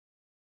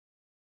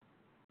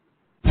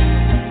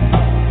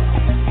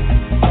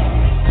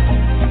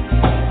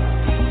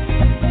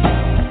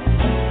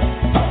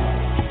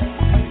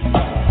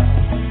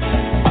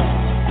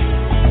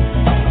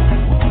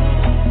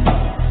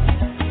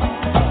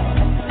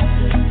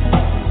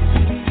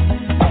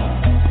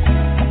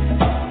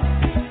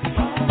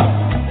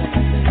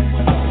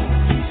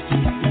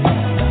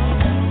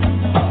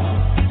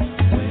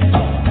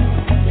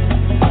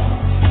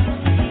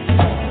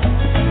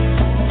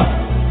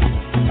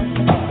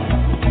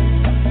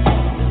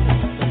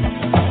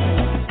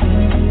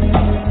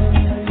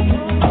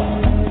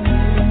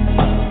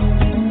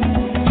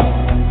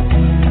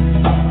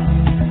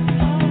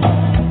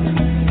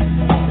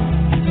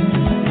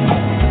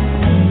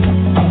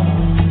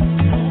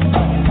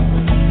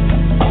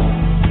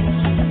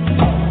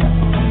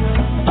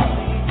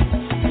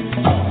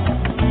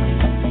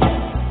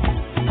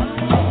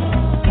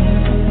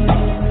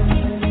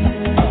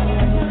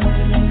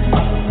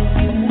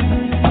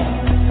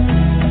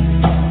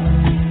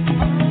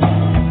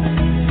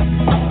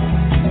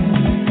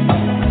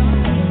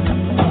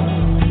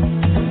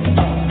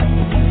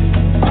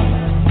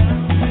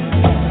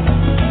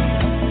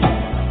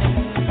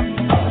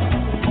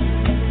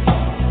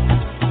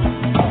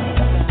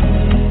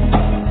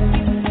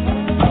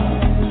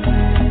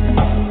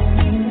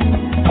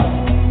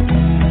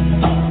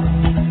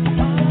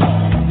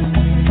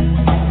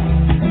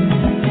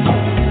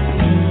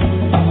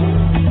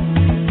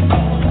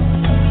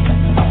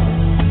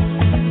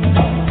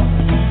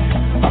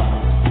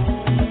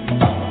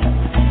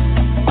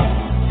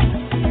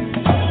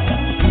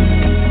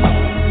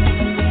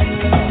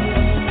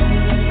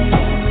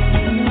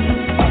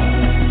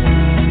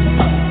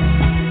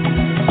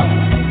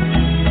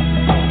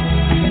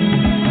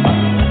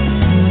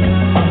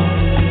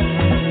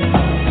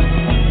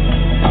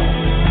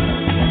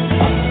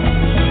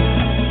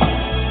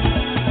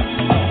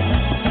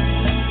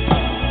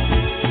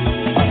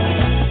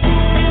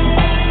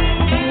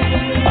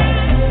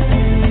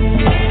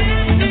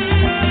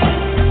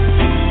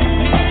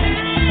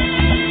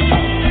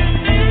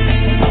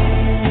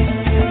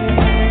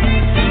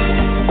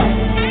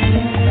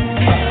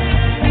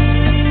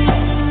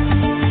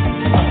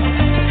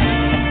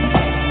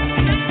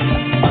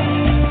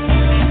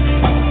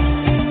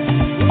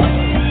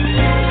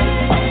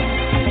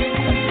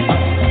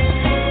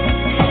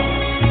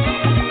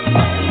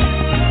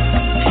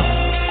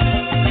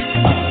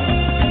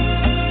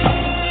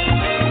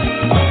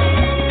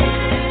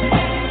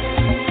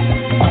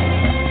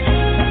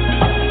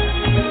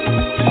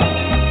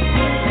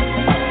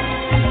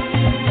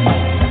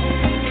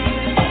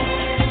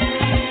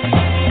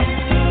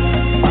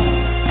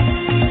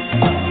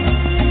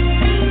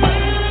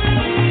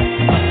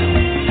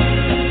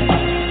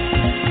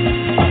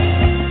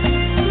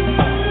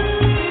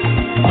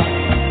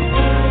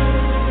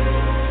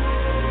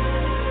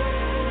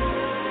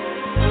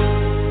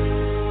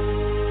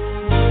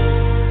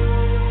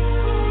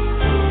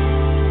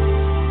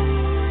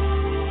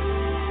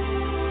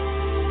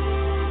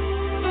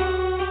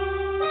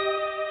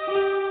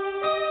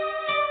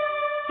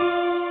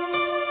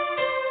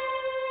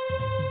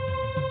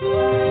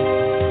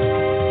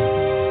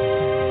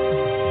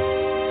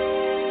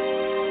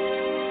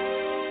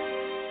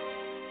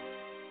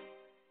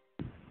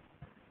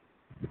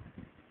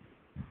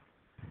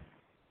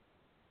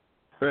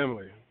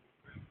Family.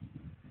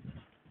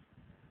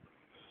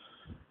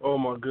 Oh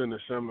my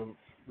goodness, family.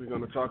 We're going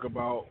to talk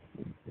about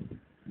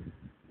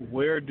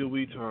where do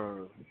we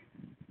turn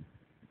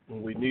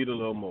when we need a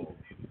little more.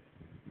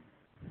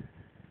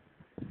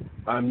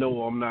 I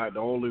know I'm not the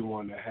only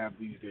one that have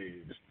these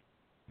days,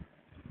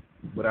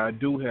 but I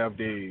do have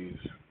days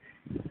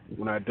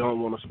when I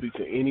don't want to speak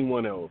to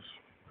anyone else.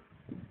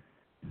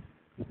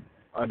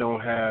 I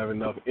don't have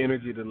enough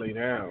energy to lay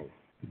down.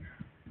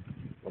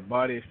 My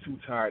body is too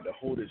tired to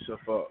hold itself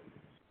up.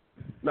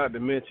 Not to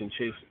mention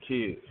chase the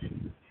kids.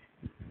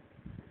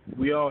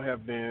 We all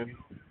have been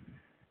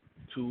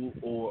to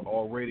or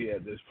already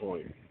at this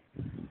point.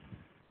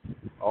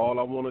 All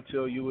I want to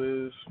tell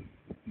you is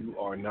you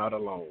are not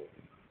alone.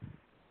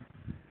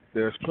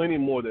 There's plenty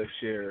more that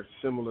share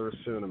similar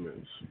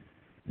sentiments.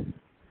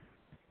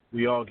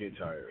 We all get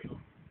tired.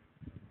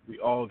 We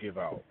all give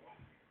out.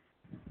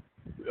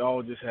 We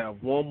all just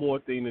have one more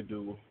thing to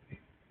do,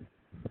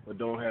 but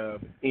don't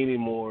have any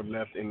more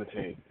left in the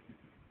tank.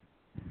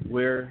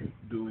 Where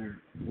do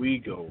we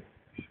go?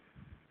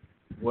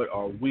 What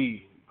are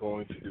we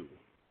going to do?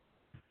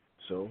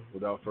 So,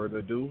 without further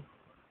ado,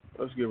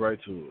 let's get right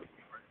to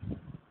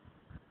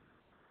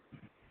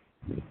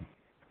it.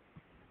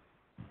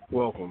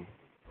 Welcome.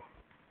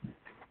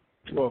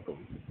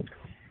 Welcome.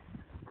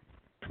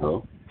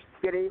 Hello.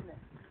 Good evening.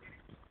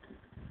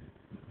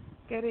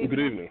 Good evening. Good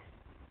evening.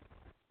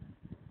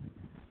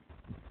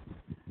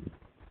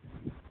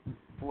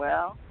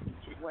 Well,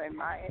 when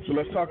my So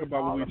let's talk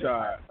about when we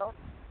tired.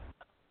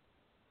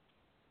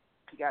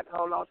 You got to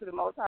hold on to the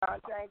Most High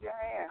and change your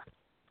hand.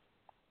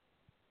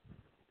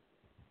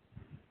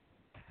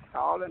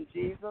 Call him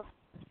Jesus,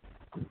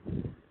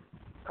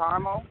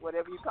 Carmel,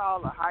 whatever you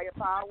call a higher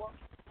power,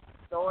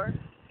 source.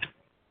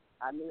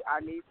 I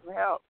need some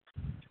help.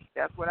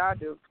 That's what I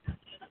do.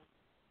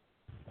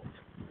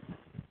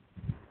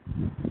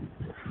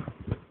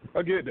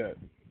 I get that.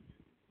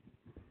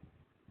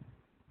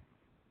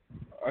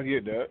 I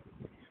get that.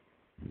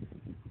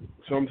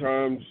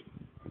 Sometimes,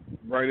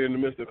 right in the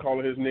midst of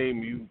calling his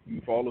name,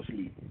 you fall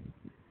asleep.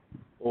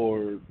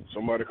 Or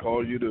somebody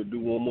calls you to do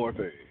one more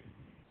thing.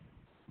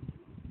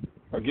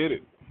 I get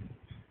it.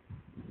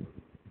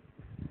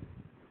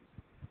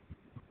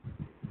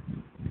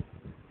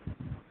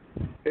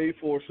 Eight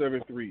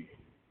 473.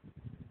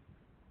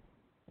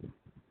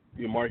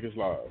 Your mic is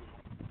live.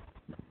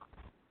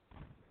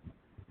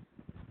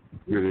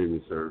 Good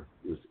evening, sir.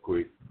 Mr.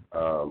 Quick.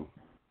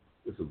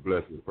 It's a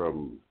blessing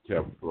from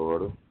Tampa,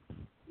 Florida.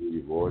 In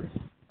your voice.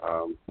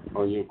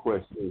 On your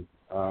question,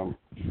 I'm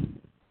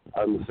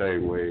the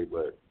same way,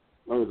 but as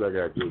long as I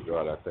got good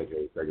God, I think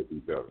I could be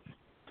better.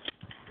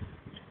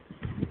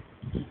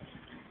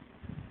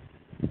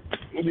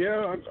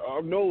 Yeah,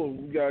 I know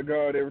we got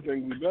God,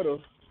 everything we better.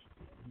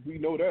 We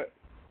know that.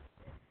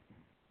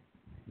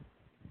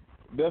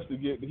 That's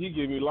he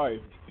gave me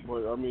life.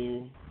 But I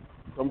mean,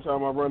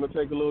 sometimes I run to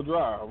take a little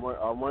drive.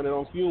 I'm running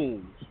on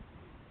fumes.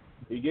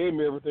 He gave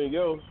me everything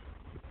else,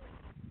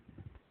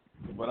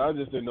 but I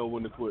just didn't know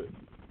when to quit.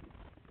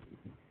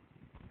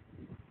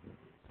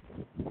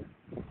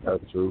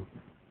 That's true.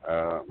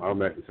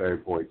 I'm at the same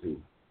point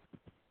too.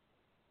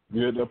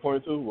 You at that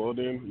point too? Well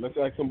then, let's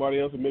ask somebody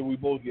else, and maybe we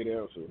both get an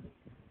answer.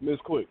 Miss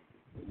Quick,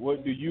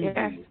 what do you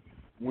do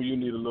when you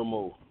need a little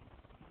more?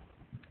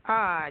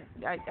 I'm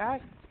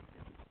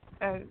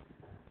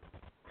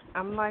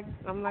like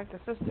the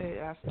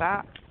sister. I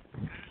stop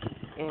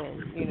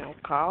and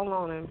call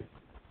on him,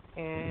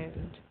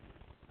 and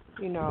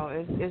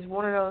it's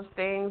one of those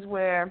things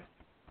where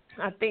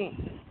I think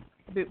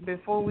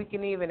before we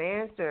can even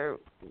answer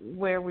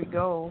where we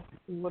go,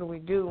 what do we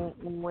do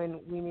when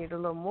we need a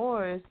little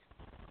more, is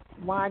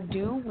why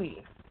do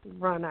we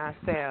run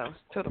ourselves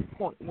to the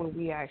point where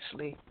we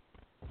actually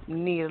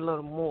need a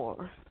little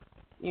more?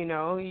 You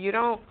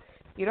don't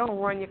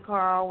run your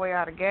car all the way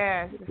out of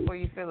gas before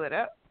you fill it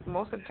up.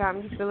 Most of the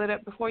time, you fill it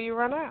up before you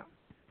run out.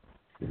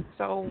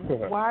 So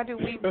why do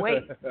we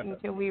wait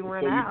until we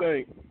run out? So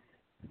you think?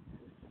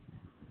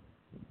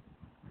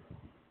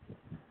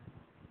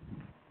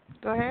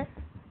 Go ahead.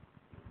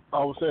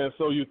 I was saying,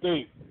 so you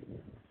think?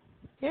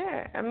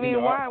 Yeah, I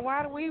mean,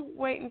 why do we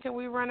wait until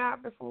we run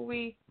out before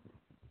we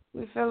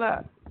fill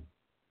up,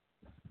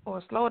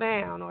 or slow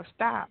down, or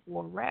stop,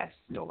 or rest,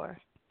 or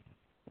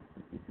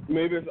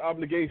maybe it's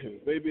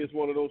obligations. Maybe it's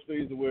one of those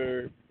things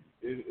where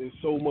it's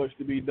so much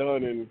to be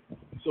done in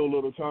so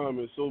little time,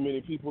 and so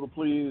many people to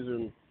please,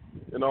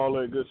 and all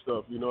that good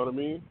stuff. You know what I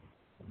mean?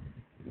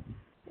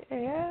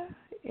 Yeah,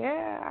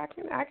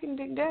 I can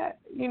dig that.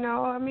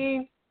 I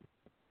mean,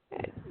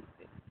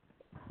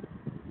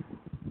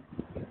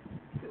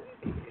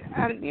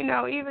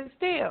 even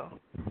still,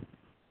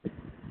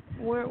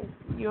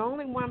 you're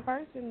only one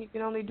person. You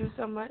can only do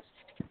so much.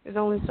 There's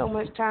only so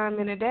much time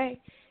in a day,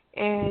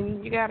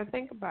 and you got to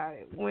think about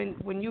it.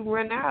 When you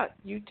run out,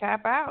 you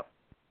tap out.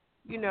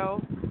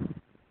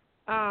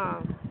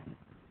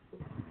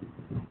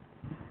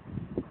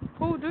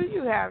 Who do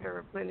you have to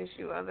replenish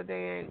you other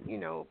than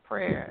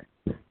prayer,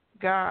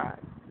 God?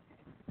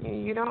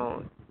 You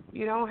don't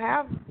you don't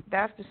have,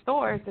 that's the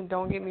source, and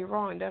don't get me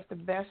wrong, that's the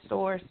best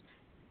source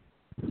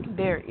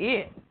there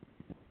is.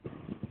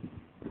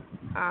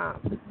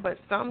 But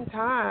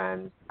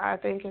sometimes I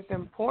think it's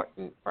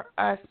important for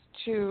us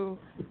to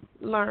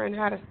learn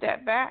how to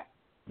step back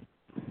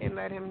and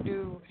let him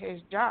do his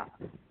job.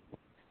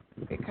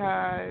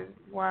 Because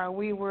while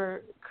we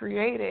were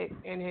created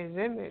in his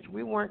image,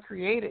 we weren't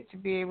created to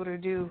be able to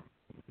do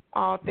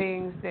all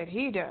things that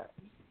he does.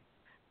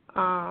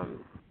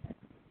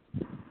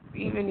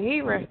 Even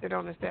he rested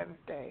on the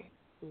seventh day.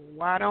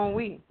 Why don't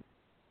we?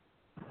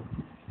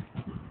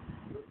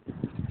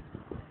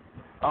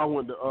 I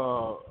went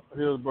to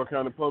Hillsborough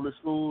County Public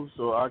Schools,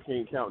 so I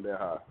can't count that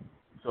high.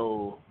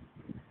 So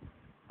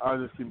I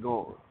just keep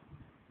going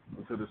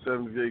until the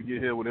seventh day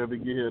get here. Whenever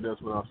it get here,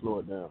 that's when I slow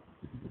it down.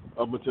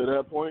 Up until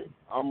that point,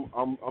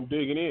 I'm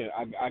digging in.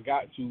 I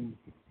got to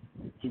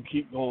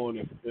keep going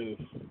if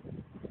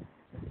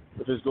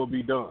it's gonna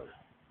be done.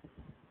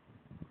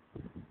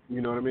 You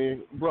know what I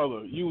mean,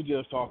 brother? You were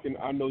just talking.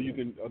 I know you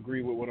can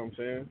agree with what I'm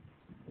saying.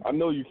 I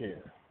know you can.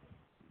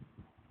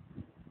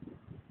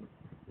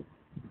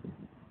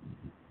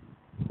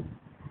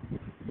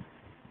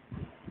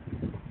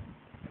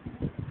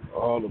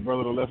 Oh, the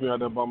brother done left me out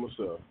there by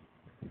myself.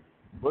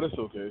 But it's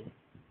okay.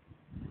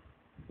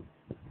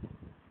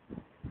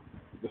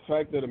 The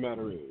fact of the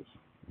matter is,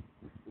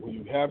 when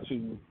you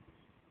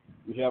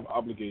have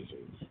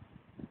obligations.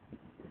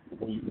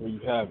 When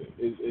you have it,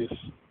 it's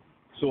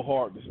so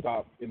hard to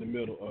stop in the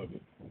middle of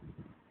it.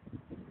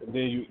 And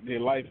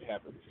then life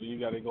happens. Then you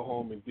got to go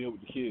home and deal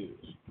with the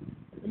kids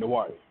and the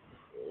wife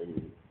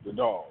and the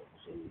dogs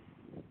and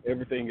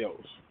everything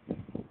else.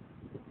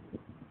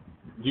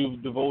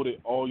 You've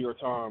devoted all your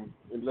time,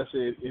 and let's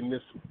say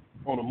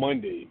on a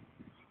Monday,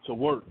 to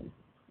work.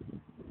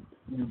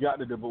 You got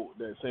to devote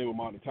that same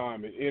amount of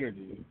time and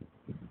energy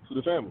to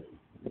the family.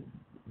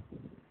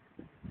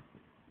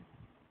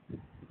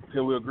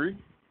 Can we agree?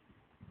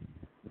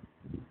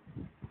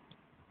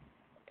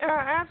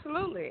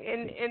 Absolutely.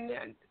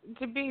 And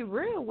to be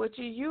real with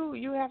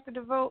you have to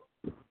devote,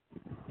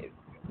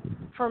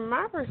 from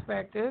my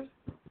perspective,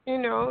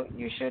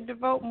 you should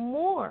devote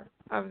more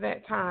of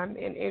that time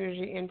and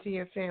energy into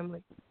your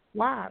family.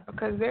 Why?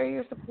 Because they're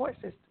your support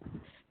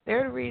system.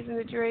 They're the reason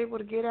that you're able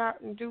to get out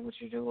and do what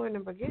you do in the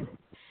beginning.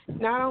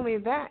 Not only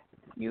that,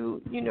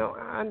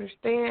 I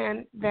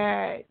understand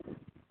that,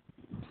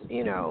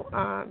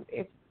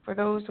 if for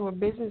those who are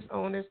business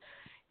owners,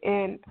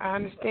 and I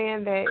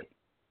understand that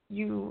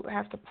you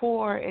have to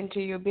pour into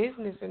your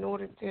business in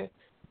order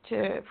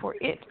for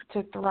it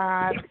to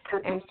thrive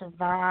and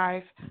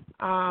survive.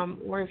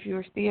 Or if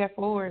you're a CFO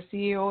or a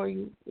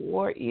CEO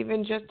or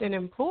even just an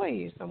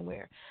employee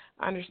somewhere,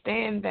 I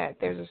understand that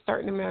there's a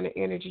certain amount of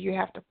energy you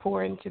have to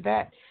pour into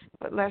that.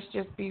 But let's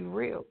just be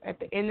real. At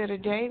the end of the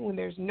day, when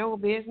there's no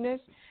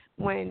business,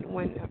 when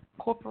a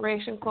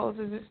corporation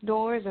closes its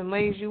doors and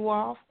lays you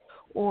off,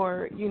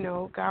 or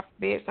God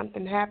forbid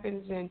something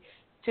happens and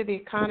to the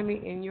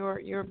economy and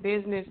your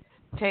business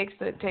takes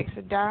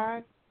a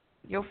dive,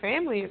 your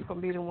family is going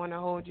to be the one to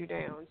hold you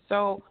down.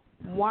 So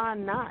why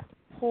not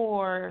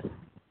pour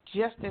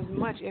just as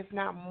much, if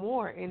not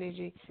more,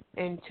 energy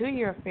into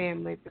your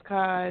family?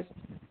 Because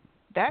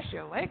that's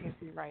your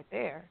legacy right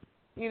there.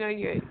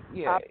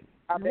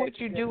 What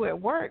you do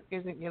at work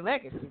isn't your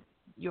legacy.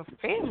 Your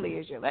family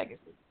is your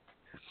legacy.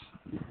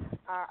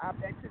 I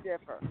beg to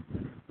differ.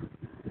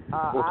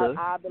 Okay.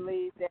 I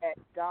believe that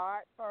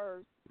God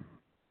first,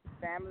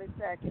 family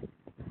second.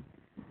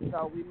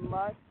 So we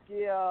must give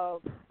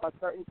a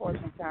certain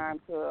portion of time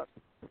to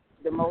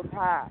the Most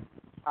High.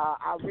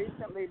 I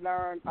recently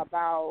learned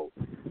about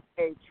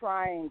a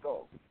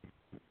triangle.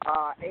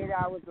 8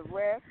 hours of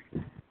rest,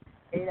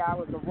 8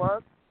 hours of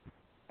work,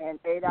 and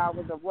 8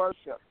 hours of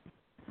worship.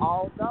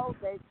 Although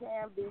they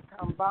can be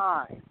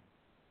combined.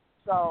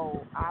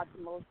 So I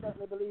most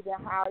certainly believe in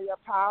higher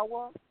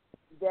power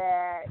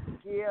that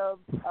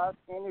gives us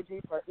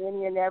energy for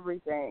any and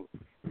everything.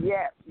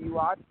 Yes, you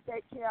are to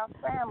take care of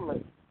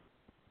family,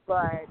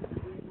 but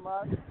we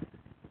must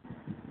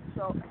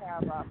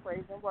have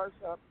praise and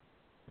worship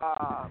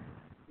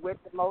with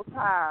the Most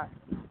High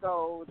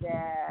so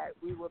that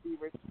we will be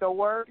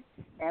restored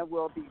and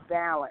will be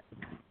balanced.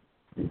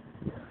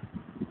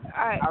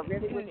 I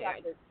really wish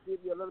I could give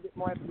you a little bit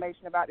more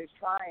information about this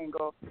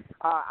triangle.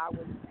 I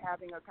was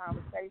having a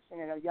conversation,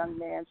 and a young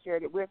man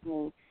shared it with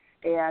me.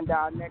 And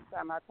next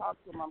time I talk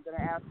to him, I'm going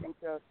to ask him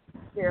to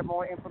share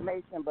more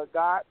information. But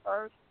God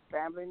first,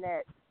 family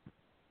next.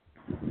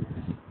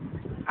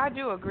 I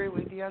do agree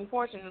with you.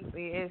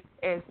 Unfortunately,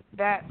 it's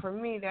that for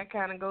me, that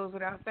kind of goes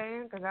without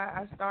saying, because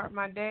I start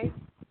my day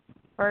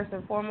first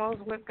and foremost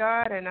with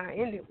God, and I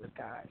end it with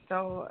God.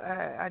 So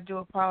I do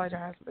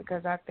apologize,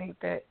 because I think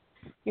that,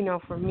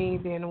 for me,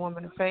 being a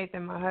woman of faith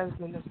and my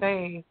husband the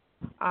same,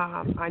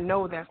 I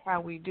know that's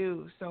how we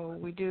do. So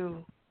we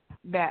do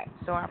that.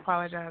 So I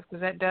apologize,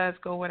 because that does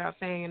go without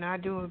saying, and I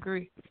do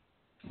agree.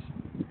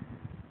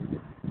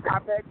 I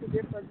beg to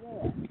differ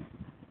again.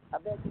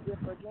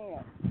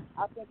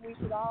 I think we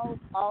should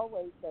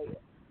always say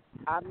it.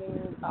 I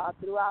mean,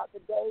 throughout the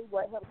day,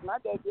 what helps my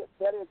day get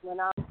better is when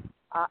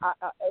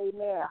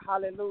amen,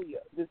 hallelujah.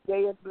 This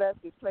day is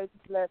blessed, this place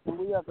is blessed, and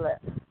we are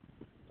blessed.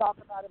 Talk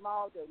about him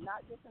all day,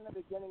 not just in the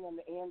beginning and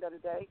the end of the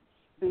day,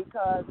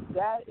 because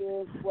that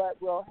is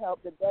what will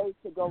help the day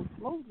to go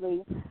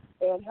smoothly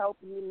and help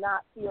you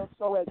not feel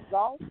so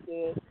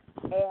exhausted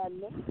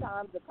and many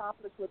times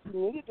accomplish what you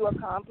needed to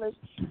accomplish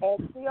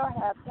and still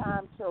have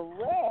time to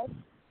rest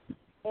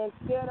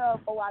instead of,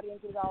 I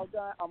didn't get it all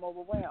done, I'm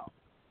overwhelmed.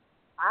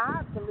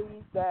 I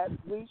believe that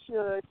we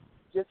should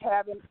just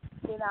have him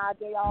in our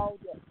day all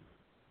day.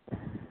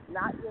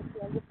 Not just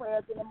saying your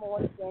prayers in the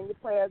morning, saying your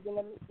prayers in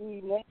the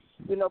evening,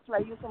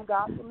 play you some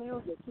gospel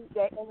music, keep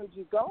that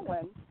energy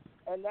going,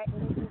 and that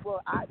energy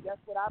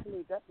that's what I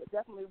believe, that's what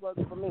definitely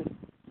works for me.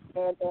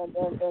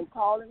 And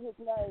calling his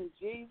name,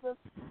 Jesus,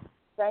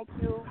 thank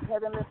you,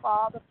 Heavenly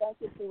Father, thank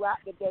you throughout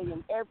the day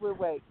in every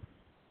way,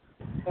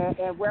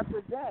 and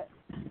represent.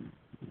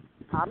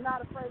 I'm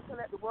not afraid to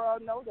let the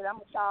world know that I'm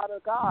a child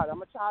of God.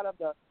 I'm a child of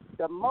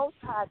the Most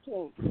High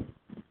King.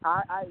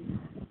 I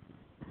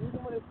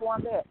even when it's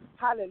going bad,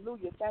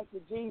 hallelujah, thank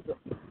you, Jesus.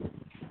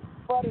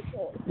 For the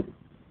church.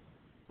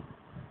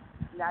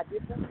 Not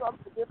different strokes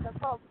for different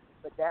folks,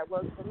 but that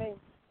works for me.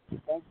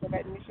 Thanks for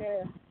letting me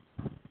share.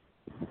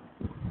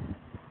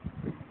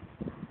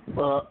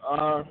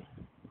 I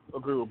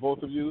agree with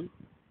both of you.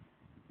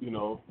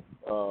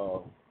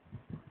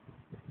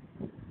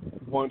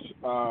 Once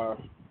I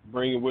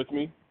bring it with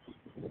me,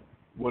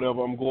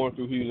 whatever I'm going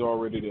through, he's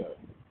already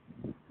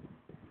there.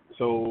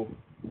 So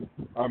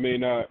I may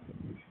not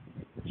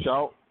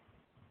shout,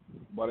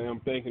 but I am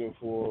thanking him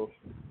for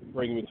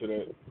bringing me to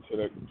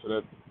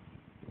that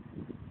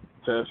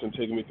test and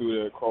taking me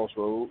through that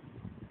crossroad.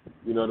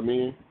 You know what I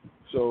mean?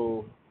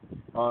 So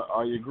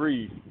I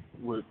agree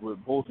with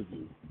both of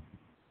you.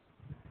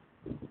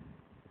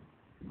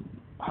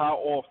 How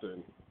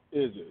often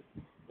is it,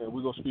 and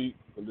we're going to speak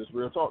in this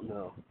real talk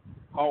now,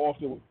 how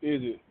often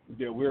is it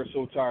that we're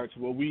so tired to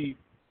where we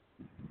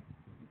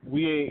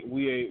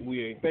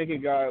ain't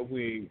thanking God,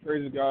 we ain't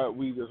praising God,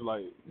 we just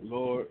like,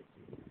 Lord,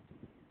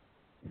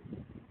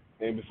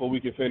 and before we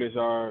can finish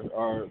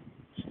our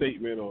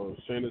statement or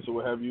sentence or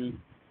what have you,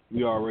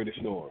 we already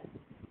snoring.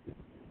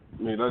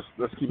 I mean,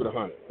 let's keep it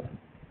 100.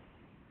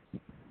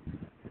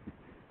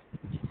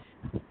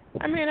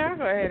 I mean, I'll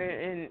go ahead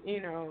and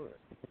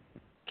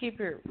keep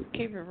it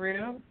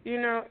real.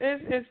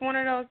 It's one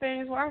of those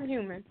things where I'm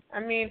human. I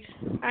mean,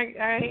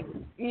 I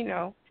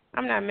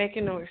I'm not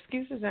making no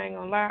excuses. I ain't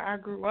gonna lie. I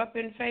grew up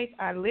in faith.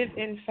 I live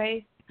in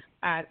faith.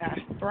 I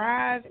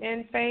thrive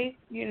in faith.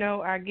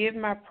 I give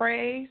my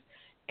praise,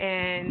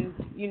 and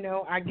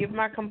I give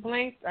my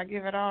complaints. I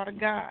give it all to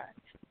God.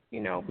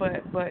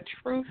 But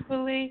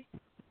truthfully,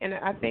 and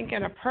I think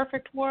in a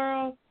perfect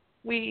world,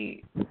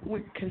 we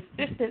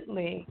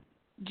consistently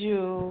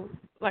do,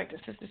 like the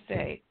sisters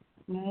say,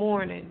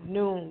 morning,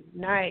 noon,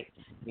 night,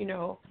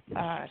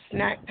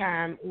 snack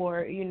time,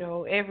 or,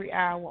 every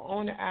hour,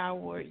 on the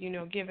hour,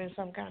 giving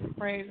some kind of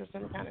praise or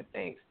some kind of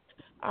thanks,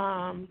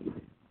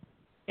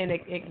 and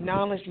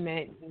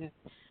acknowledgement.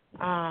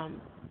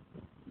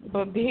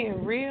 But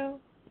being real,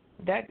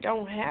 that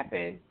don't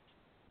happen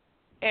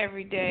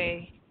every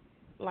day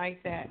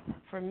like that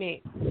for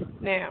me.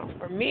 Now,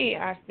 for me,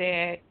 I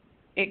said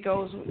it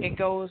goes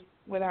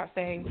without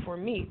saying for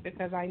me,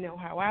 because I know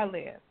how I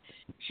live.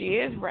 She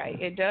is right.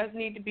 It does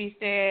need to be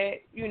said,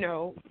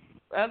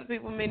 other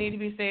people may need to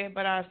be said,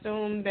 but I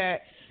assume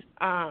that,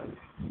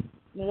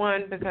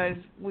 one, because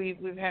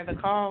we've had the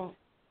call,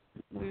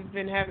 we've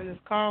been having this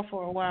call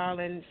for a while,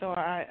 and so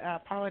I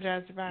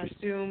apologize if I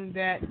assume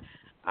that,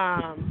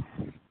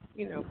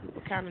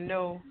 people kind of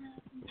know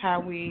how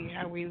we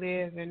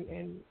live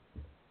and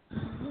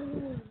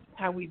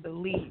how we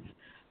believe.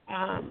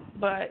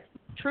 But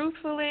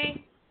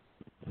truthfully,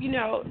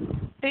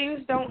 things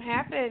don't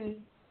happen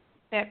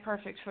that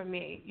perfect for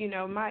me.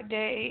 My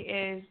day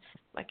is,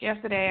 like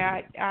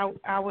yesterday,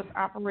 I was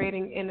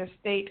operating in a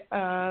state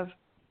of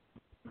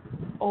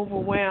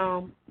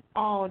overwhelm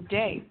all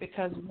day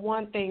because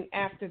one thing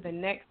after the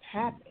next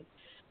happened.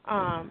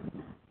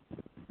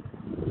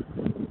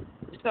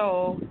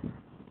 So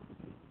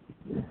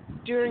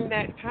during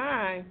that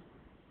time,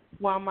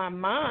 while my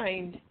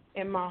mind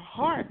and my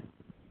heart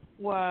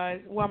was,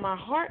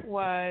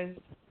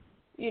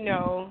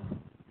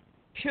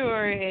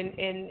 pure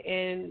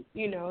and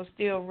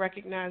still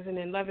recognizing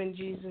and loving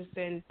Jesus,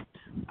 and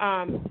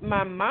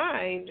my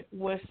mind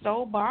was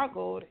so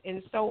boggled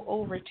and so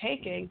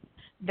overtaken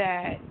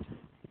that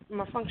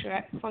my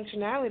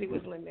functionality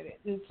was limited.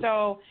 And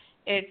so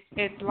it's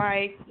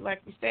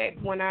like you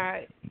said, when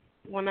I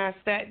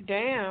sat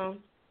down,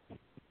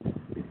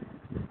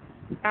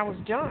 I was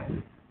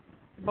done,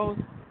 both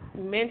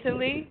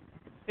mentally,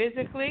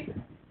 physically.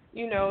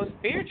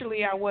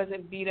 Spiritually, I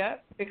wasn't beat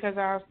up because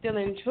I was still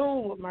in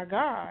tune with my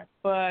God.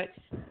 But,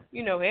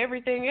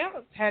 everything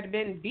else had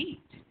been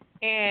beat.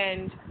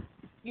 And,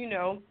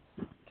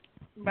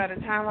 by the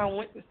time I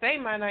went to say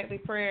my nightly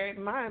prayer,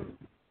 my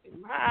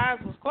eyes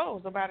was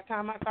closed. So by the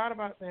time I thought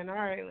about saying, all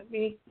right,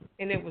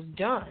 and it was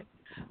done.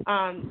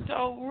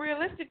 So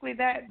realistically,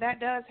 that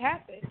does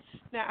happen.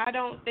 Now, I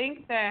don't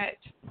think that,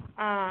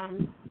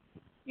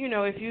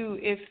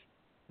 if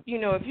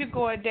you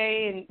go a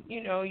day and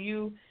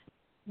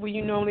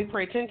you normally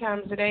pray 10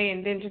 times a day,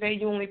 and then today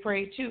you only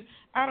pray 2.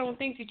 I don't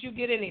think that you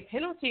get any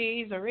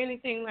penalties or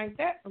anything like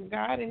that from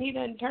God, and He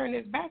doesn't turn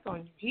His back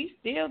on you. He's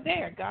still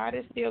there. God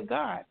is still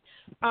God,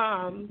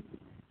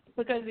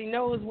 because He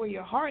knows where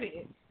your heart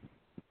is.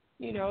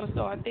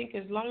 So I think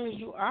as long as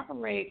you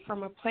operate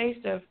from a place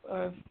of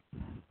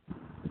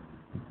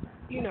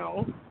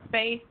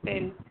faith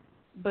and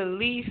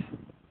belief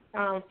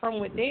from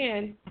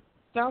within,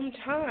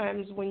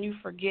 sometimes when you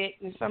forget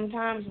and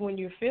sometimes when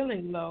you're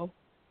feeling low,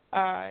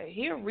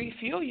 He'll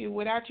refuel you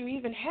without you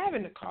even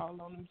having to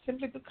call on Him,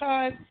 simply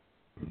because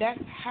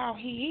that's how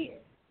He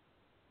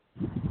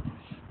is.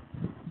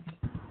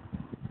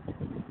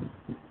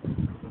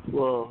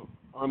 Well,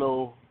 I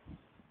know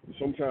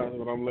sometimes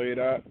when I'm laid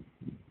out,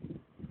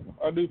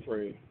 I do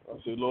pray. I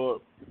say,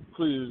 Lord,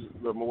 please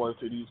let my wife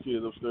take these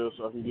kids upstairs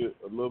so I can get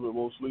a little bit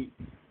more sleep.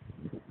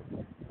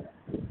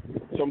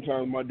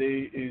 Sometimes my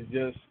day is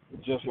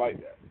just like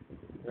that,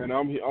 and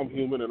I'm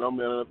human, and I'm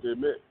man enough to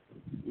admit,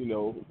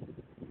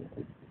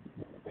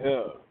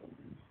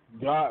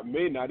 God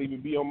may not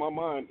even be on my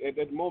mind at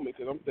that moment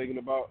because I'm thinking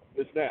about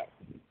this nap.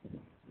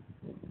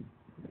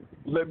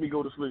 Let me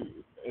go to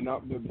sleep. And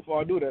before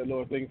I do that,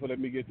 Lord, thank you for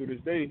letting me get through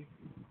this day.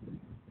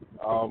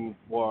 I'm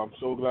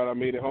so glad I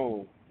made it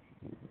home.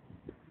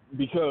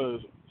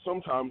 Because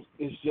sometimes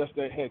it's just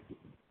that hectic.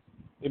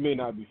 It may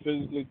not be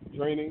physically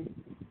draining,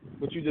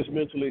 but you're just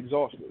mentally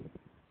exhausted.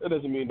 That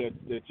doesn't mean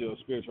that your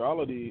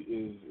spirituality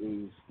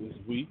is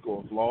weak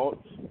or flawed.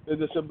 It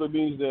just simply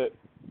means that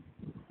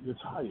you're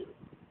tired.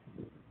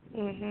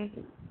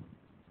 Mhm.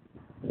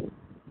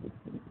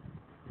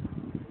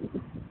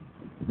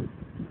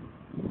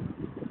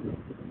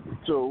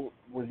 So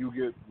when you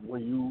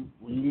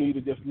need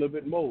it just a little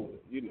bit more,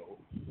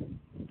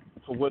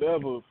 for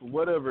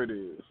whatever it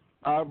is,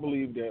 I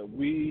believe that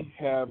we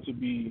have to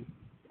be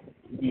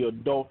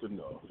adult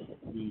enough,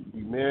 be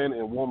man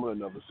and woman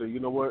enough to say, you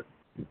know what,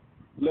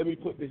 let me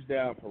put this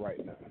down for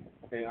right now,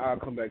 and I'll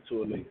come back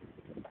to it later.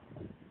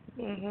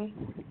 Mhm.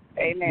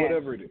 Amen.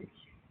 Whatever it is,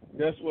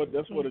 that's where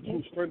the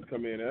true strength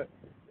come in at.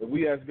 If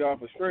we ask God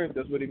for strength,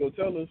 that's what He gonna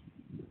tell us.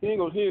 He ain't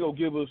gonna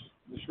give us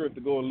the strength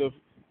to go and lift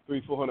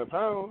 300-400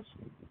 pounds.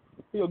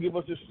 He'll give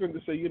us the strength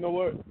to say, you know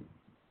what,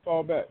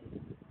 fall back,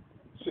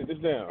 sit this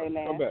down,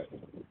 Amen. come back.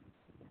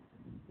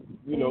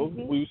 We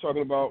was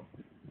talking about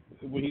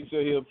when He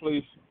said He'll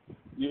place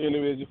your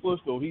enemy as your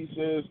footstool. He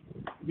says,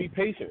 be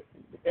patient.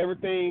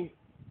 Everything,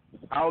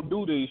 I'll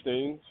do these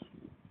things.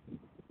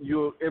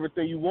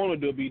 Everything you want to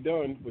do will be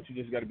done, but you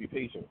just got to be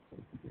patient.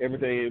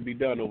 Everything will be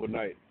done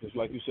overnight, just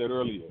like you said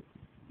earlier.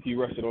 He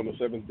rested on the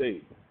seventh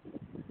day.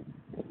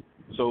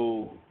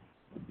 So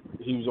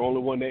He was the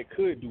only one that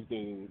could do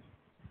things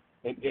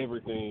and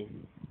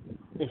everything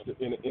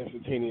in an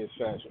instantaneous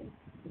fashion.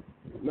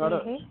 Not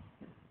us.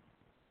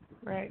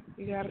 Right.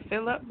 You got to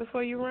fill up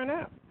before you run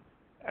out.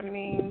 I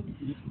mean,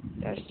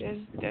 that's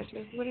just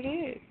what it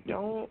is.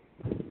 Don't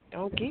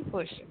keep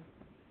pushing.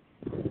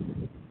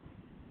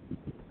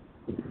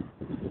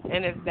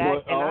 And if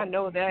that, and I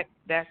know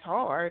that's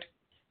hard.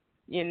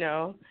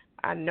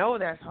 I know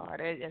that's hard,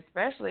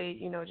 especially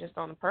just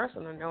on a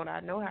personal note. I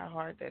know how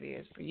hard that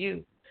is for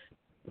you.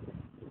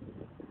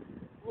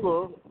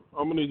 Well,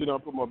 I'm gonna need you to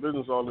not put my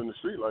business all in the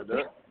street like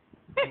that.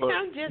 But,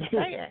 I'm just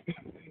saying.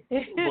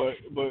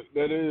 but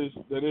that is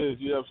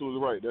you're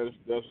absolutely right.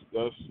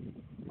 That's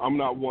I'm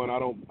not one. I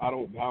don't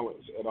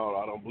balance at all.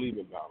 I don't believe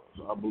in balance.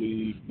 I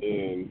believe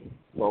in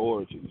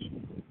priorities.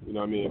 You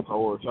know what I mean?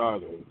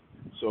 Prioritizing.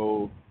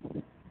 So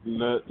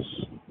let's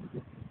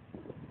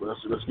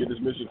get this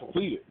mission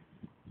completed.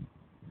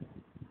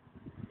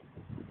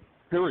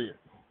 Period.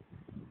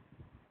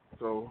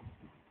 So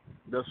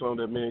that's something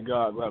that me and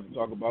God will have to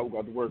talk about. We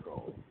got to work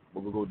on.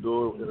 But we're gonna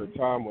do it at a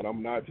time when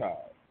I'm not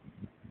tired.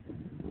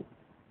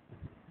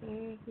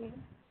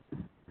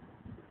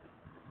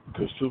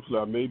 Because truthfully,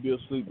 I may be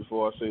asleep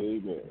before I say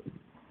amen.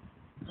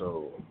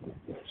 So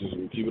just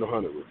keep it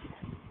 100 with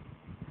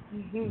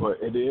you.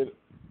 But at the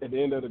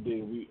end of the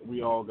day,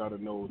 we all got to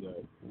know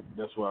that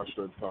that's where our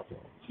strength comes from.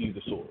 He's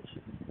the source.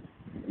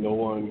 No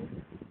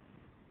one,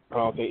 I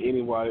don't think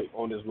anybody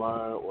on this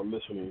line or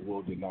listening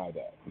will deny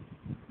that.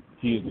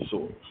 He is the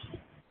source.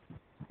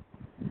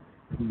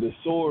 The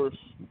source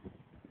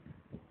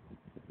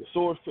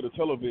to the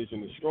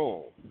television is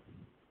strong,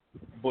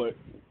 but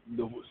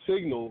the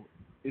signal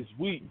is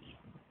weak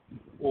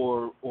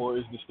or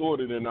is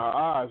distorted in our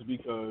eyes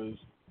because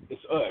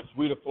it's us.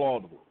 We're the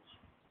flawed ones.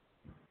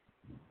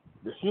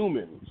 The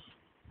humans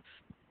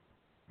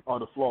are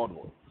the flawed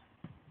ones.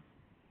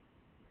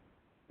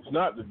 It's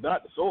not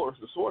the source.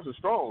 The source is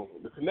strong.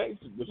 The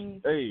connection,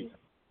 the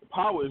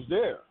power is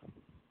there.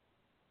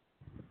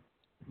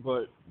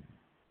 But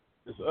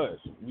it's us.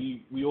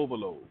 We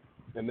overload.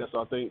 And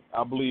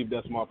I believe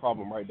that's my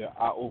problem right there.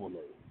 I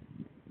overload.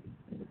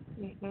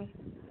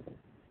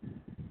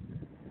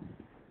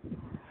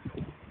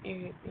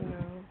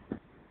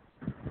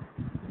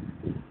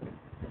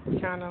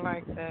 kind of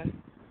like the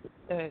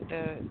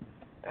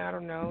I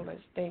don't know.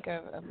 Let's think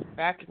of a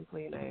vacuum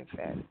cleaner. In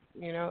fact,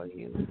 you know,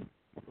 you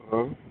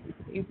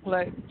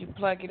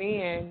plug it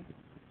in,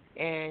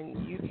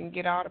 and you can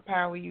get all the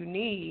power you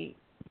need.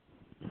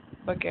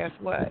 But guess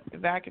what? The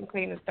vacuum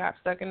cleaner stops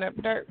sucking up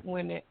dirt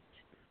when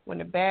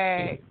the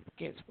bag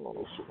gets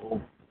full.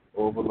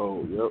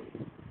 Overload. Yep.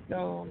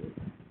 So,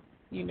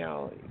 you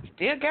know,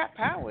 still got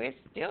power. It's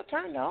still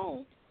turned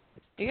on,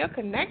 still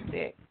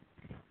connected,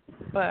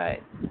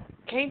 but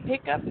can't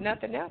pick up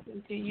nothing else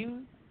until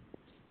you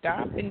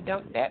stop and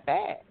dump that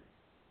bag.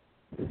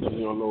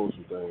 You unload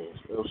some things.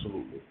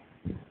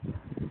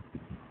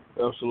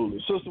 Absolutely.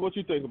 Sister, what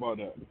you think about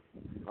that?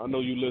 I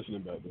know you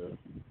listening back there.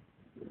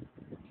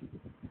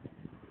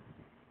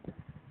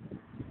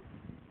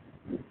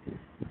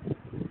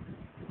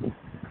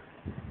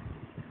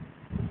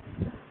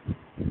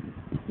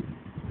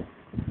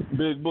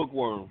 Big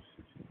bookworms.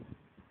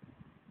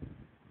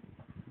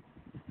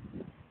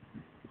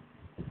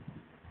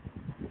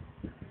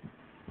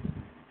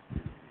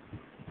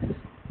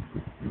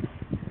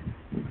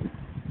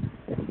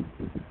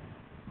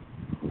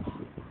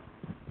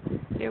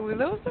 Did we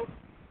lose him?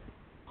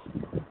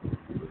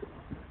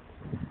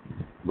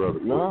 Brother.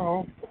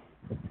 No.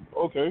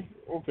 Okay.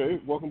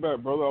 Welcome back,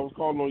 brother. I was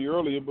calling on you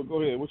earlier, but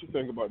go ahead. What you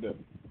think about that?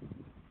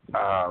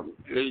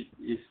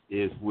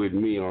 It's with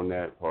me on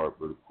that part,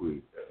 Brother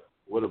Quick.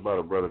 What about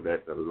a brother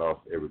that done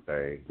lost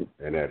everything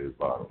and at his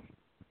bottom?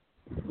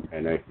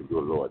 And asked the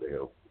good Lord to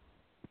help.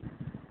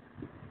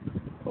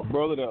 A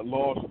brother that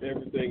lost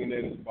everything and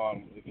at his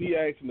bottom. If he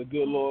asking the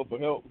good Lord for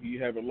help, he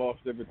haven't lost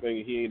everything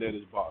and he ain't at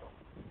his bottom.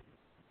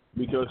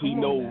 Because he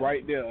know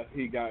right there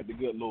he got the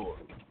good Lord.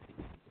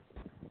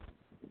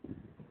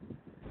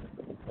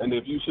 And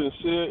if you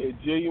sincere and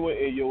genuine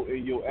in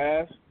your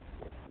ask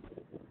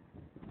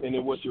and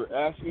in what you're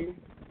asking,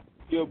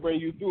 he'll bring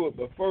you through it.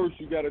 But first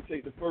you gotta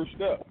take the first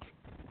step.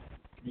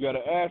 You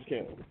gotta ask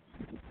him.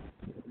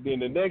 Then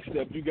the next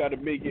step you gotta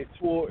make it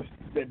towards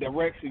the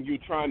direction you're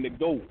trying to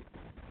go.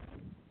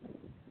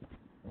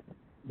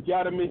 You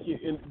gotta make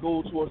it and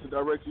go towards the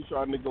direction you're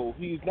trying to go.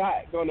 He's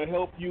not gonna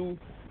help you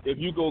if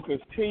you go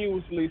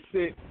continuously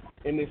sit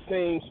in the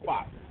same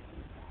spot.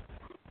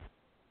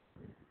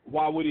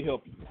 Why would he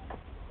help you?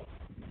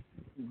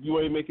 You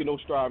ain't making no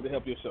strive to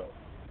help yourself.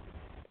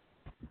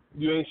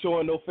 You ain't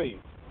showing no faith.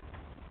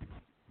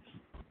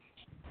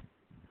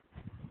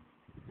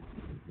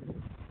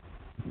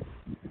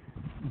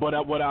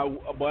 But what I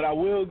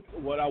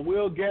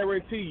will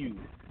guarantee you.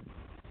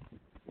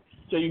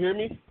 Can you hear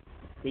me?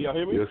 Can y'all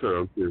hear me? Yes, sir.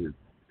 I'm hearing you.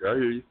 I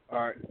hear you. All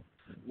right.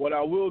 What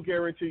I will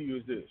guarantee you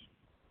is this.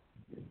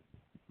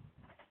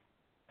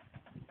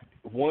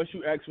 Once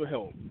you ask for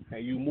help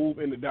and you move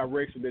in the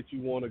direction that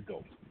you want to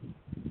go,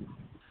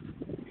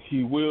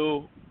 he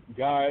will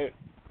guide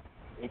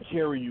and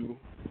carry you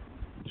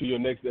to your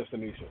next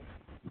destination.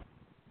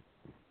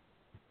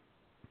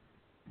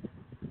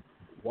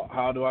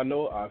 How do I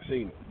know? I've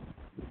seen it.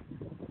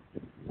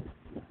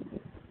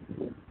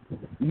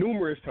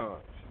 Numerous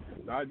times.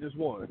 Not just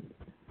one.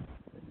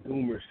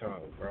 Numerous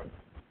times, bro.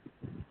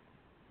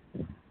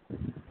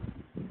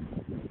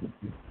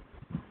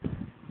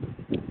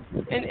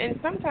 And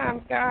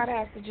sometimes God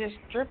has to just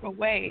strip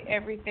away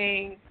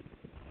everything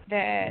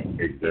that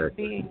is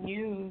being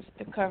used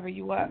to cover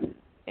you up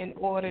in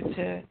order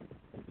to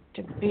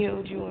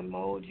build you and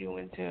mold you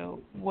into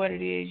what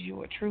it is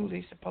you are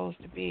truly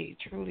supposed to be,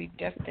 truly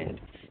destined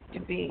to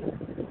be.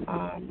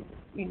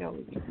 You know,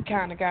 you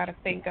kind of got to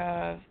think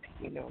of,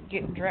 you know,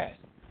 getting dressed.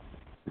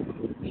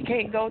 You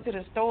can't go to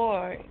the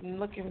store and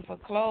looking for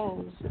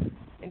clothes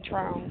and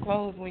try on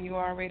clothes when you're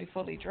already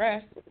fully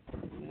dressed.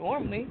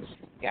 Normally,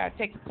 you got to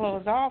take the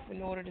clothes off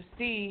in order to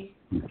see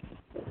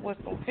what's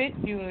going to fit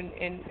you and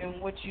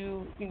what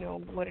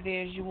what it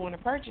is you want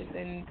to purchase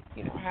and,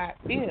 you know, how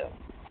it feels.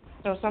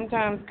 So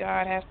sometimes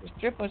God has to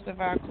strip us of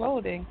our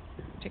clothing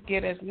to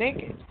get us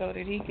naked so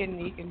that he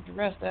can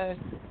dress us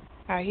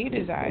how he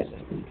desires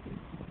us.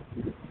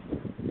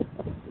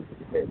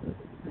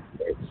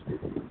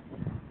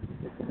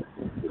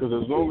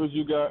 Because as long as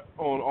you got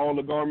on all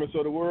the garments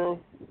of the world,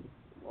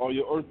 all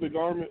your earthly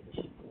garments,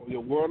 all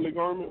your worldly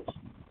garments,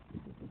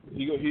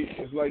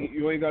 it's like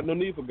you ain't got no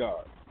need for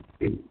God.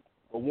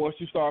 But once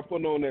you start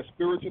putting on that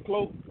spiritual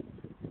cloak,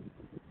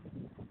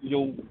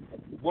 your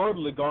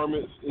worldly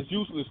garments is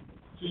useless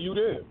to you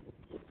then.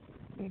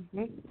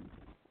 Mm-hmm.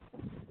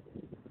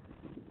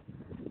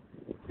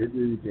 It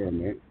really can,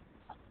 man.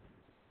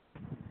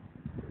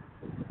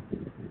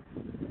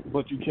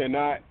 But you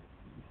cannot.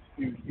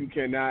 You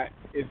cannot.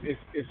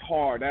 It's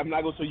hard. I'm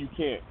not gonna say you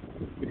can't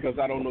because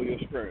I don't know your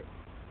strength,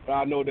 but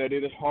I know that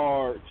it is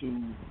hard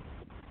to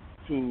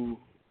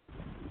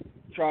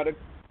try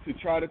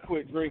to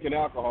quit drinking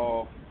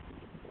alcohol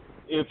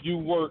if you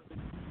work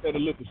at a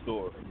liquor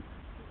store.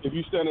 If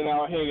you standing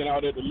out hanging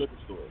out at the liquor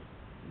store,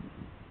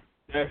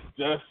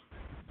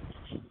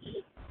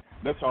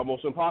 that's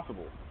almost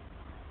impossible.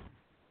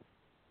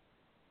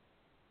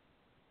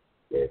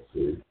 That's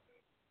it.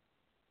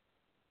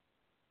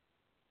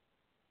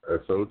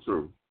 That's so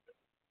true.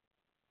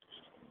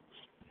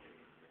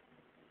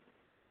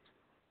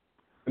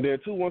 And then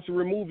two, once it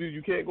remove you,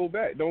 you can't go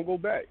back. Don't go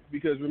back.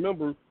 Because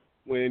remember,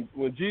 when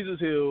Jesus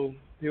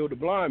healed the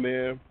blind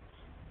man,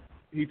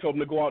 he told him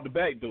to go out the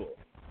back door.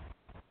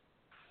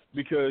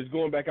 Because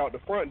going back out the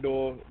front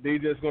door, they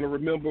just going to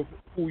remember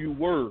who you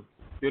were.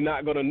 They're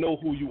not going to know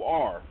who you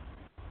are.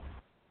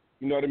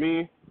 You know what I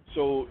mean?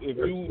 So if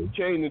you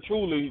change and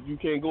truly, you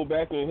can't go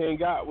back and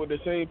hang out with the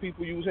same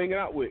people you was hanging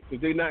out with,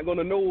 because they're not going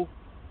to know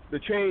to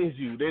change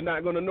you. They're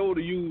not going to know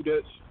the you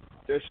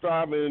that's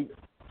striving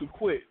to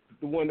quit,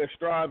 the one that's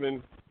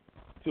striving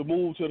to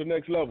move to the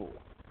next level.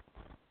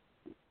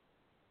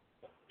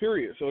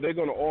 Period. So they're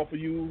going to offer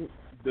you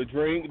the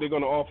drink. They're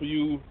going to offer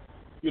you,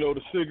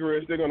 the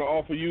cigarettes. They're going to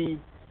offer you,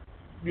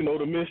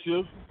 the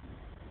mischief.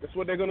 That's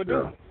what they're going to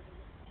do. Yeah.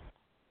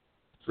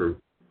 True.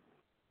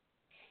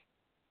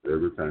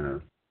 Every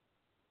time.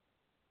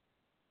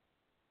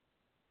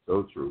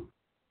 So true.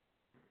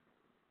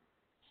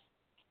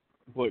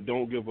 But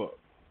don't give up.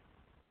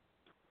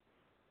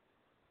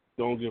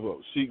 Don't give up.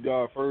 Seek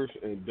God first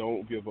and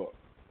don't give up.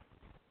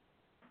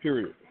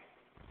 Period.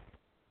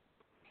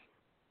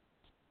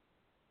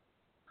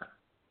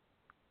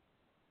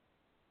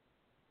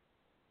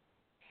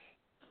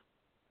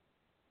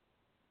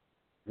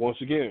 Once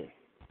again,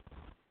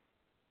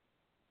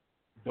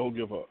 don't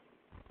give up.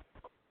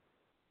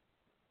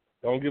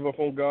 Don't give up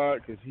on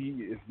God, because He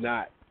is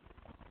not,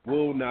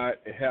 will not,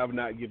 and have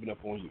not given up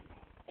on you.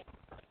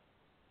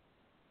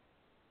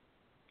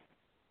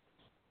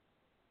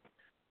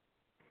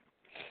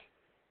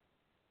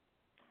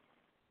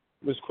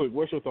 Ms. Quick,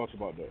 what's your thoughts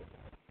about that?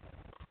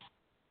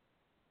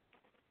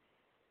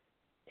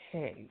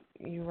 Hey,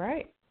 you're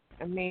right.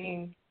 I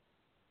mean,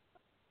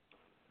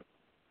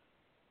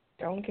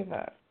 don't give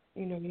up.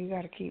 You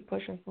got to keep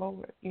pushing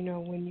forward.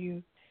 When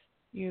you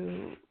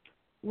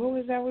what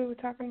was that we were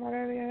talking about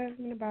earlier,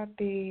 husband, about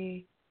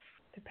the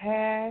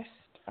past?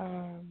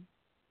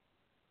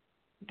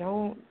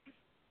 Don't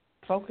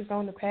focus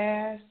on the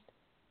past.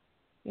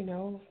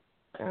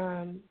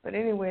 But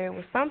anyway, it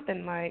was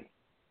something like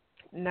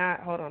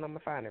not. Hold on, I'm gonna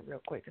find it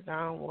real quick because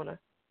I don't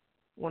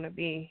wanna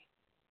be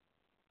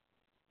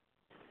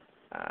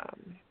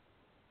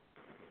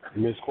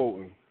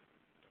misquoting.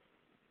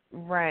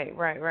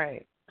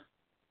 Right.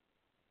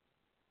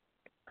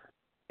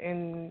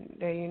 And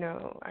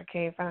I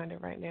can't find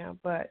it right now.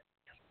 But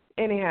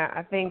anyhow,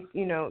 I think,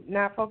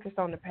 not focus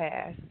on the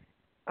past.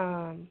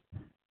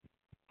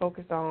 Look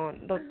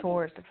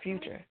towards the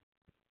future,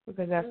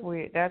 because that's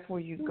where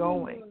you're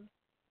going,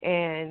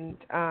 and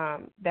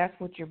that's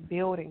what you're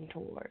building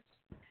towards.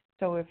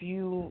 So if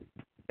you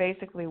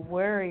basically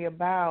worry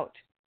about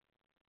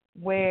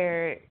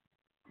where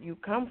you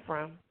come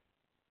from,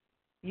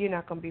 you're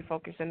not going to be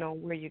focusing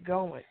on where you're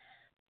going.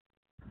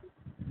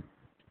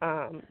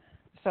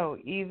 So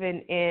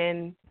even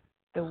in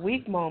the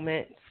weak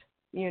moments,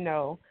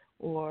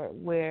 or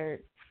where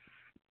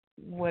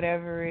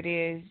whatever it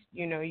is,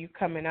 you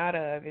coming out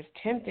of is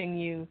tempting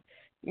you,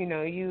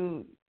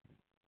 you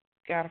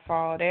got to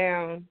fall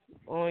down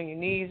on your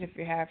knees if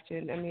you have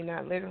to. I mean,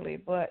 not literally,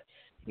 but,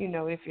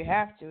 if you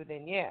have to,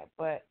 then yeah.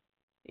 But,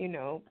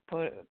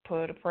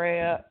 put a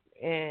prayer up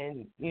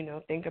and,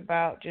 think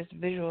about, just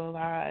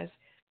visualize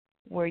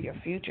where your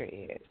future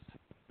is.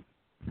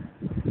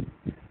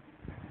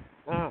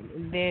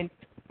 And then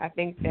I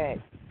think that,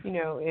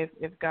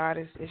 if God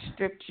has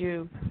stripped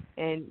you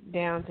and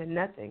down to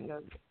nothing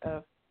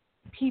of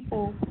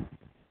people,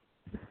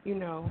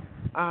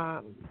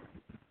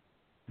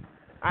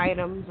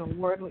 items or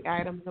worldly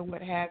items or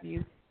what have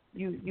you,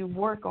 you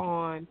work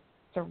on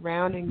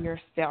surrounding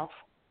yourself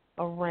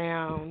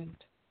around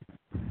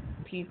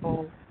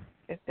people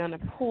that's going to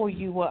pull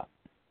you up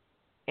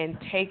and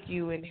take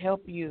you and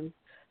help you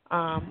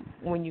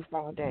when you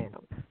fall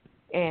down.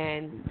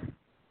 And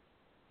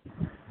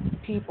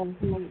people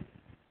who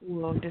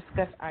will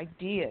discuss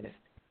ideas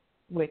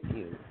with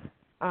you,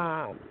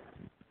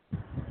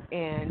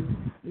 and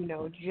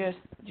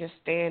just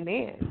stand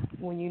in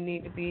when you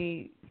need to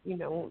be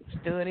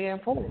stood in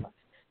for,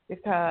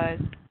 because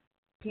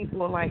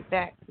people like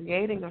that,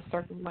 creating a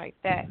circle like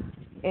that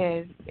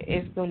is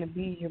going to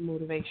be your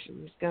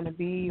motivation. It's going to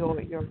be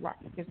your rock.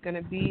 It's going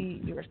to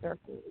be your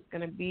circle. It's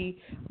going to be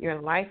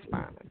your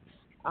lifeline,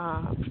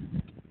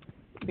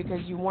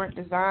 because you weren't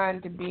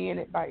designed to be in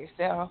it by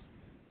yourself.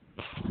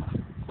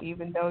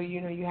 Even though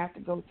you have to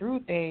go through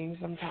things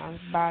sometimes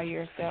by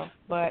yourself,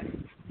 but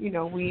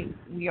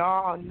we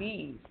all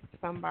need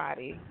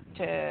somebody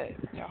to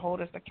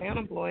hold us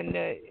accountable and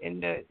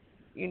to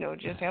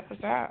just help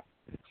us out.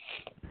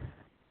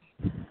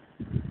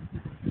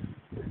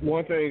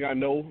 One thing I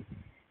know,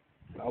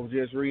 I was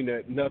just reading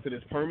that nothing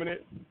is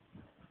permanent.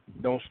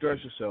 Don't stress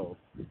yourself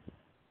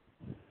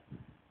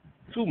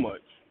too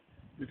much,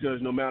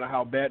 because no matter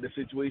how bad the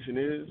situation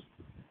is,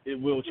 it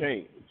will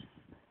change.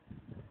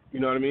 You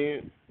know what I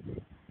mean?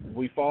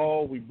 We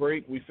fall, we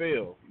break, we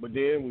fail, but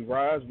then we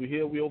rise, we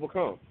heal, we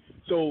overcome.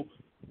 So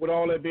with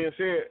all that being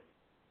said,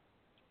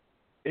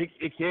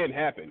 it can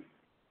happen.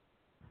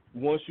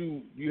 Once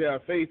you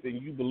have faith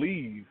and you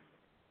believe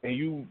and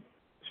you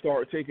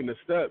start taking the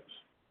steps,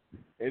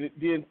 and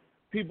then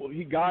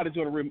God is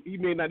going to, he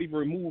may not even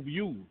remove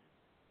you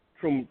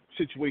from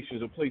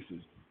situations or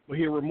places, but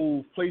he'll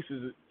remove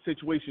places,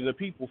 situations, and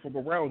people from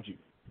around you.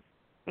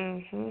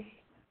 Mhm.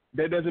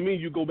 That doesn't mean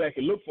you go back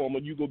and look for them or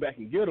you go back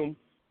and get them.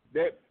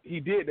 That he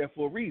did that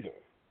for a reason.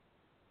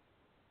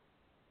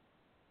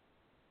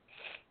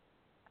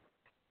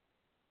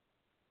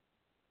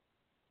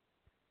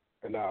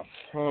 And I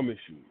promise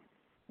you,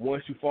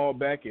 once you fall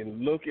back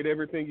and look at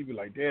everything, you be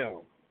like,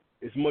 damn,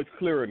 it's much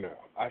clearer now.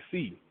 I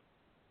see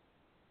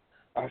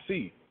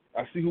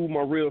who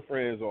my real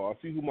friends are. I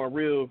see who my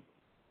real,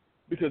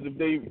 because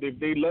if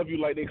they love you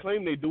like they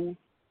claim they do,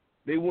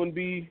 they wouldn't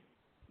be,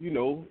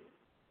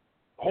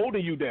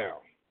 holding you down.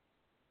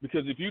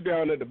 Because if you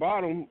down at the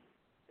bottom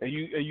and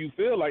you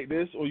feel like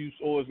this or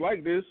it's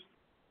like this,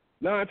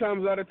 9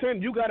 times out of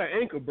 10 you got an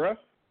anchor, bruh.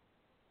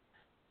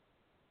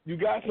 You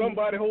got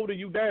somebody holding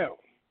you down.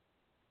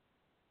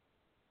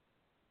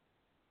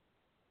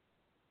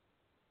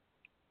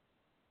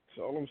 That's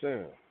all I'm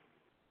saying.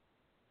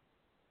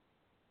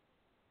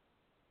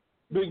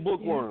 Big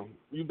Bookworm,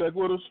 you back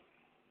with us?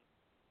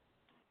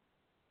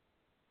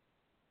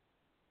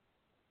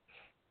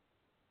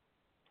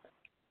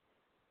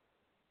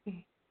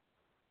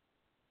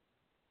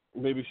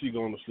 Maybe she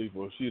going to sleep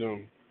or she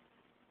done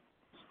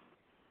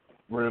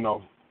ran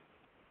off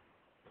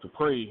to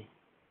pray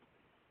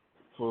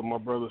for my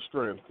brother's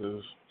strength, because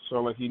it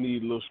sounds like he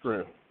needs a little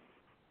strength.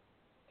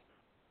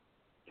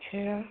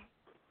 Yeah.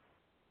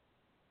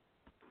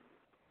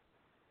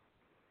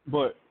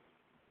 But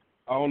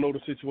I don't know the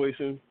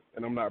situation,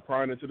 and I'm not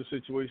prying into the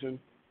situation,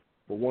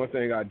 but one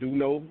thing I do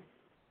know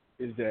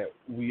is that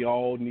we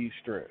all need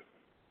strength.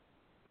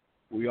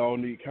 We all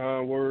need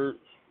kind words.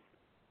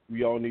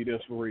 We all need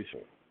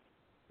inspiration.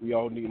 We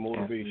all need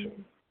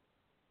motivation.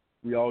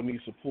 We all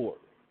need support.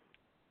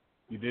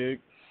 You dig?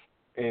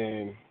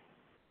 And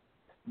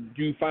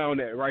you found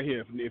that right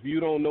here. If you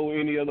don't know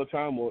any other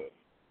time, or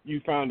you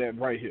found that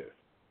right here.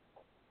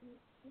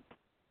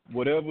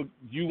 Whatever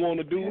you want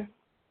to do,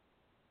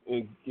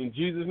 in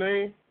Jesus'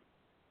 name,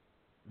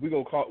 we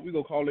gonna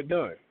call it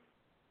done.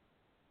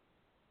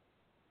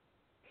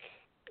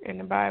 And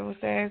the Bible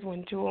says,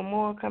 when 2 or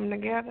more come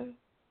together,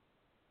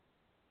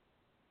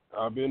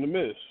 I'll be in the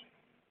midst.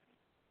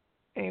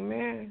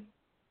 Amen.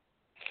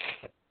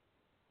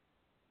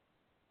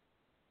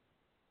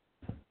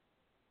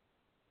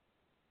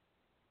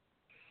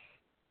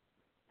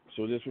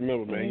 So just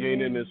remember, man, you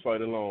ain't in this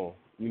fight alone.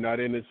 You're not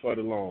in this fight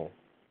alone.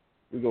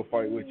 We gonna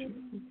fight with you.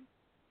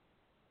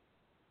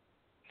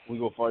 We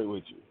gonna fight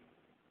with you.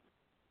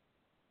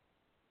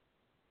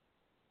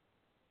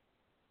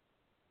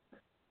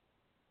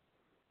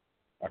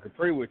 I can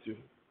pray with you.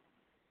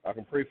 I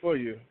can pray for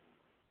you,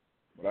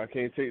 but I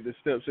can't take the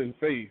steps in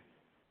faith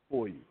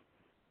for you.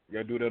 You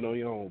gotta do that on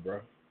your own,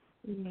 bro.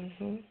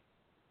 Mhm.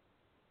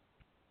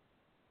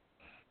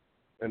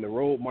 And the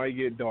road might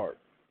get dark.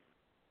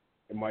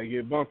 It might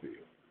get bumpy.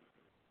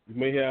 You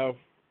may have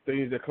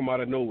things that come out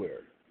of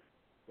nowhere,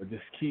 but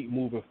just keep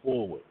moving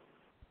forward.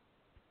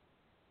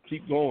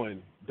 Keep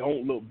going.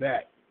 Don't look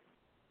back.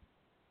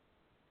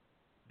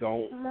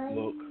 Don't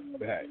look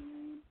back.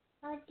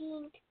 That's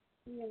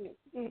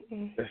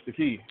the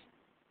key.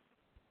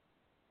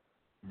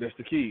 That's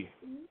the key.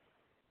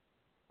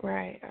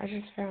 Right. I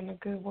just found a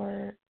good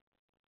word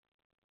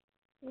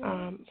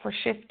for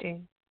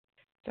shifting.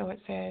 So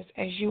it says,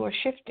 as you are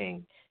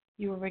shifting,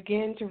 you will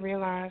begin to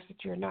realize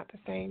that you're not the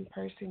same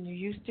person you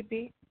used to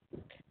be.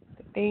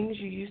 The things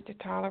you used to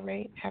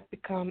tolerate have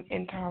become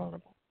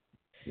intolerable.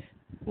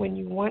 When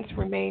you once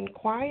remained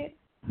quiet,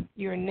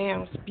 you're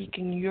now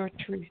speaking your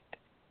truth.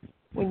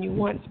 When you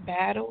once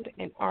battled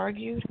and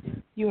argued,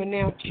 you are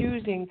now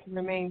choosing to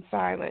remain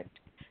silent.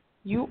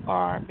 You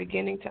are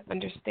beginning to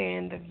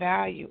understand the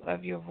value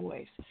of your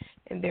voice.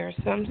 And there are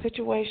some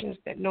situations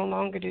that no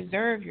longer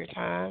deserve your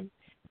time,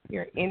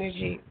 your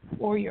energy,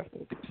 or your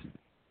focus.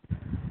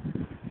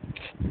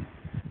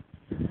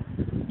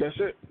 That's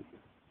it.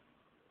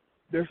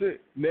 That's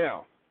it.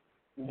 Now,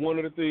 one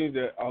of the things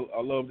that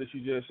I love that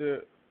you just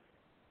said,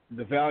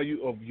 the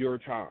value of your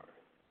time.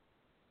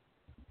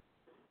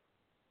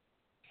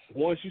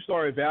 Once you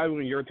start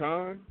valuing your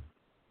time,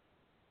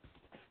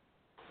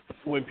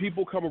 when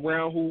people come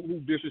around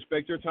who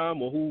disrespect your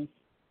time or who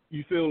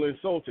you feel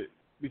insulted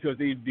because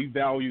they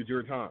devalued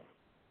your time,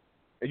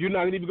 and you're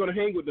not even going to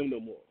hang with them no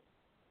more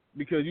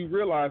because you're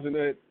realizing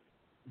that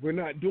we're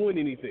not doing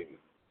anything.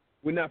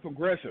 We're not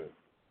progressing.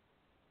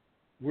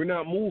 We're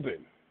not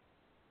moving.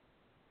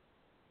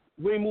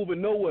 We ain't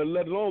moving nowhere,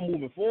 let alone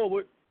moving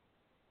forward.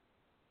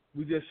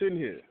 We just sitting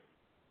here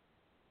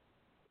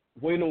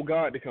waiting on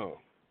God to come.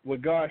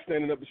 With God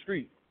standing up the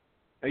street,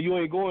 and you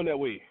ain't going that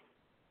way.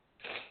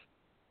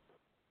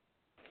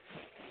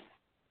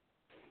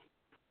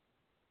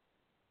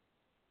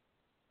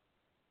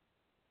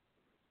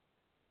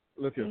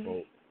 Look here,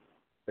 folks.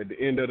 At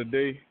the end of the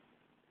day,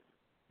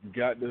 you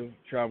got to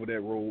travel that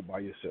road by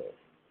yourself.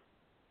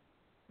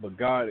 But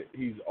God,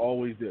 He's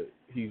always there.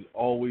 He's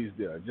always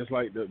there. Just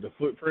like the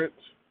footprints,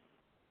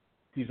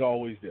 He's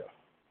always there.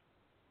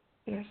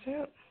 That's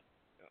it.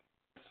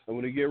 And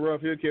when it get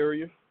rough, he'll carry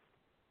you.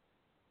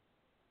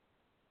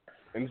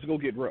 And it's going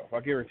to get rough. I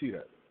guarantee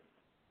that.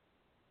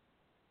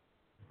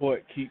 But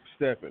keep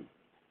stepping.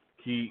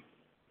 Keep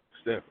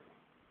stepping.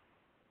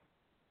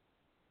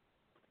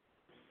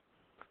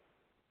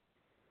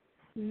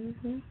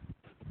 Mhm.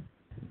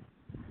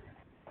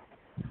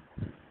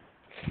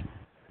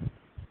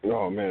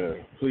 Oh,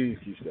 man. Please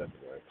keep stepping,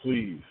 man.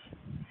 Please.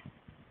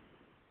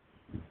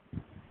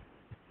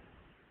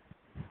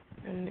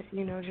 And,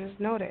 just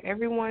know that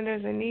everyone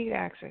doesn't need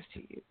access to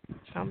you.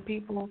 Some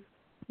people,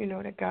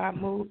 that God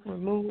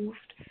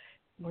removed,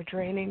 were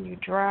draining you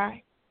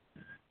dry.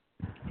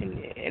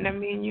 And I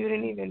mean, you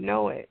didn't even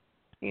know it,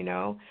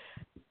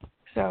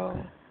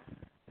 So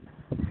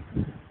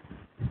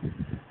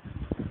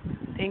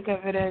think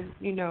of it as,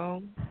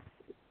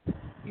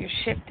 you're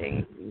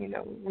shifting,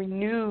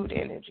 renewed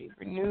energy,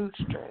 renewed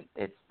strength.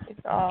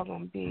 It's all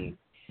going to be,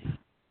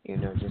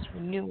 just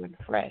renewed and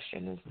fresh.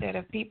 And instead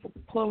of people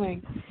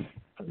pulling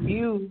from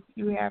you,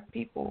 you have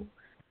people,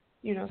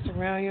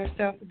 surround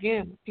yourself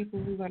again with people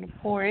who are going to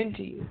pour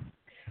into you,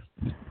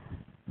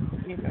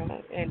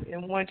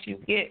 and once you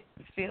get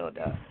filled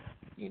up,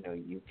 you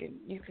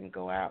can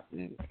go out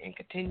and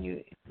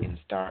continue and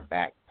start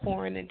back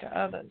pouring into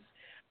others,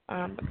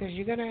 because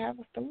you're going to have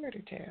a story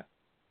to tell.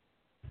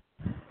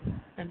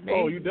 Amazing.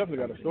 Oh, you definitely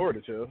got a story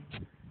to tell.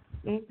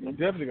 Mm-hmm. You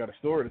definitely got a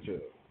story to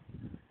tell.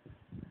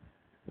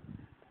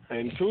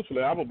 And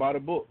truthfully, I'm about a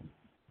book.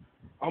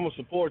 I'm gonna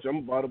support you. I'm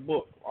about a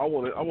book. I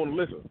want to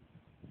listen.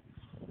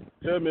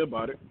 Tell me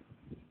about it,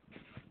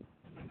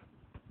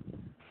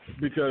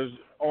 because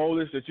all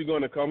this that you're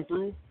gonna come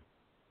through,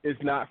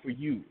 it's not for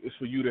you. It's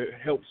for you to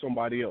help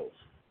somebody else.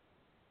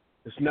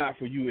 It's not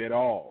for you at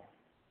all.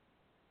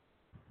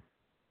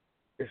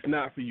 It's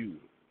not for you.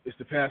 It's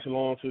to pass it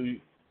on to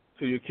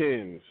your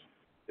kins.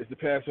 It's to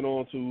pass it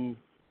on to,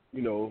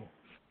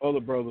 other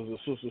brothers or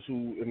sisters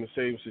who in the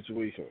same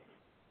situation.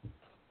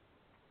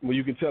 Well,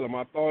 you can tell them,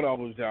 I thought I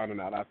was down and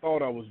out. I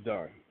thought I was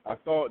done. I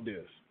thought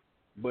this,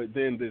 but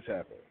then this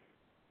happened.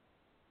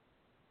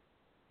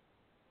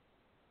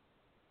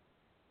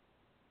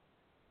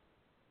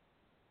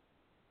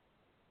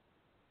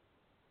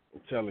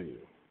 I'm telling you.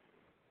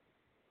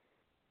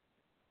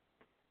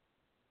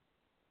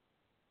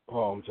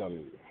 Oh, I'm telling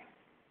you.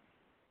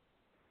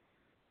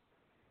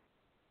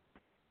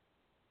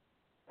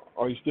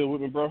 Are you still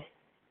with me, bro?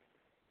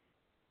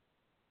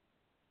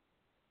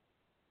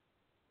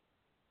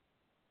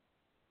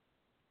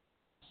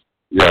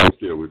 Yeah, I'm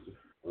still with you.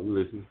 I'm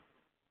listening.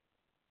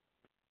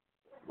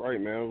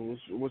 Right, man.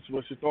 What's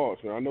your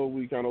thoughts, man? I know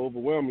we kind of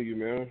overwhelming you,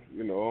 man.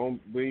 We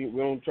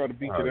don't try to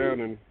beat you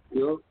down and.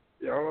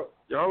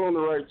 Y'all on the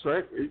right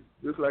track.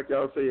 Just like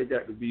y'all say, it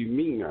got to be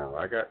me now.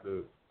 I got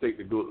to take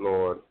the good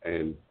Lord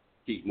and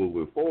keep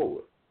moving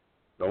forward.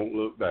 Don't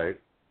look back.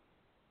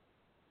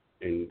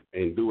 And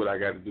do what I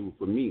got to do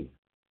for me.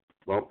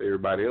 Bump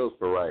everybody else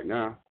for right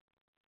now.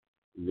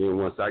 And then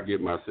once I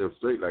get myself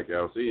straight, like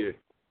y'all said,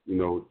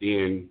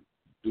 then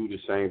do the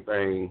same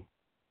thing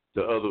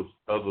to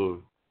other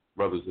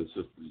brothers and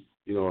sisters.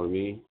 You know what I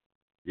mean?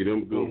 Give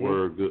them good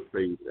word, good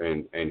faith,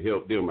 and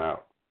help them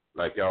out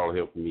like y'all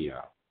helping me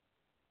out.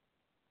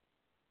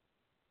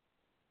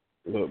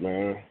 Look,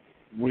 man,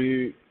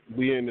 we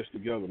in this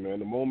together, man.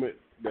 The moment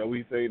that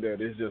we think that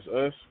it's just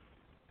us,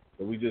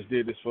 that we just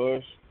did this for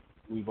us,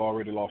 we've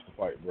already lost the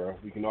fight, bro.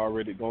 We can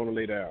already go and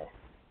lay down.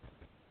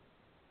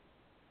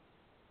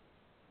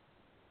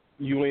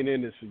 You ain't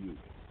in this for you.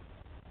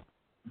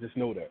 Just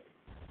know that.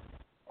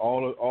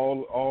 All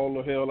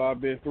the hell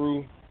I've been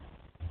through,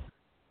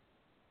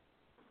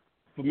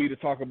 for me to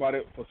talk about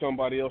it for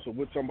somebody else or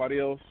with somebody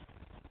else,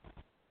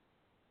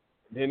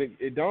 then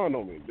it dawned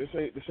on me. This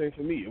ain't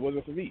for me. It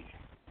wasn't for me.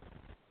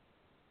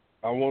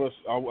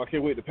 I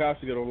can't wait to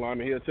Pastor get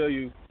online and he'll tell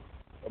you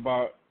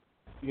about,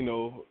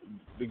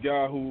 the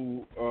guy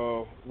who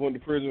went to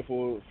prison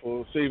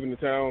for saving the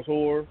town's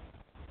whore,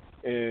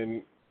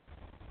 and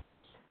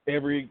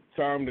every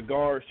time the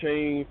guards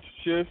changed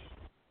shifts,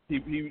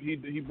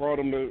 he brought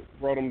him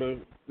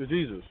to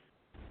Jesus.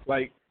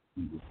 Like,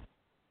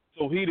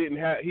 so he didn't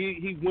have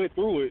he went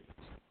through it,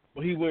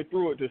 but he went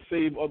through it to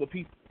save other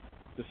people,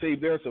 to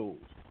save their souls.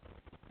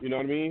 You know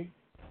what I mean?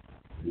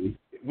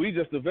 We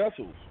just the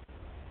vessels.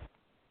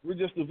 We're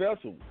just the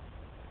vessels.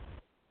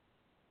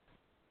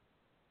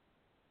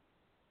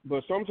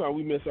 But sometimes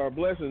we miss our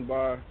blessings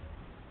by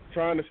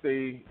trying to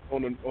stay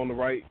on the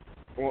right,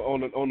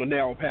 on the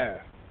narrow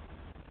path,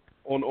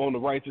 on the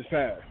righteous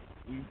path.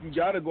 You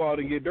got to go out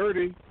and get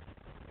dirty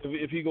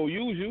if he gonna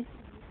use you.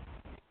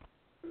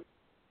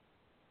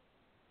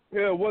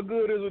 Yeah, what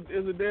good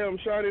is a damn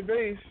shiny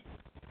vase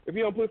if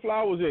he don't put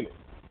flowers in it?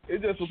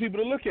 It's just for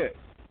people to look at.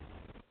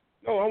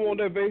 No, I want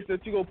that vase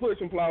that you gonna put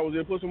some flowers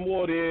in, put some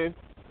water in.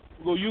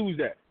 We're gonna use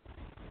that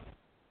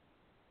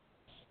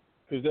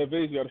because that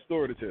vase got a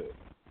story to tell.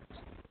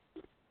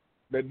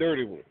 That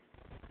dirty one.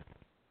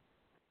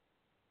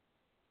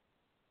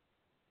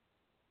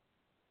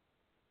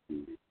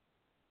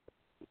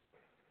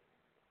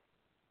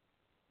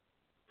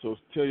 So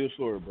tell your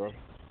story, bro.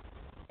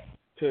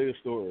 Tell your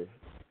story.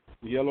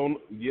 Yell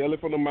it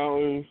from the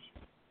mountains,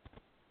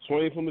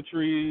 swing from the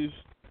trees,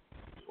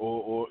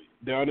 or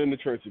down in the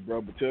trenches,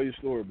 bro. But tell your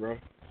story, bro.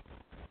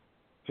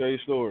 Tell your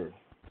story.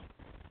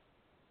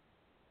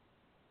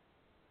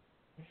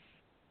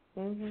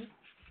 Mhm.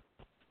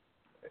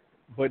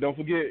 But don't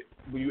forget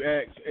when you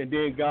ask, and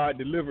then God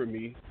delivered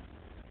me,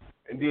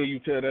 and then you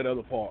tell that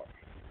other part.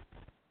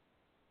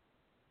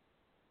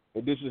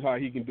 And this is how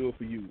He can do it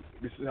for you.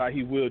 This is how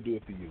He will do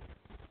it for you.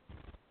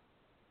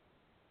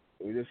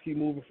 We just keep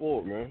moving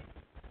forward, man.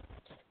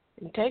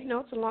 And take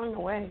notes along the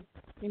way,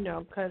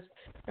 because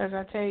as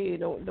I tell you,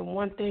 the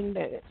one thing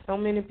that so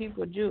many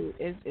people do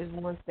is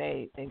once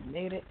they've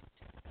made it,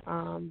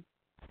 and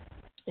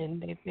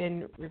they've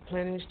been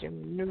replenished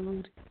and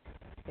renewed,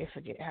 they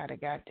forget how they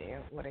got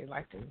there, or they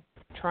like to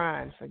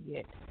try and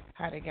forget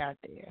how they got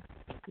there,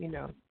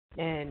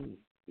 and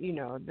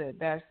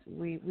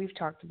we've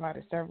talked about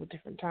it several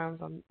different times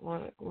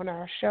on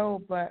our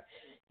show, but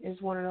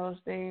it's one of those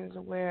things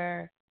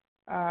where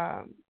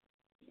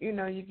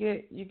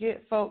you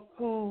get folk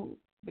who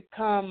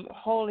become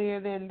holier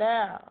than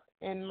thou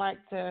and like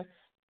to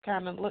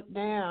kind of look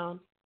down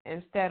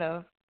instead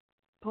of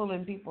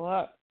pulling people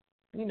up.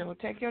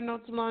 Take your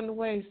notes along the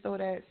way so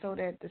that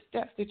the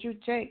steps that you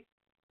take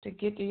to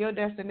get to your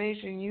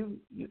destination,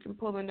 you can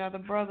pull another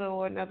brother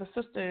or another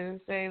sister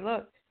and say,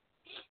 look,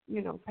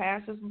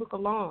 pass this book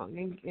along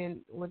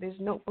and with this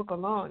notebook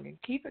along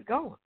and keep it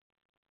going.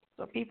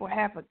 So people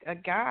have a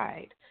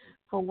guide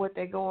for what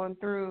they're going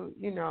through,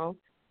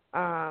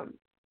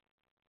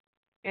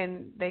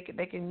 and they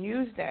can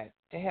use that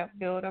to help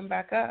build them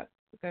back up.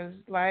 Because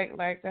like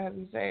the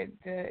husband said,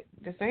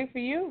 this ain't for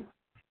you.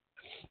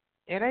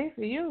 It ain't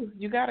for you.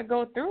 You got to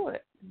go through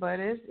it, but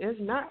it's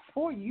not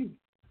for you.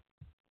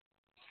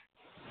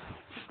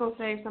 It's going to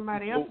save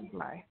somebody else's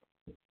life.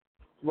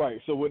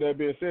 Right. So with that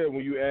being said,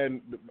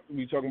 when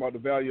we talking about the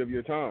value of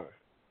your time,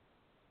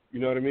 you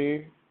know what I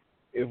mean?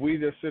 If we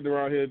just sitting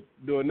around here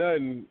doing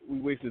nothing, we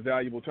wasting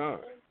valuable time.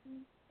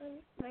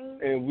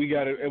 And we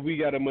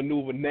gotta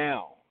maneuver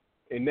now.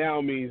 And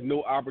now means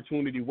no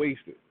opportunity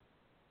wasted.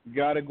 You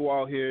gotta go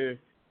out here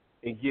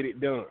and get it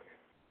done.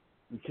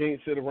 You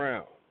can't sit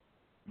around.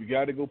 You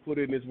gotta go put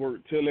in this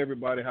work. Tell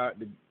everybody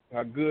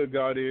how good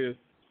God is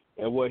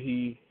and what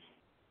He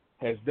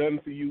has done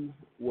for you,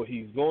 what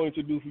He's going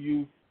to do for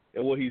you,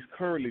 and what He's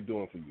currently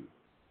doing for you.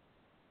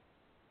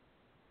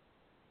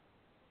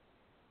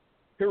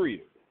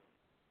 Period.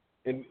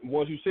 And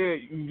once you say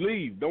it, you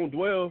leave. Don't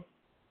dwell,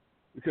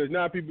 because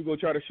now people go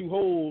try to shoot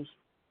holes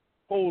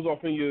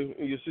off in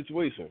your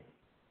situation.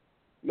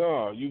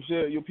 No, you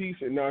said your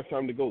piece, and now it's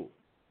time to go.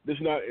 This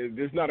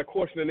not a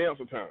question and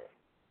answer time.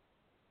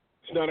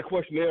 It's not a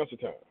question and answer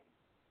time.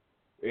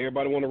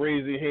 Everybody want to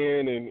raise their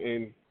hand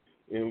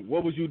and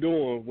what was you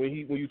doing when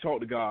you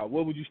talked to God?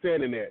 What was you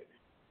standing at?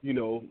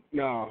 No,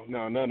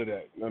 none of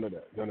that.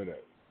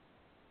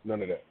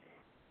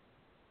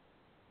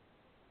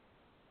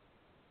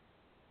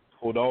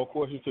 Hold all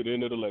questions to the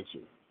end of the lecture.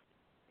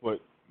 But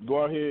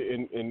go out here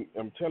and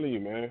I'm telling you,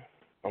 man.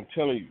 I'm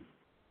telling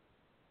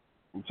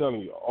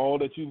you, all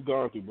that you've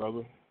gone through,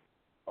 brother,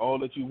 all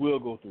that you will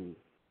go through,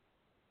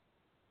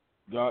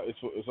 God,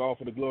 it's all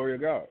for the glory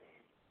of God.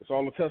 It's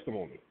all a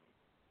testimony.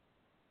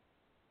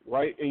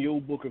 Write in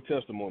your book of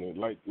testimony,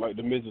 like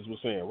the missus was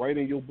saying. Write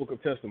in your book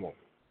of testimony.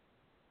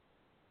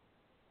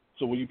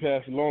 So when you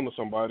pass it along to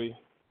somebody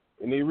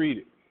and they read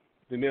it,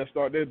 then they'll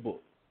start their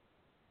book.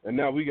 And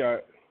now we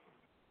got,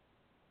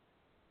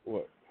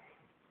 4th,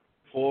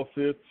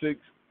 5th, 6th,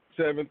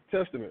 7th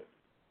Testament.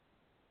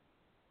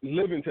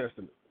 Living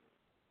Testament.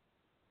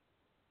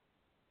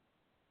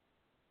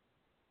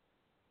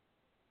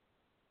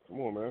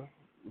 Come on, man.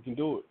 You can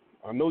do it.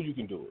 I know you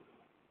can do it.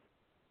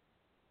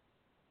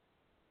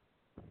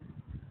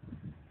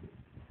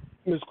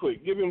 Miss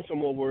Quick, give him some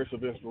more words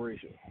of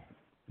inspiration.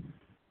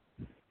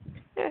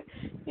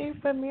 You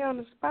put me on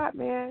the spot,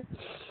 man.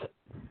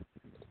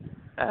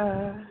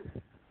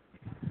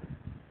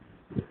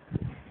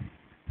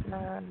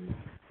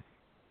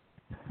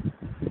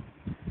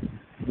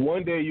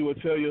 One day you will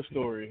tell your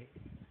story.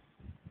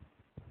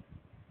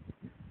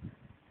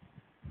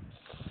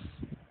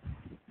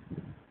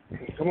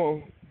 Come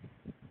on.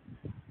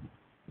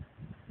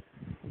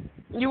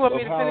 You want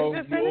me to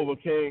finish this you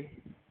overcame.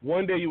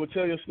 One day you will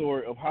tell your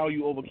story of how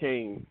you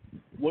overcame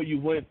what you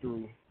went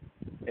through,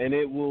 and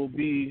it will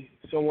be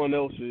someone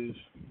else's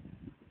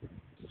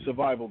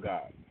survival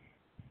guide.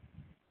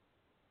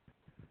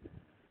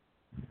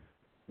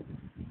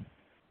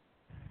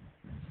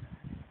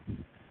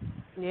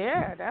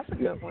 Yeah, that's a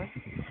good one.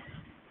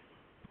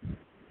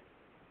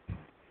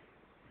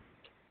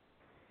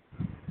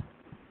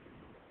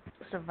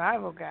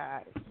 Survival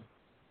guide.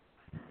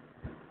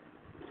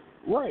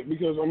 Right,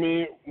 because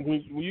when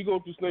you go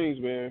through things,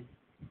 man,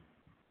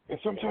 and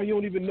sometimes you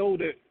don't even know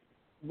that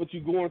what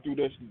you're going through.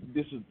 This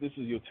is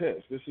your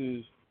test. This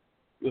is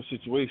your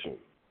situation.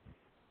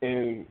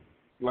 And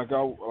like I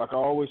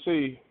always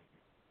say,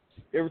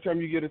 every time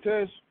you get a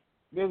test,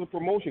 there's a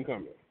promotion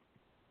coming.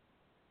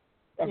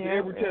 After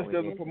every test,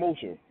 there's a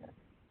promotion.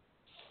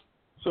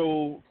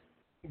 So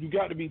You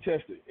got to be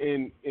tested,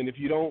 and if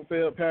you don't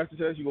pass the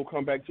test, you gonna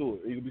come back to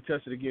it. You'll be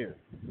tested again,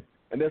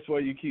 and that's why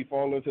you keep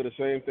falling into the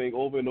same thing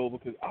over and over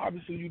because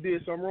obviously you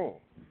did something wrong.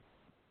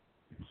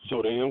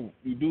 So then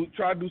you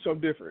try to do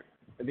something different,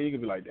 and then you can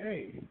be like,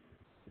 dang.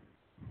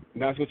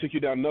 Now it's gonna take you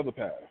down another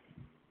path,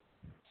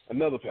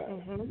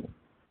 Mhm.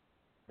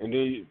 and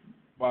then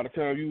by the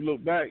time you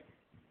look back,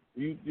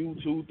 you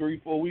 2, 3,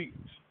 4 weeks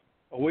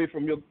away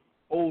from your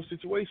old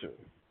situation,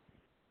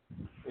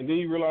 and then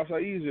you realize how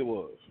easy it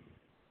was.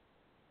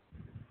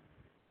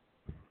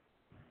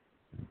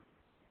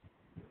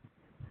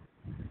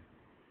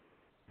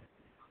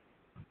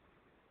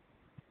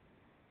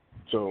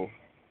 So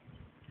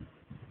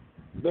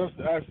that's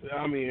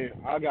I mean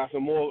I got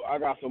some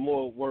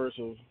more words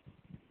of,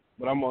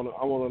 but I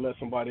wanna let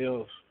somebody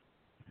else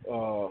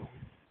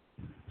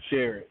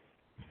share it.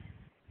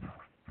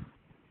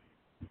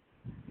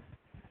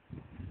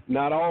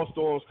 Not all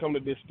storms come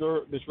to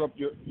disrupt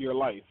your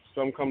life.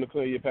 Some come to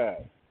clear your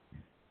path.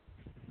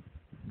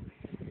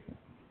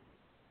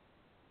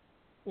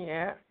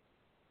 Yeah.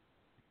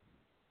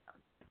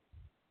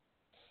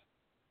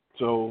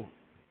 So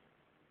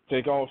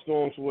take all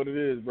storms for what it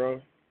is,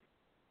 bro.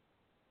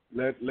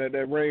 Let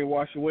that rain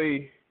wash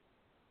away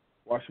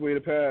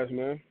the past,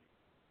 man.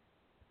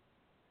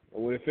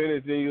 And when it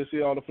finishes, then you'll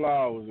see all the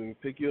flowers and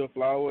pick your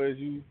flower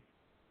every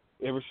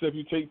step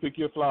you take, pick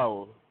your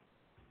flower.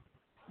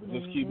 But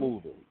just keep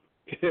moving.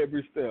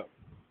 Every step,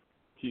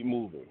 keep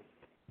moving.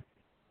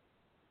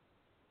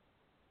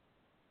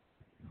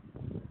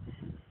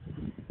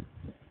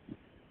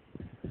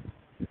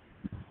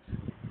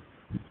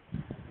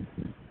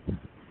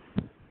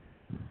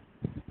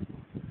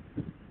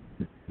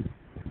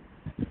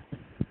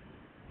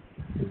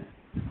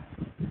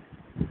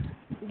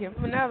 Give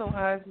him another one,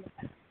 husband.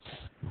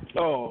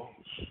 Oh,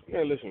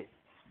 yeah, listen.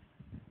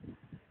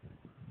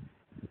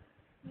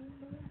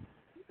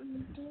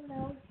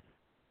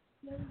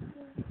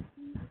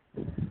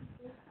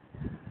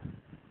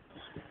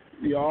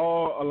 You're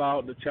all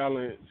allowed to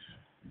challenge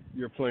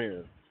your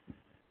plans.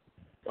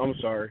 I'm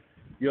sorry.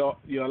 You're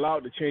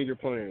allowed to change your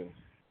plans.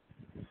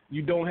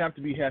 You don't have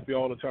to be happy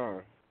all the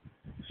time.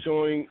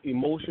 Showing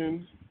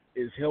emotions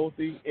is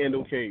healthy and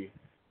okay.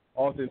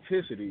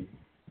 Authenticity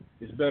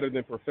is better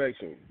than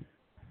perfection.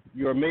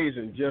 You're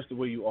amazing just the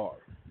way you are.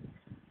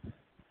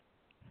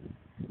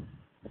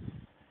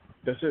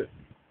 That's it.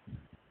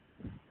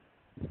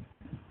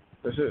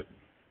 That's it.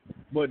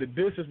 But the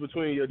distance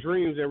between your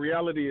dreams and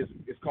reality is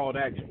called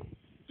action.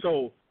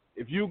 So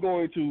if you're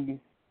going to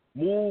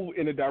move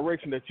in the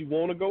direction that you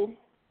want to go,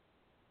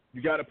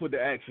 you got to put the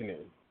action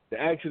in.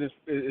 The action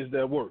is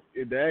that work.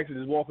 The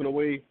action is walking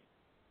away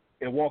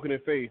and walking in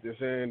faith and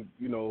saying,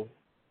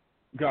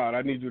 God,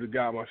 I need you to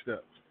guide my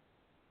steps.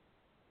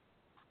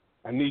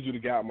 I need you to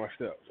guide my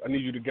steps. I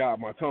need you to guide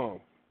my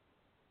tongue.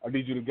 I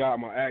need you to guide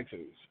my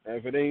actions. And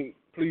if it ain't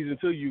pleasing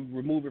to you,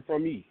 remove it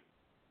from me.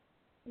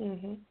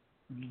 Mhm.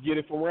 Get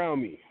it from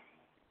around me.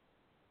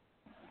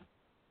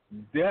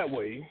 That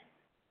way,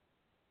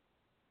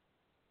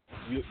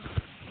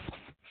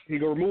 he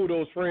gonna remove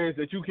those friends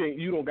that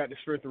you don't got the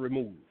strength to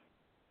remove.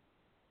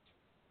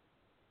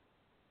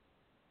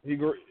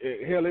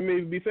 Hell, it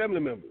may be family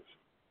members,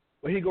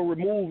 but he gonna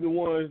remove the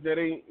ones that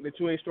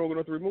you ain't strong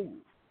enough to remove.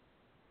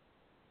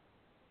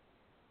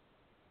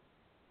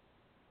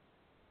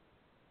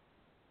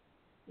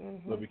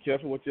 Mhm. But be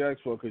careful what you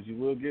ask for, because you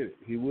will get it.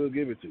 He will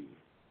give it to you.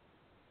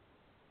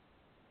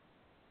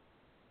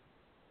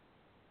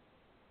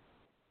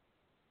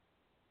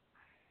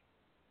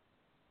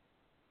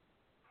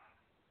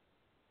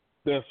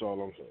 That's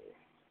all I'm saying.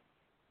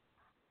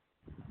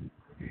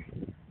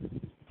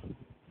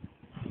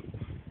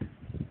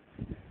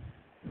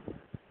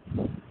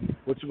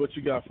 What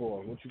you got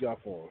for him? What you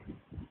got for him?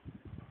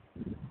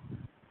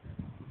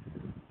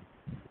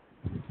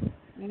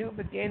 New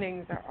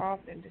beginnings are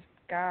often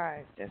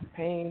disguised as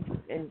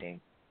painful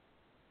endings.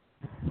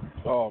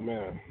 Oh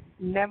man.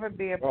 Never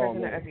be a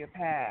prisoner man. of your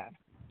past.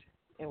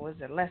 It was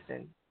a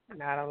lesson,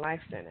 not a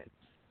life sentence.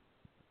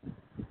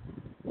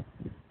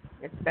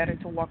 It's better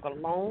to walk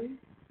alone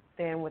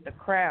than with a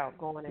crowd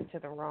going into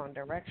the wrong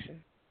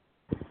direction.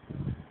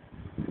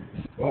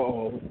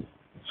 Oh.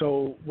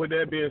 So with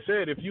that being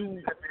said, if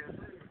you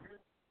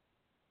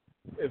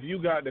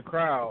got the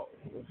crowd,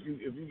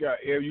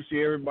 if you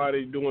see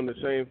everybody doing the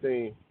same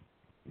thing,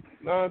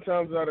 9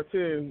 times out of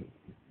 10,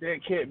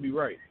 that can't be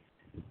right.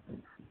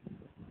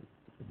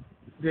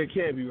 That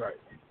can't be right.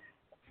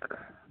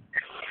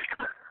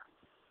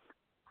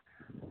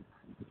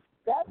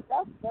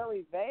 That's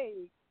very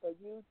vague for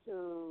you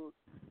to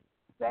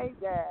say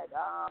that.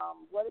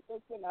 What if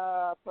it's in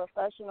a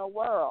professional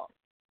world?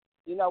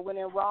 When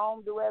in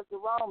Rome, do as the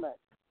Romans.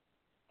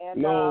 And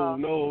No.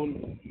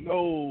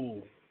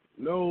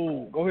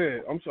 Go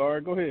ahead. I'm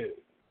sorry. Go ahead.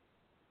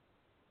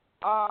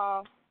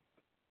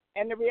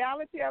 And the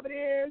reality of it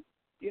is,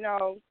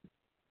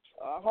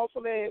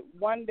 hopefully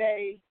one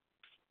day,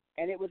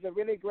 and it was a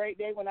really great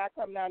day when I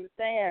come to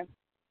understand,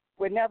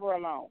 we're never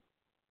alone.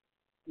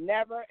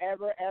 Never,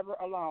 ever, ever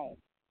alone.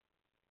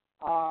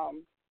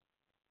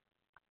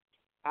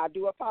 I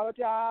do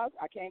apologize.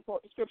 I can't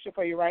quote the scripture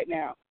for you right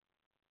now.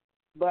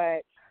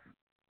 But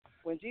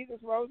when Jesus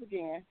rose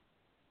again,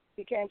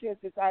 he came to his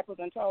disciples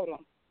and told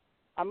them,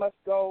 I must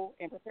go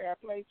and prepare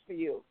a place for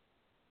you,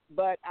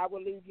 but I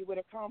will leave you with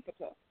a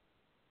comforter.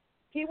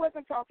 He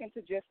wasn't talking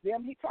to just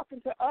them. He's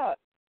talking to us.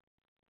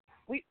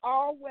 We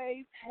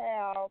always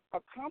have a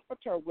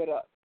comforter with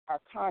us, our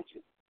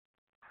conscience.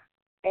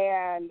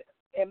 And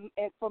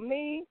for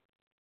me,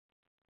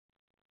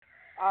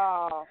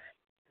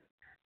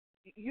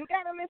 you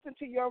got to listen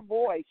to your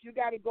voice. You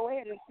got to go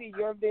ahead and see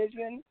your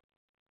vision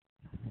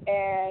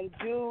and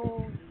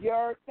do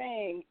your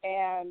thing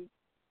and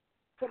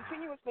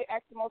continuously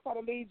ask the Most High to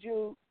lead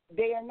you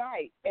day and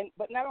night.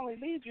 But not only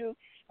lead you,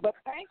 but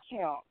thank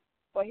him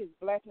for his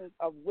blessings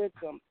of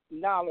wisdom,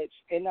 knowledge,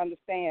 and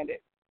understanding.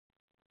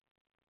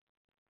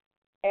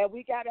 And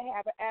we got to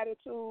have an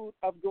attitude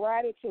of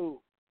gratitude.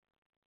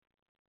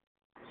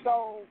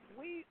 So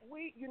we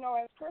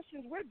as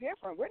Christians, we're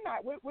different.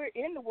 We're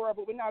in the world,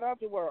 but we're not of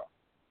the world.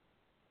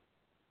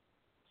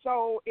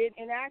 So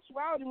in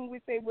actuality, when we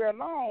say we're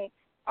alone,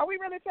 are we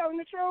really telling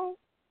the truth?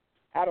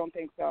 I don't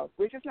think so.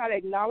 We're just not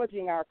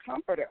acknowledging our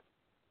comforter.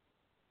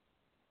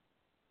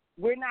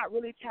 We're not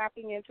really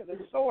tapping into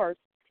the source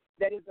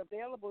that is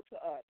available to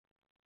us.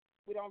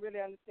 We don't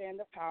really understand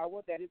the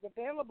power that is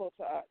available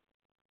to us.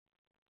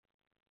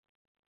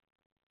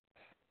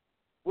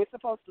 We're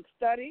supposed to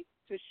study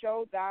to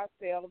show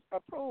thyself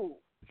approved.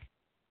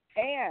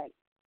 And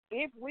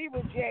if we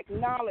reject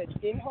knowledge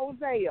in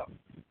Hosea,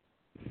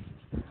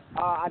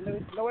 I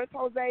know it's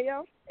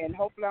Hosea, and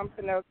hopefully I'm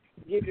going to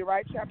give you the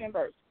right chapter and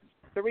verse,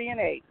 3 and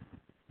 8.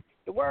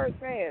 The word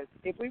says,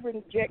 if we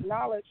reject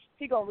knowledge,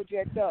 he's going to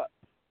reject us.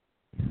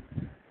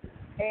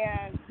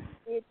 And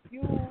if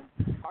you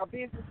are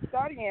busy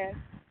studying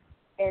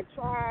and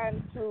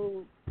trying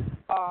to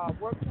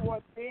work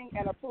towards being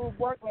an approved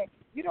workman,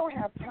 you don't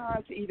have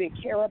time to even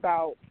care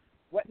about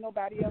what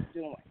nobody else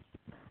doing.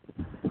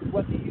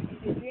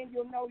 Then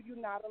you'll know you're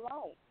not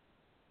alone.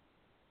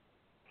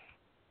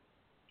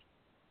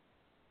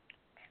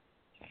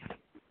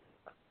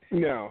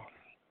 Now,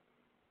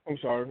 I'm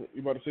sorry,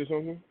 you about to say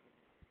something?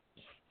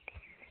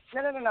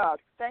 No.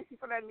 Thank you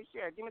for letting me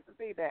share. Give me some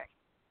feedback.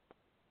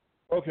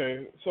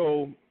 Okay,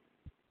 so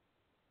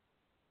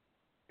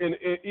and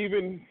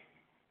even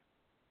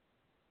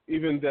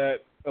that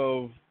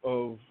of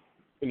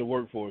in the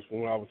workforce,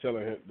 when I was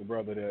telling the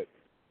brother that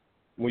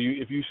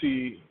if you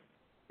see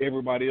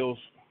everybody else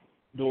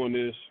doing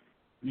this,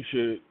 you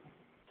should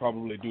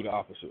probably do the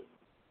opposite.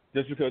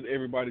 Just because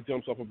everybody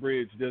jumps off a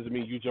bridge doesn't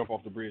mean you jump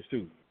off the bridge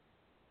too.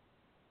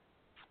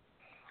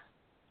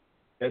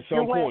 At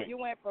some point, you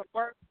went from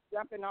work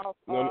jumping off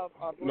No.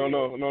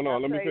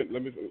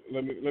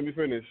 Let me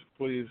finish,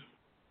 please.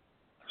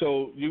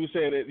 So you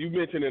said that you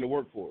mentioned in the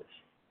workforce,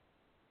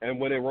 and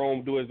when in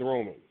Rome, do as the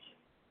Romans.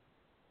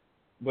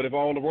 But if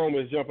all the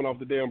Romans jumping off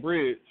the damn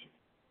bridge,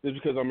 just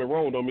because I'm in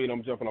Rome, don't mean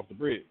I'm jumping off the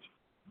bridge.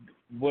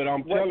 What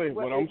I'm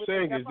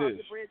saying is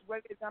this: what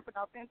are they jumping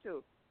off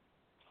into?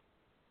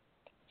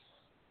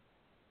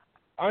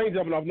 I ain't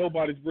jumping off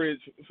nobody's bridge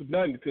for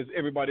nothing because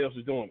everybody else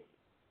is doing it.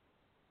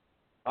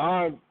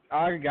 I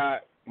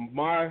got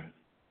my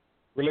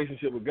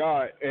relationship with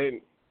God,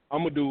 and I'm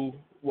gonna do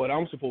what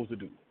I'm supposed to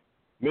do.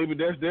 Maybe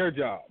that's their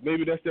job.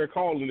 Maybe that's their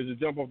calling is to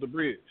jump off the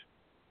bridge.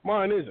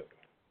 Mine isn't.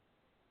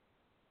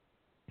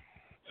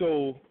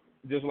 So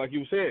just like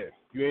you said,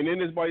 you ain't in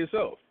this by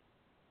yourself.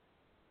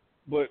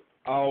 But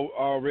I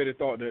already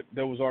thought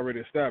that was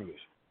already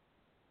established.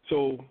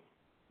 So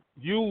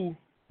you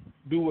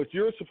do what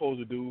you're supposed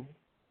to do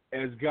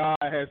as God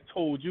has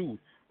told you.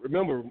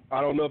 Remember,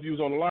 I don't know if you was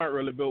on the line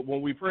earlier, but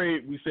when we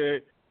prayed, we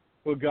said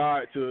for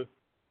God to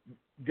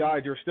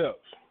guide your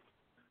steps,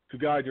 to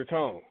guide your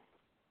tongue,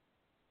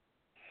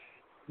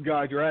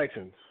 guide your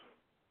actions.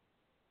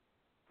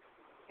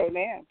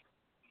 Amen.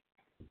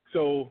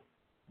 So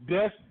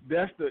that's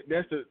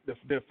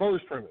the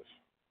first premise.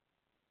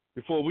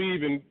 Before we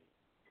even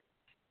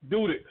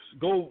do this,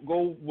 go.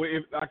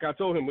 Like I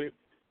told him,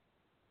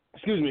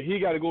 he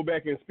got to go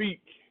back and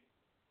speak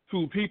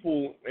to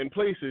people and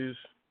places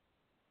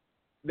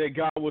that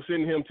God will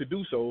send him to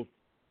do so,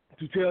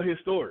 to tell his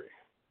story.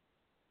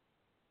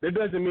 That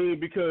doesn't mean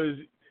because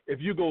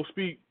if you go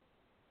speak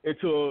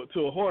into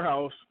a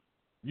whorehouse,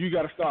 you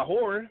got to start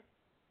whoring.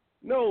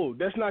 No,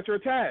 that's not your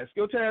task.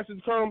 Your task is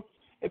to come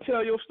and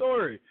tell your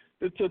story,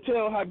 to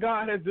tell how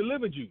God has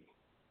delivered you.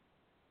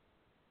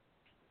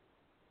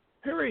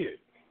 Period.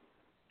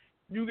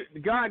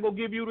 God will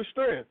give you the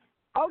strength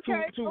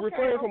to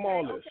refrain from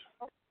all this.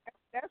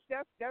 Okay.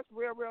 That's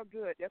real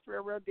good. That's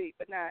real deep.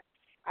 But now,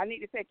 I need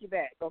to take you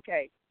back.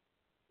 Okay.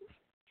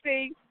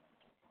 See,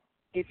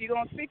 if you're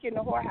going to speak in the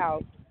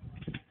whorehouse,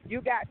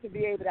 you got to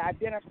be able to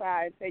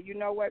identify and say, you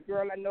know what,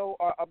 girl, I know,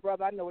 or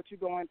brother, I know what you're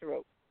going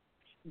through.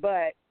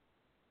 But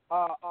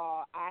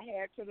I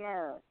had to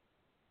learn,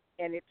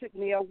 and it took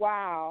me a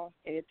while,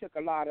 and it took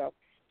a lot of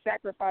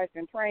sacrifice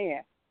and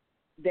praying,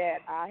 that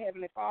our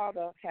Heavenly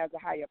Father has a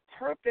higher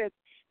purpose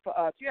for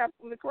us. You're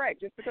absolutely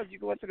correct. Just because you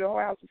go into the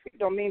whorehouse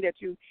don't mean that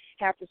you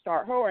have to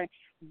start whoring.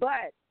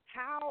 But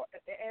how,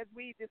 as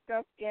we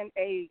discussed in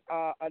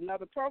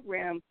another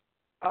program,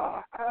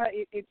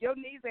 if your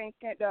knees ain't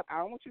stand up, I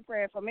don't want you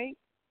praying for me.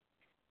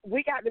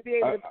 We got to be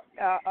able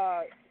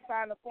to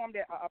find a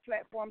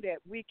platform that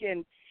we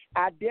can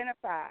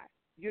identify.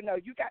 You know,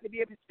 you got to be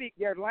able to speak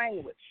their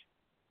language.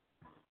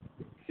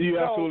 You're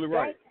absolutely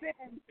right.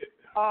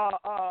 Don't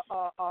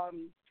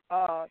send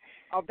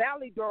a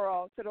valley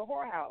girl to the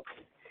whorehouse.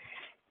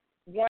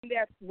 One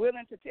that's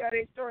willing to tell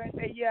their story and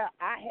say, yeah,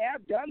 I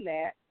have done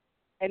that.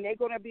 And they're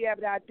going to be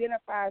able to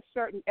identify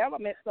certain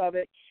elements of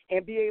it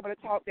and be able to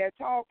talk that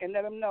talk and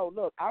let them know,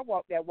 look, I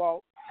walk that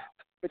walk,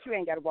 but you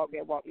ain't got to walk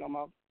that walk no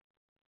more.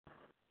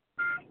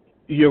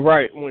 You're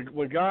right.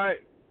 When God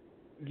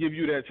give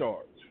you that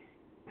charge,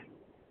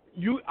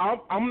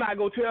 I'm not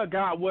going to tell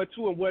God what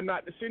to and what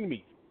not to send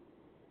me.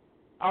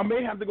 I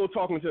may have to go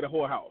talking to the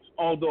whorehouse,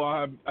 although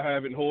I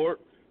haven't whored.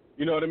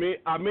 You know what I mean?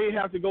 I may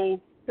have to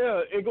go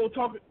and go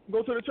to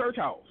the church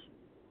house,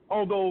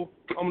 although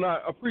I'm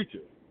not a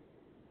preacher.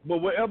 But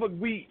wherever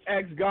we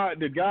ask God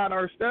to guide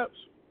our steps,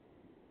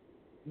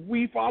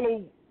 we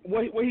follow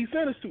what He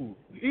sent us to.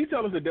 He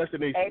tells us the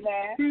destination.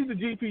 Amen. He's the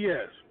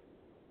GPS.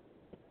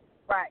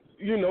 Right.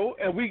 You know,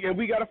 and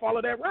we got to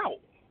follow that route.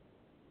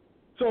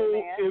 So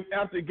if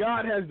after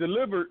God has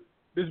delivered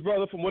this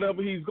brother from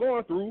whatever he's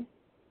going through,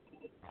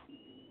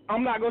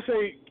 I'm not gonna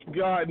say,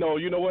 God, no,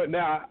 you know what?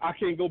 Now I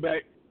can't go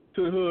back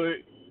to the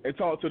hood and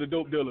talk to the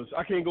dope dealers.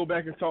 I can't go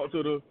back and talk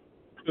to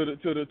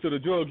the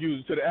drug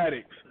users, to the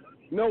addicts.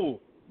 No,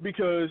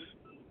 because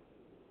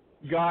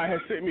God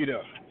has sent me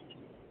there.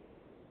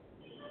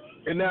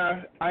 And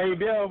now I ain't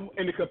there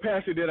in the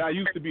capacity that I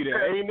used to be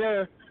there. I ain't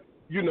there,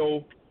 you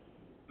know,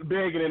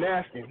 begging and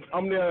asking.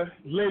 I'm there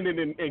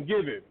lending and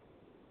giving.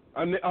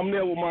 I'm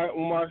there with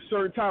my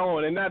shirt tie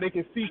on, and now they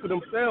can see for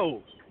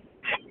themselves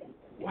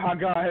how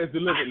God has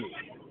delivered me.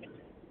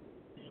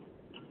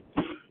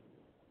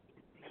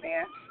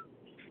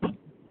 Yeah.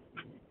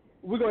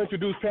 We're going to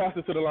introduce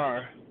Pastor to the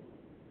line.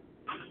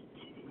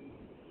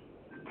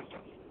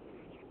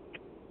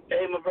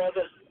 Hey, my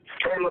brother.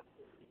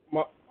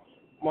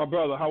 My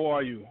brother, how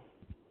are you?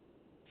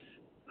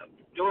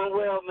 Doing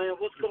well, man.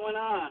 What's going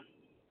on?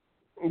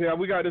 Yeah,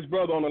 we got this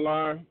brother on the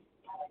line.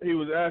 He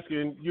was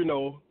asking, you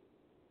know,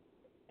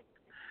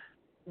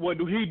 what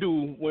do he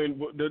do when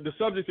the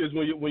subject is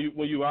when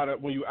you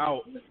out when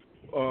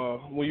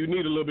you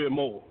need a little bit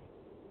more.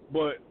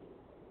 But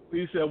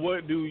he said,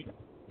 what do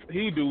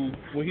he do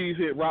when he's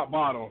hit rock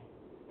bottom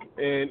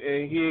and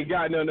he ain't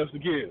got nothing else to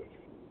give?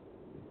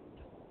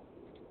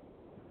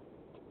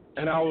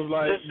 And I was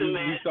like, Listen,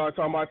 we started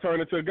talking about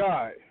turning to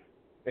God,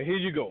 and here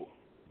you go.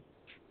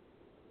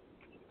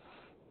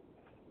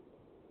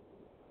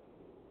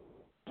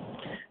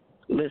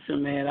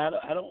 Listen, man, I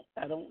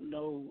don't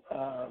know.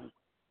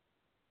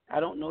 I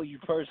don't know you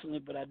personally,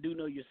 but I do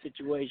know your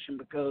situation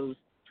because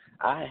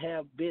I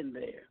have been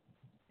there.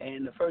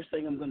 And the first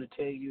thing I'm going to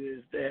tell you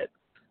is that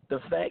the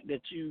fact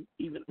that you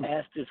even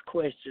asked this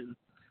question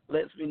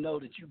lets me know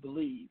that you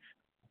believe.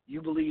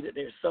 You believe that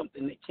there's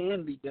something that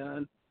can be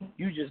done.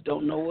 You just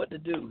don't know what to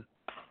do.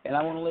 And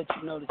I want to let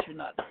you know that you're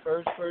not the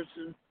first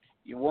person.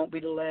 You won't be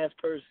the last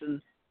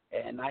person.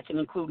 And I can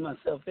include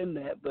myself in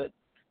that, but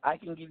I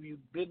can give you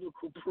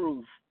biblical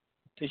proof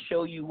to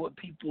show you what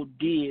people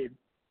did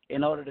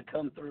in order to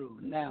come through.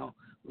 Now,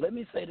 let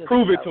me say this.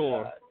 Prove it to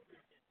him.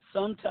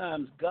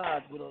 Sometimes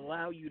God will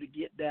allow you to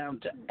get down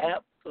to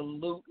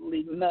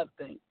absolutely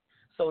nothing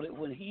so that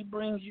when He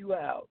brings you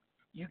out,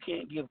 you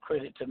can't give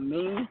credit to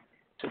me,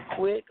 to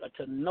Quick, or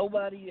to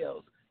nobody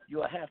else.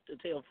 You'll have to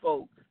tell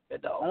folks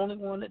that the only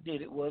one that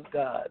did it was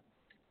God.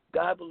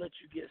 God will let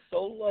you get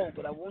so low,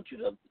 but I want you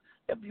to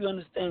help you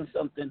understand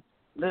something.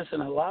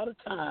 Listen, a lot of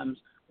times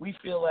we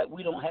feel like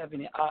we don't have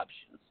any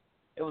options.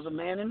 There was a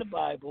man in the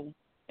Bible,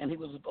 and he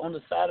was on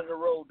the side of the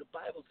road. The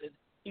Bible said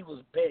he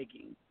was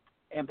begging.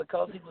 And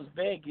because he was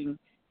begging,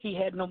 he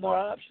had no more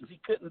options. He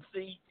couldn't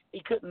see.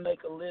 He couldn't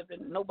make a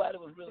living. Nobody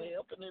was really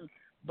helping him.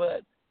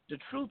 But the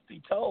truth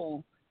be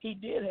told, he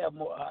did have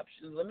more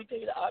options. Let me tell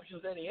you the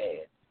options that he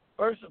had.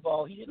 First of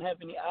all, he didn't have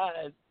any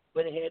eyes,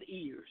 but he had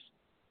ears.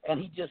 And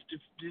he just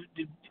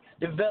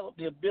developed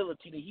the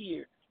ability to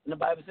hear. And the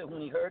Bible said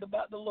when he heard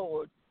about the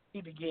Lord,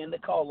 he began to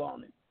call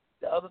on him.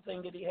 The other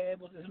thing that he had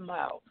was his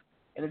mouth.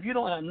 And if you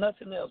don't have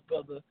nothing else,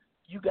 brother,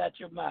 you got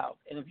your mouth.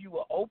 And if you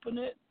will open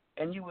it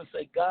and you will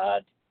say,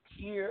 God,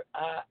 here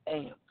I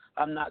am.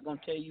 I'm not going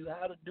to tell you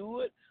how to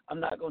do it. I'm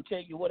not going to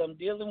tell you what I'm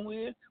dealing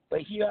with,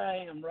 but here I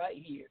am right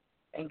here.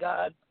 And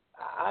God,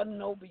 I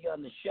know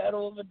beyond the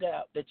shadow of a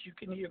doubt that you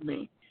can hear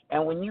me.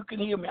 And when you can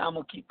hear me, I'm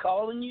going to keep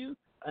calling you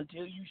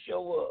until you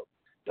show up.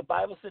 The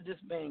Bible said this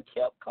man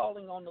kept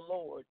calling on the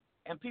Lord,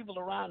 and people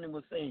around him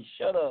were saying,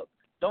 shut up.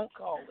 Don't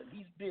call him.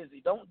 He's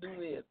busy. Don't do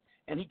this.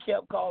 And he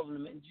kept calling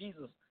him, and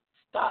Jesus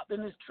stopped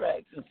in his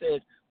tracks and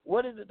said,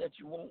 what is it that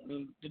you want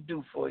me to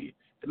do for you?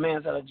 The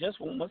man said, I just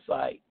want my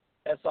sight.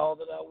 That's all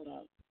that I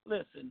want.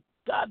 Listen,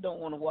 God don't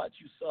want to watch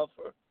you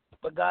suffer,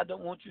 but God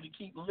don't want you to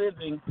keep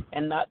living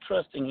and not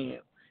trusting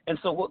him. And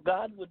so what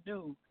God would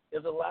do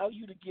is allow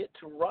you to get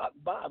to rock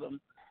bottom,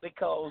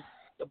 because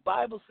the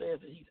Bible says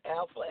that he's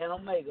Alpha and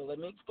Omega. Let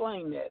me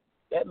explain that.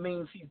 That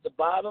means he's the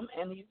bottom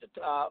and he's the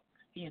top.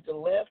 He's the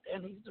left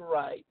and he's the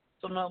right.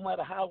 So no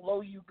matter how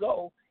low you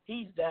go,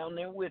 he's down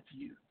there with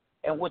you.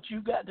 And what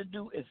you got to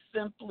do is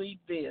simply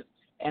this,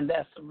 and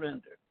that's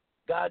surrender.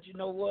 God, you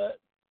know what?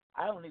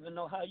 I don't even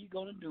know how you're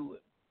going to do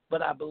it,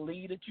 but I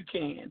believe that you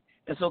can.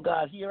 And so,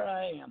 God, here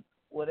I am.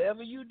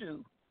 Whatever you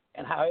do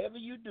and however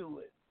you do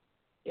it,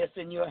 it's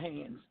in your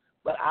hands.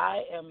 But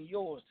I am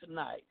yours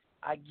tonight.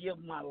 I give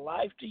my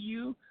life to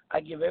you. I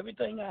give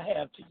everything I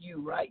have to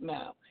you right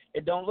now.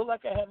 It don't look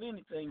like I have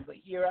anything, but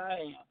here I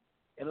am.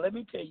 And let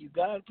me tell you,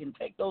 God can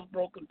take those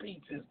broken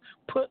pieces,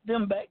 put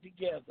them back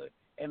together,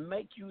 and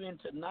make you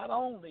into not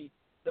only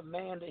the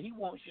man that he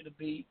wants you to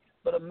be,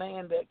 but a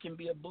man that can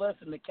be a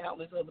blessing to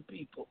countless other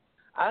people.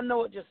 I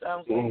know it just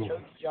sounds like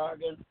church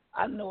jargon.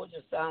 I know it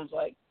just sounds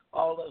like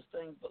all those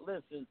things. But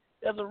listen,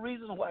 there's a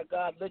reason why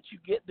God lets you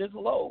get this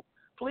low.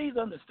 Please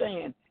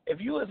understand, if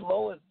you're as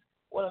low as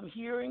what I'm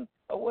hearing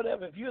or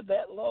whatever, if you're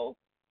that low,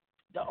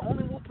 the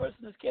only one person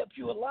that's kept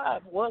you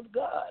alive was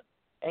God.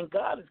 And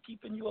God is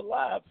keeping you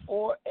alive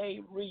for a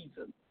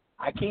reason.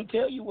 I can't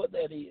tell you what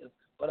that is,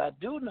 but I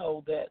do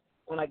know that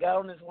when I got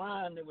on this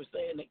line, they were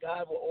saying that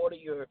God will order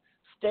your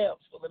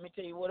steps. But let me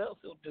tell you what else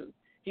he'll do.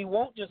 He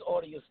won't just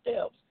order your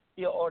steps,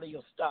 he'll order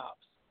your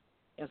stops.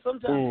 And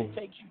sometimes he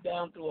takes you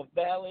down through a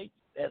valley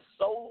that's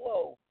so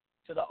low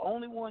to the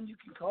only one you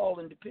can call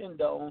and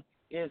depend on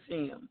is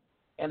him.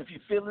 And if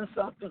you're feeling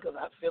something, because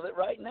I feel it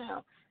right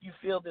now, you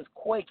feel this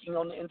quaking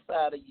on the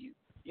inside of you.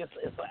 It's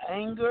an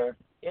anger.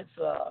 It's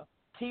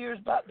tears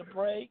about to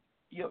break.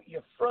 You're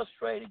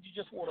frustrated. You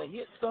just want to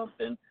hit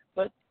something.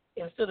 But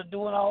instead of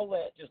doing all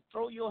that, just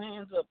throw your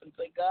hands up and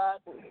say, God,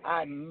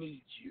 I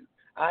need you.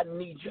 I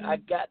need you. I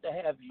got to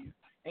have you.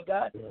 And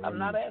God, I'm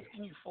not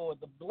asking you for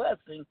the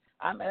blessing.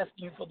 I'm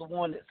asking you for the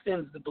one that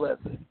sends the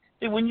blessing.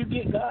 See, when you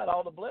get God,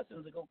 all the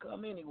blessings are going to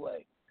come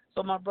anyway.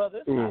 So, my brother,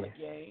 it's not a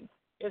game.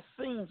 It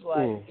seems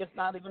like it's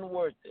not even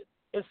worth it.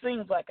 It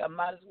seems like I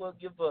might as well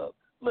give up.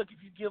 Look,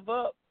 if you give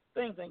up,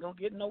 things ain't going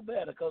to get no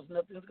better because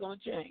nothing's going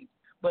to change.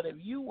 But if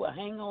you will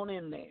hang on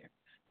in there,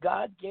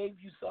 God gave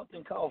you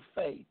something called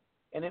faith.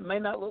 And it may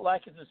not look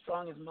like it's as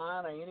strong as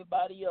mine or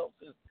anybody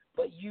else's,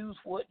 but use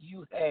what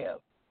you have.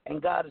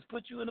 And God has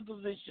put you in a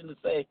position to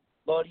say,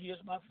 Lord,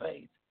 here's my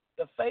faith.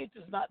 The faith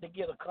is not to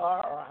get a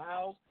car or a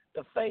house.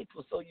 The faith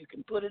was so you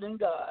can put it in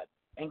God,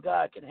 and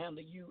God can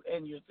handle you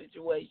and your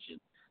situation.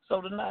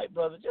 So tonight,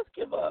 brother, just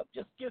give up.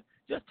 Just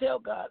tell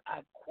God,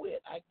 I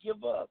quit. I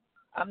give up.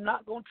 I'm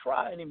not going to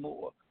try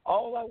anymore.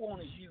 All I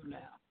want is you now.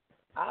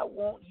 I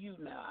want you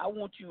now. I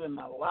want you in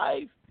my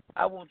life.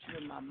 I want you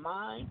in my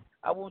mind.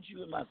 I want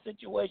you in my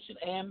situation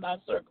and my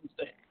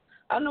circumstance.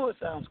 I know it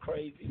sounds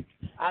crazy.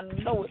 I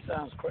know it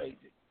sounds crazy.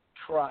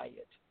 Try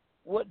it.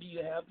 What do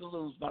you have to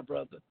lose, my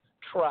brother?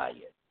 Try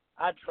it.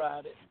 I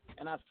tried it,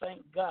 and I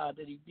thank God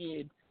that he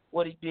did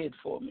what he did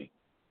for me.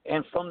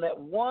 And from that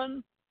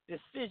one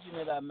decision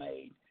that I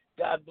made,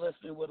 God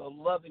blessed me with a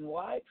loving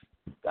wife.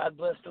 God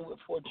blessed me with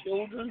 4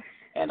 children.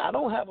 And I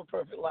don't have a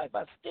perfect life.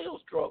 I still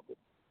struggle.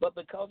 But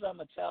because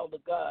I'm a child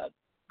of God,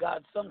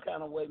 God some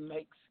kind of way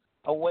makes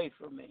a way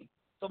for me.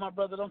 So, my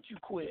brother, don't you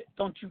quit.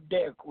 Don't you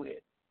dare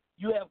quit.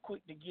 You have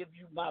quick to give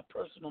you my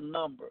personal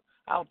number.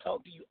 I'll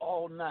talk to you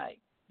all night.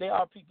 There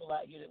are people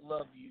out here that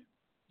love you.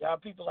 There are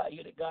people out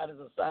here that God has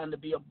assigned to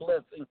be a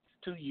blessing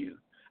to you.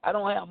 I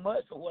don't have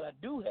much, but what I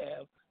do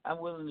have, I'm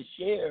willing to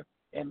share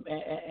and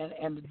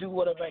to do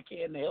whatever I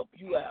can to help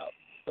you out.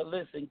 But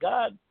listen,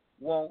 God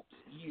wants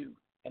you,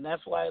 and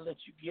that's why I let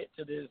you get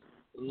to this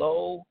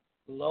low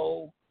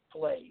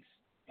place.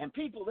 And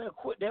people,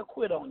 they'll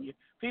quit on you.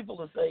 People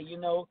will say, you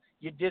know,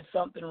 you did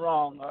something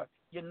wrong, or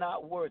you're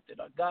not worth it,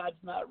 or God's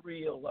not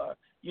real, or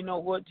you know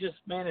what, just,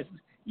 man,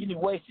 you're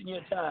wasting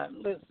your time.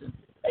 Listen,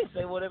 they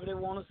say whatever they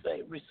want to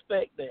say.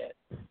 Respect that.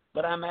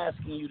 But I'm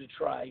asking you to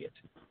try it.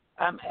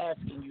 I'm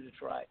asking you to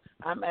try it.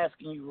 I'm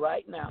asking you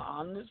right now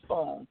on this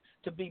phone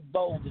to be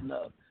bold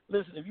enough.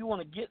 Listen, if you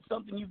want to get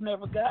something you've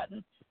never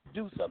gotten,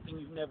 do something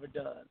you've never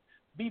done.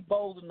 Be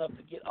bold enough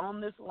to get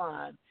on this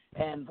line,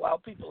 and while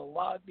people are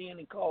logged in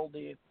and called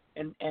in,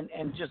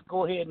 and just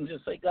go ahead and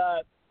just say,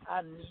 God,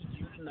 I need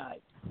you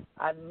tonight.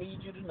 I need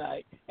you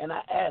tonight, and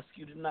I ask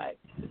you tonight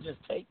to just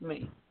take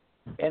me.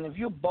 And if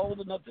you're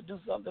bold enough to do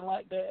something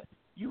like that,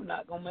 you're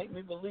not going to make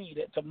me believe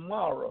that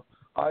tomorrow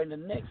or in the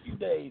next few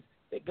days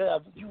that,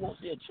 God, you won't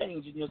see a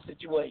change in your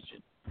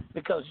situation,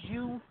 because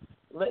you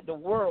let the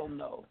world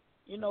know,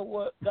 you know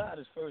what, God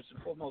is first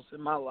and foremost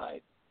in my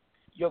life.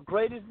 Your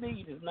greatest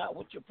need is not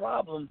what your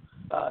problem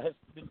has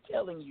been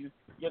telling you.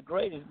 Your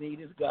greatest need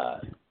is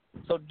God.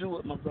 So do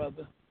it, my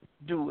brother.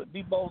 Do it.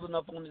 Be bold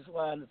enough on this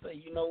line to say,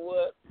 you know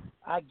what,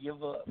 I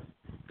give up.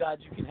 God,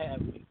 you can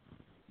have me.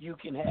 You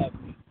can have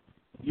me.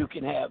 You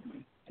can have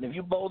me. And if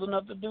you're bold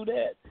enough to do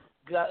that,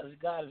 God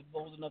is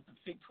bold enough to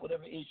fix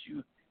whatever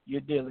issue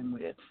you're dealing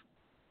with.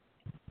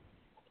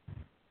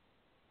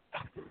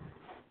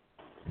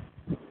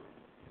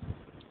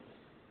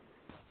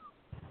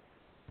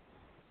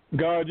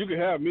 God, you can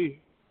have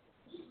me.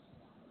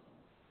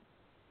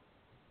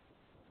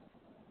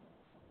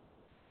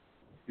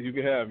 You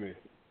can have me.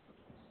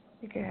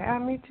 You can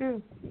have me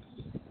too.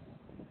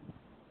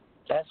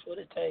 That's what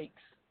it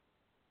takes.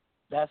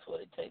 That's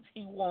what it takes.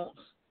 He wants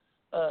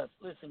us.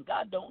 Listen,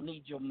 God don't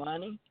need your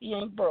money. He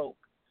ain't broke.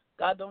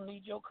 God don't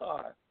need your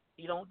car.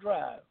 He don't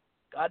drive.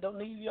 God don't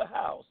need your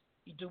house.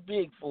 He too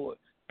big for it.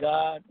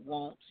 God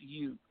wants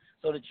you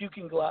so that you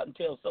can go out and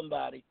tell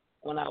somebody,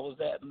 when I was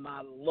at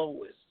my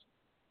lowest,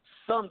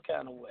 some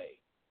kind of way,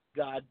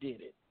 God did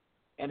it.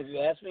 And if you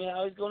ask me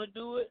how he's going to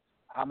do it,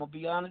 I'm going to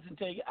be honest and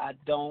tell you, I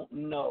don't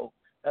know.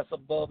 That's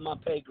above my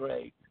pay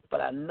grade.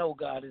 But I know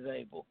God is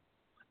able.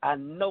 I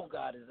know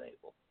God is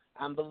able.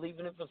 I'm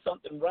believing it for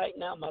something right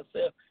now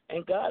myself,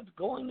 and God's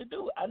going to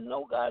do it. I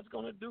know God's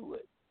going to do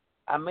it.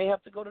 I may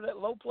have to go to that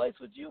low place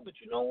with you, but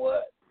you know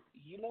what?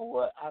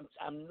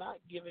 I'm not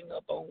giving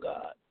up on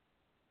God.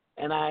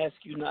 And I ask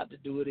you not to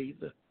do it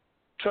either.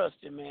 Trust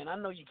him, man. I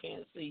know you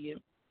can't see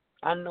him.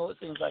 I know it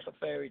seems like a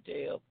fairy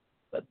tale,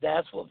 but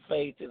that's what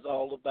faith is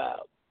all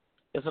about.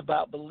 It's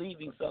about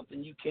believing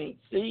something you can't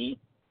see,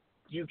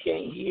 you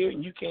can't hear,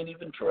 and you can't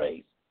even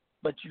trace.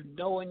 But you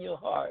know in your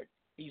heart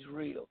he's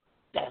real.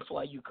 That's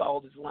why you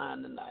called this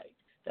line tonight.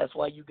 That's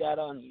why you got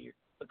on here,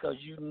 because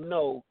you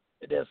know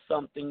that there's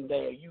something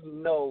there. You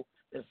know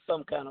there's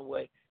some kind of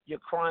way. You're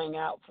crying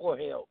out for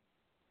help,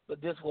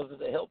 but this wasn't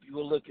the help you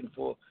were looking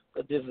for,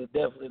 but this is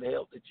definitely the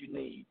help that you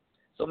need.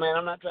 So, man,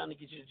 I'm not trying to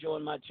get you to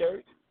join my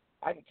church.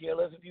 I could care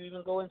less if you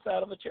even go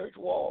inside of a church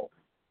wall.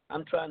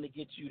 I'm trying to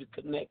get you to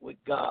connect with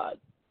God.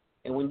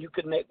 And when you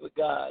connect with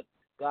God,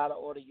 God will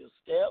order your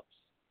steps.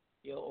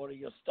 He'll order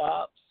your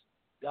stops.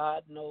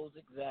 God knows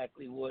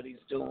exactly what he's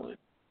doing.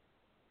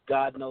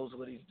 God knows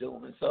what he's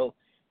doing. So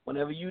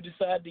whenever you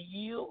decide to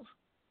yield,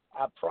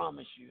 I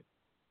promise you,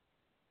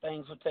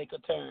 things will take a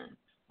turn.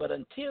 But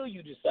until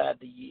you decide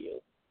to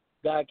yield,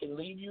 God can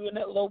leave you in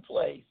that low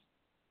place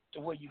to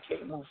where you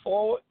can't move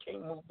forward,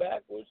 can't move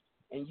backwards,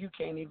 and you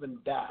can't even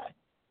die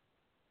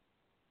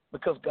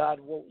because God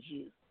wants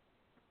you.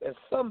 There's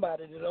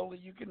somebody that only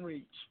you can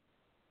reach.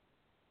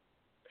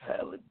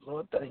 Hallelujah.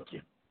 Lord, thank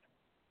you.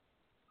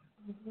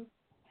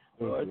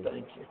 Mm-hmm. Lord,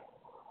 thank you.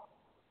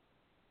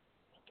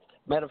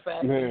 Matter of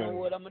fact, You know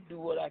what? I'm going to do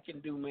what I can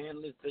do,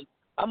 man. Listen,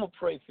 I'm going to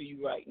pray for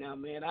you right now,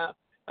 man. I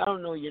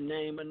don't know your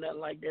name or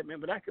nothing like that, man,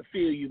 but I can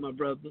feel you, my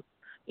brother.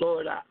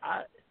 Lord,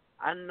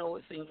 I know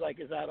it seems like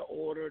it's out of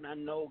order, and I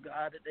know,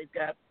 God, that they've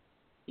got,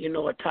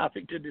 a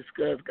topic to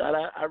discuss. God,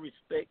 I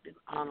respect and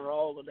honor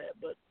all of that.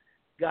 But,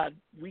 God,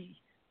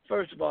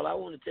 first of all, I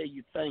want to tell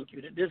you thank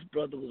you that this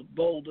brother was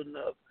bold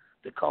enough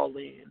to call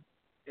in.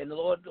 And the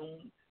Lord,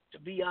 to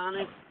be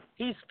honest,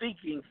 he's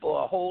speaking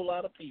for a whole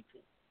lot of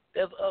people.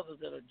 There's others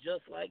that are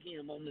just like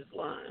him on this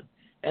line,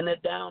 and they're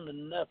down to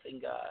nothing,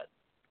 God.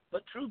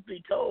 But truth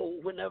be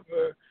told,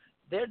 whenever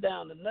they're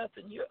down to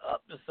nothing, you're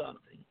up to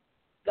something.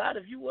 God,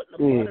 if you wasn't a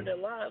part of their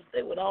lives,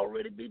 they would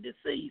already be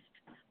deceased.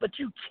 But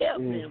you kept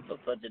them for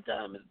such a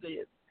time as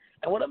this.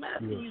 And what I'm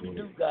asking you to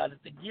do, God, is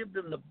to give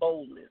them the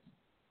boldness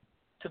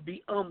to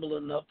be humble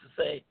enough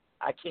to say,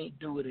 I can't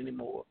do it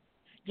anymore.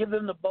 Give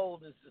them the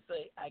boldness to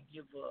say, I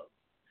give up.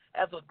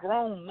 As a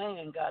grown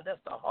man, God,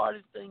 that's the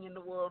hardest thing in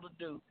the world to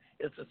do,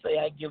 is to say,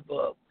 I give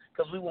up,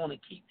 because we want to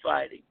keep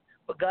fighting.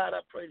 But, God, I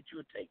pray that you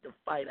would take the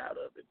fight out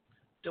of it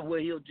to where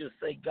he'll just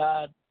say,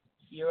 God,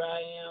 here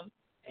I am,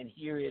 and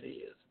here it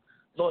is.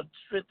 Lord,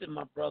 strengthen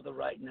my brother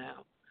right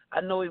now. I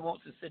know he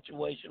wants the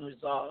situation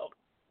resolved,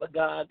 but,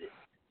 God,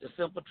 the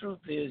simple truth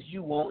is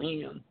you want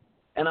him.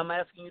 And I'm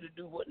asking you to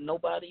do what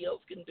nobody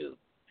else can do.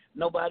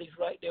 Nobody's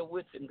right there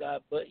with him,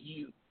 God, but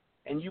you.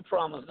 And you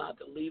promise not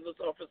to leave us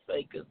or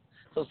forsake us.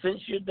 So since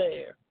you're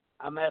there,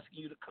 I'm asking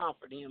you to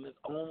comfort him as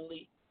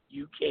only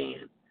you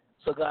can.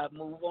 So, God,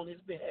 move on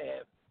his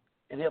behalf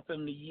and help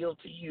him to yield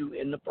to you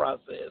in the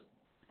process.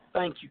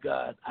 Thank you,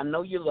 God. I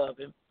know you love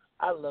him.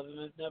 I love him.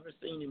 I've never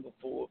seen him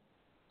before.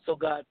 So,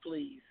 God,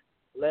 please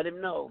let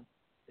him know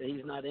that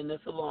he's not in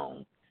this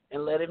alone,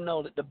 and let him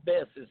know that the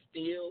best is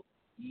still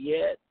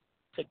yet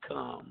to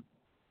come.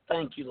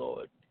 Thank you,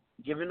 Lord.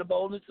 Give him the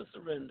boldness to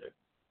surrender,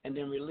 and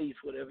then release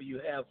whatever you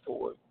have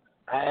for him.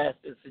 I ask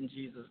this in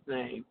Jesus'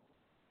 name.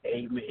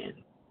 Amen.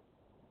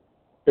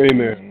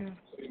 Amen.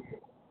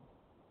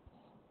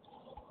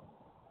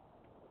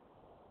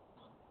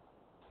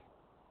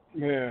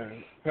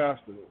 Man,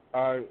 Pastor,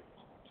 I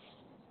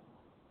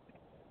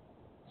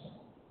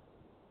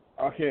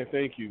can't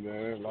thank you,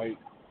 man. Like,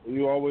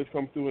 you always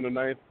come through in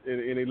the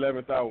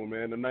 11th hour,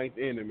 man. The ninth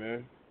inning,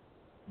 man.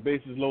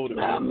 Bases loaded,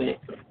 man.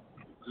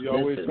 You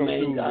always come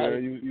through,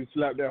 man. You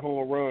slapped that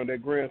home run,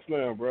 that grand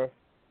slam, bro.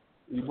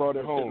 You brought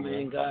it home,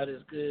 man. God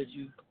is good.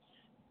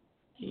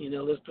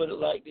 Let's put it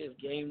like this: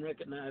 game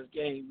recognized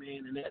game,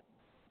 man. And that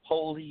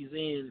hole he's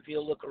in, if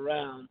he'll look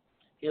around,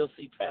 he'll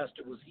see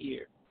Pastor was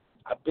here.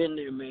 I've been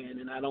there, man,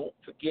 and I don't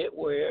forget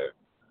where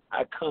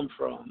I come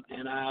from,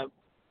 and I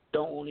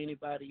don't want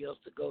anybody else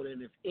to go there.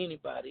 And if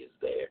anybody is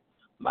there,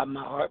 my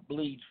heart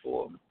bleeds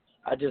for them.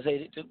 I just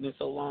hate it took me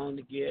so long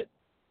to get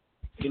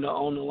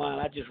on the line.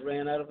 I just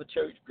ran out of a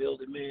church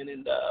building, man,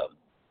 and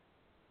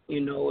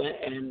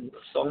and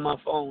saw my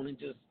phone and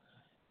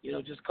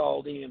just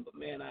called in. But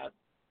man,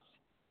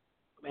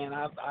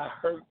 I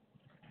hurt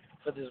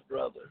for this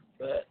brother,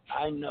 but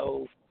I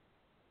know,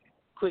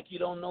 Quick, you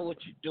don't know what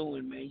you're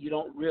doing, man. You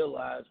don't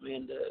realize,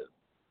 man,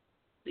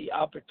 the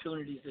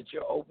opportunities that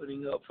you're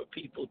opening up for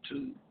people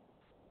to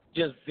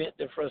just vent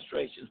their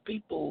frustrations.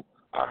 People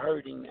are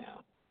hurting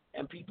now,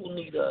 and people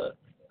need a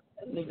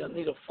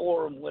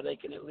forum where they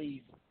can at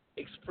least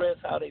express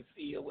how they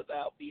feel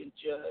without being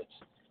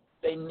judged.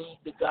 They need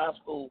the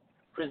gospel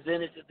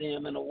presented to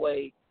them in a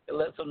way that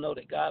lets them know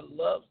that God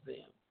loves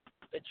them,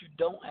 that you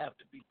don't have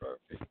to be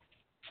perfect.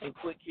 And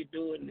Quick, you're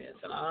doing this,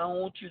 and I don't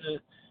want you to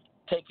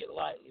take it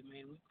lightly,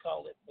 man. We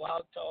call it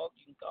blog talk.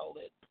 You can call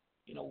it,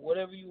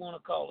 whatever you want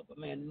to call it. But,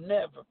 man,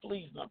 never,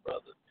 please, my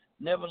brother,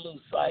 never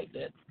lose sight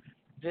that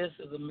this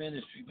is a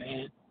ministry,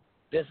 man.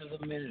 This is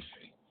a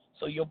ministry.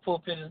 So your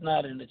pulpit is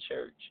not in the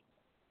church,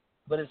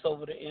 but it's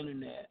over the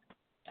internet.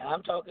 And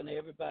I'm talking to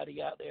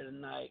everybody out there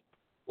tonight,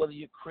 whether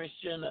you're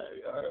Christian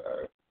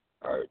or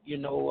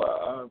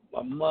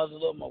a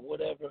Muslim or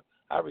whatever.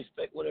 I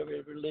respect whatever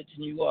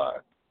religion you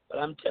are. But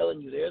I'm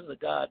telling you, there's a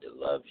God that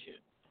loves you.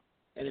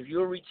 And if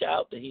you'll reach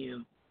out to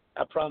him,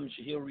 I promise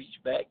you he'll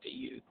reach back to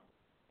you.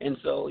 And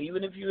so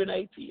even if you're an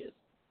atheist,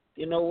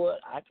 you know what?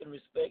 I can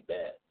respect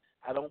that.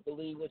 I don't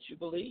believe what you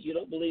believe. You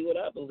don't believe what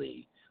I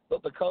believe.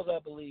 But because I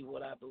believe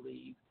what I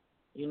believe,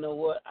 you know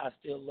what? I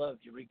still love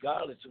you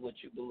regardless of what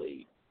you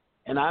believe.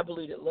 And I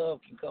believe that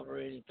love can cover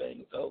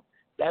anything. So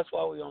that's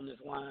why we're on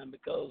this line,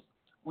 because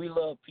we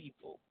love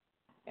people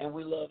and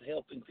we love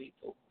helping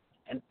people.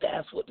 And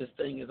that's what this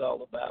thing is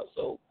all about.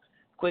 So,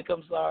 Quick,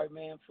 I'm sorry,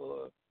 man,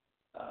 for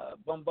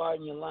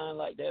bombarding your line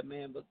like that,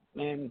 man. But,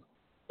 man,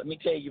 let me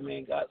tell you,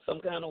 man, God,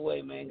 some kind of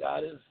way, man,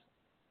 God is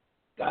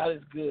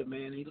good,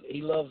 man.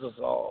 He loves us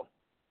all.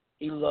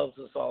 He loves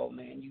us all,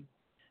 man.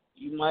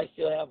 You might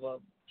still have a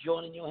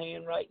joint in your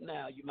hand right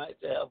now. You might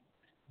still have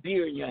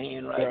beer in your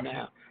hand right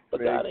now.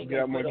 But man, God ain't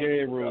going to put on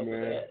game room,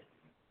 man.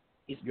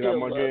 Get out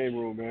my game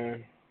room,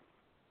 man.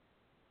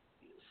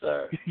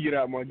 Sir. Get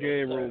out my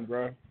game room,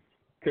 bro.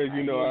 Because,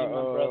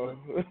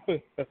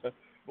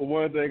 but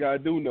one thing I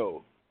do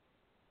know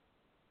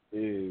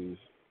is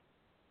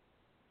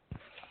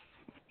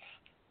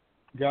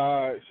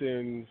God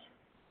sends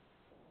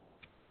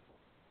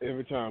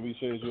every time. He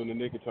sends you in the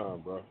nick of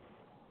time, bro.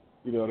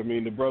 You know what I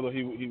mean? The brother,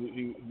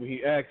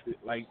 he asked it,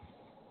 like,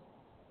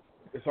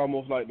 it's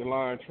almost like the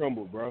line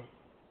trembled, bro.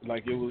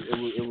 Like it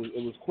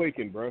was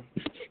quaking, bro.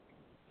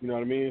 You know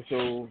what I mean?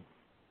 So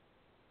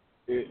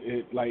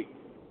it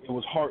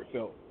was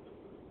heartfelt.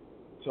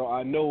 So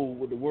I know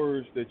with the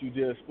words that you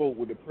just spoke,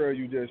 with the prayer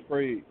you just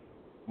prayed,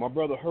 my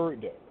brother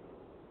heard that.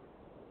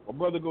 My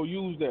brother go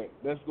use that.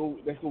 Let's go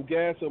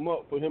gas him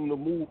up for him to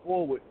move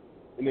forward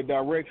in the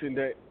direction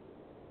that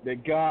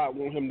God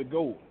want him to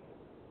go.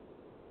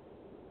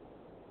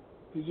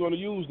 He's going to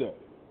use that.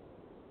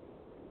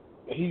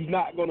 And he's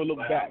not going to look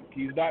back.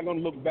 He's not going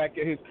to look back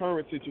at his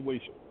current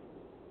situation.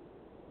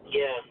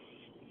 Yeah.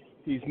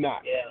 He's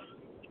not. Yeah.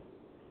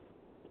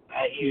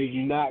 I hear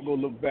He's not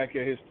going to look back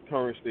at his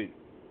current state.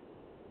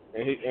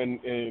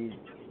 And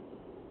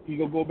he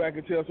gonna go back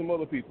and tell some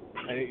other people.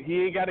 And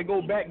he ain't got to go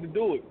back to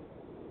do it.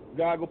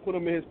 God gonna put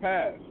him in his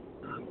path.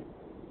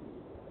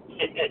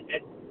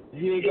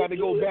 He ain't got to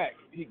go back.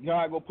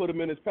 God gonna put him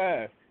in his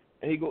path,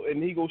 and he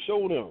go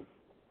show them,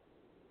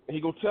 and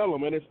he go tell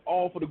them, and it's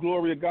all for the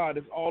glory of God.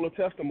 It's all a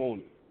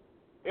testimony.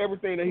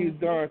 Everything that he's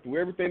gone through,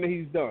 everything that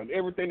he's done,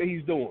 everything that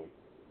he's doing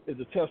is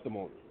a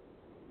testimony.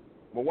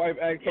 My wife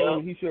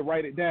told me he should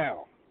write it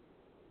down.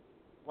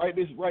 Write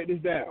this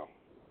down,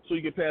 so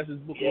you can pass this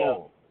book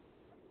along.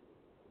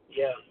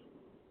 Yeah.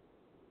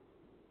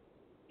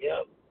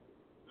 Yep.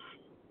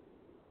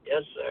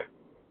 Yes, sir.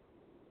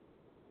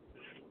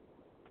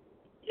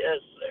 Yes,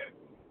 sir.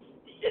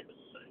 Yes,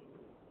 sir.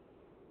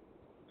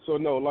 So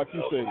no, like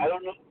you said, I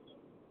don't know.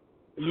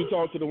 You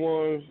talk to the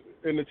ones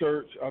in the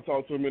church. I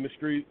talk to them in the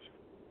streets.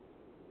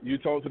 You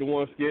talk to the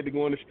ones scared to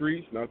go in the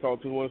streets, and I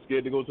talk to the ones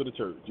scared to go to the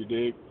church. You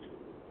dig?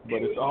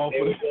 But it's all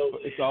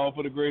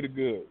for the greater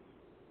good.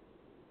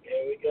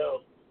 There we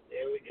go.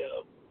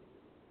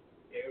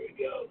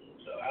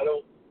 So I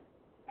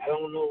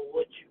don't know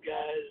what you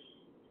guys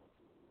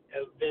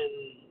have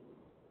been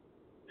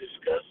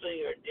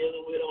discussing or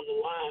dealing with on the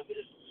line, but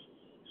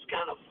it's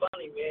kind of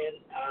funny, man.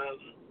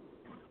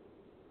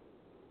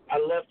 I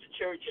left the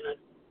church, and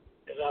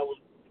as I was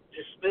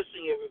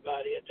dismissing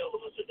everybody, I told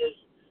them, I said, there's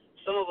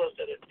some of us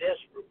that are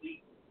desperate.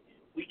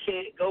 We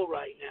can't go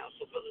right now.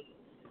 So for the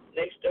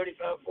next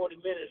 35, 40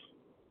 minutes,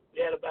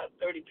 we had about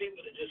 30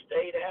 people that just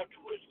stayed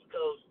afterwards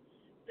because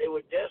they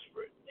were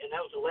desperate. And that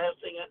was the last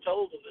thing I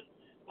told them. And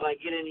when I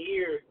get in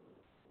here,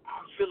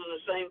 I'm feeling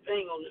the same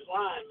thing on this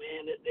line,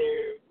 man, that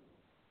there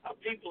are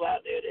people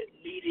out there that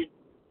needed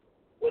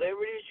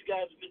whatever it is you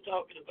guys have been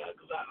talking about,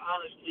 because I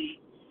honestly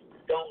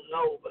don't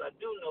know. But I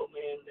do know,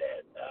 man,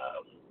 that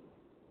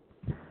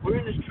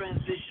we're in this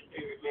transition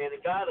period, man,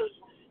 and God is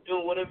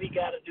doing whatever he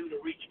got to do to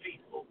reach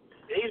people.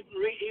 And he's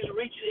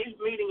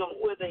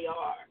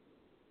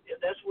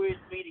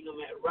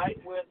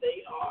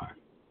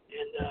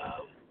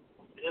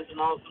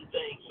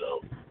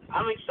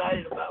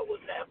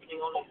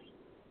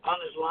on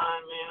this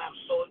line, man. I'm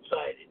so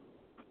excited.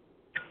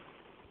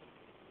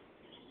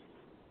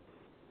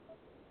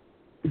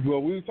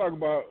 Well, we talk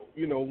about,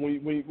 you know,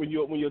 when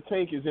your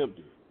tank is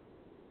empty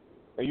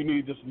and you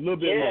need just a little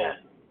bit more,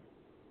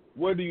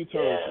 where do you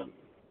turn to?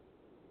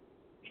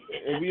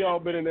 And we all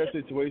been in that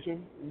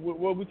situation.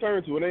 What we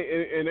turn to?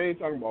 It ain't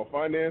talking about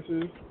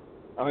finances.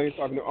 I'm just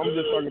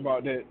talking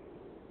about that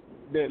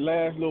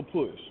last little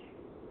push.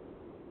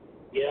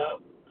 Yeah.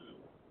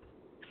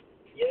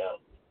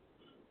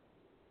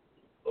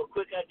 Well,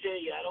 quick, I tell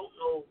you, I don't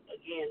know,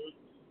 again,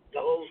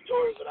 the whole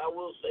story, but I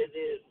will say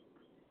this.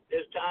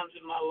 There's times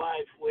in my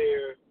life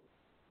where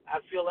I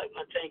feel like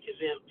my tank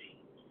is empty.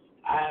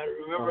 I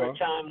remember a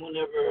time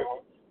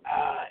whenever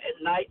at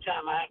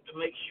nighttime I have to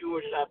make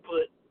sure that I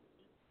put,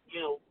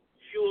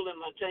 fuel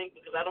in my tank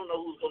because I don't know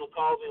who's going to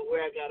call me and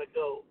where I got to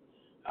go.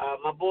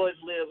 My boys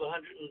live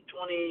 122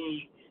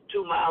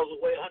 miles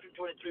away, 123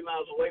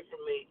 miles away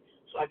from me,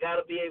 so I got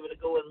to be able to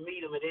go and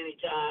meet them at any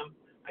time.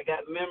 I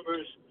got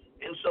members,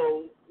 and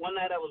so one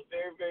night I was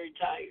very, very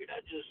tired.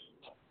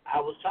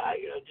 I was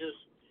tired. I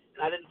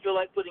didn't feel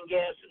like putting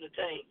gas in the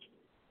tank.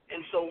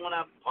 And so when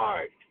I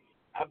parked,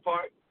 on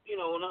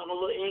a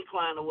little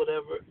incline or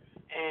whatever.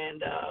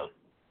 And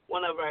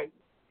whenever I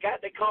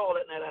got the call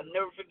that night, I'll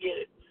never forget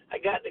it. I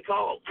got the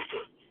call,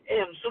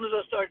 and as soon as I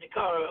started the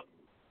car up,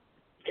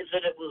 it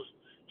said it was,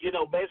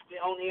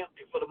 basically only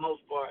empty for the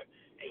most part.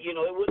 And, it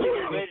wouldn't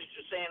even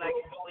register saying I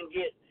could go and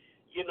get,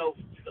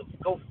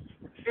 go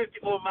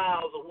 50 more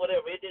miles or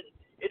whatever. It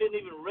didn't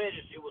even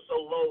register. It was so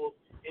low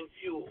in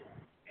fuel.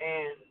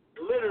 And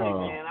literally,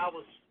 man, I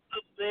was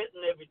upset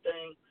and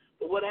everything.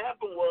 But what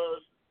happened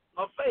was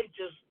my faith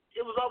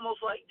it was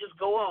almost like just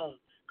go on.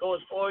 Go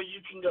as far as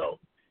you can go.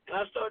 And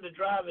I started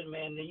driving,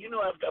 man. And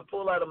after I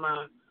pulled out of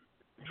my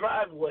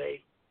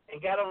driveway and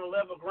got on the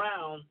level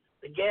ground,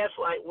 the gas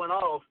light went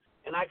off,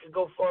 and I could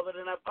go farther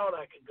than I thought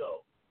I could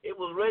go. It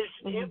was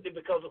registered empty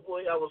because of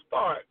where I was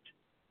parked.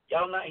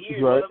 Y'all not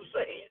hearing what I'm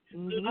saying?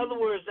 So in other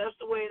words, that's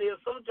the way it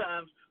is.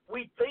 Sometimes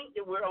we think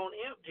that we're on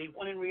empty,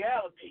 when in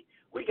reality,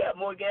 we got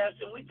more gas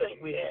than we think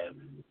we have.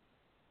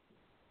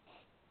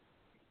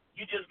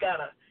 You just got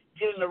to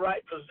get in the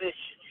right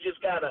position. You just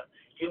got to,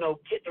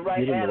 get the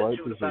right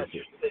attitude about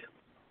yourself.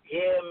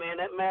 Yeah, man,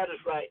 that matters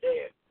right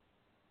there.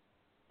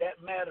 That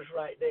matters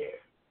right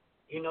there.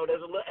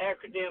 There's a little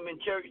acronym in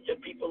church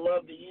that people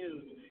love to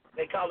use.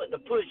 They call it the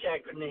PUSH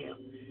acronym.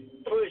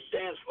 PUSH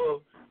stands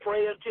for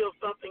pray until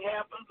something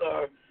happens,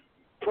 or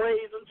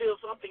praise until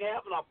something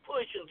happens, or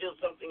push until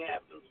something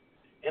happens.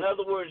 In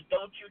other words,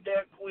 don't you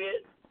dare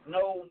quit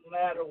no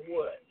matter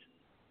what.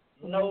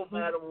 No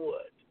matter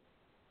what.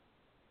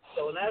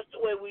 So, and that's the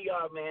way we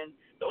are, man.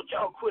 Don't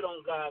y'all quit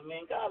on God,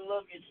 man. God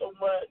loves you so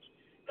much.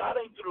 God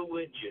ain't through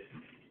with you.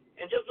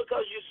 And just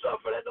because you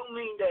suffer, that don't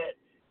mean that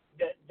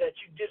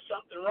you did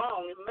something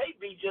wrong. It may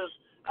be just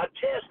a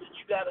test that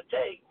you got to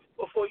take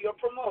before your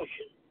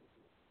promotion.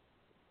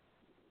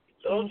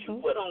 So don't you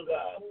quit on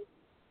God.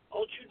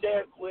 Don't you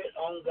dare quit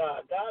on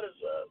God. God is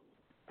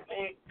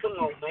man, come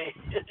on, man.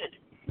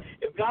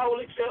 If God will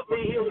accept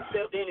me, he'll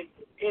accept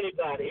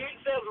anybody. He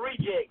accepts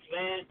rejects,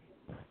 man.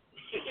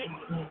 He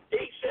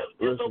accepts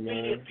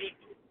disobedient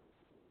people.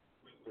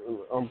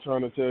 I'm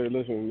trying to tell you,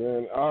 listen,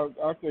 man,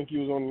 I think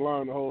you was on the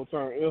line the whole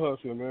time, ill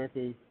hustling, man,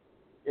 because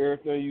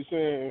everything you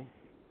saying,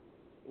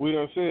 we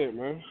done said,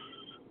 man.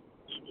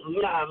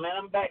 Nah, man,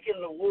 I'm back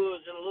in the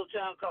woods in a little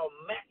town called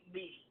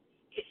McBee.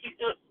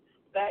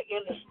 Back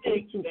in the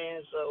sticks,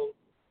 man, so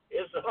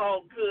it's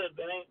all good,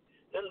 man. Ain't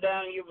nothing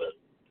down here but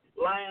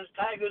lions,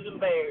 tigers, and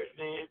bears,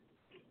 man.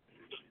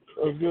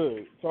 That's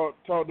good. Talk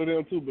to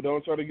them, too, but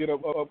don't try to get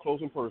up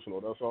close and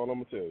personal. That's all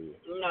I'm going to tell you.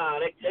 Nah,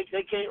 they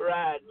can't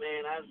ride,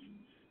 man. I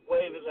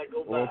wave as I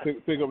go by.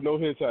 Pick up no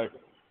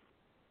hitchhiking.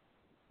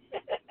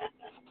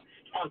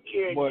 I'm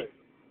curious.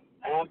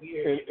 I'm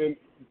curious.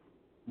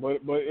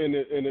 But in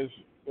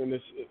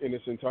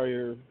this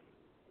entire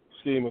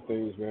scheme of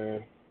things,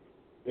 man,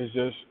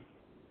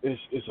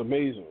 it's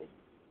amazing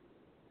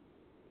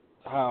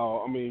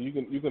how, I mean,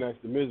 you can ask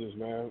the missus,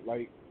 man,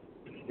 like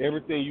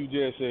everything you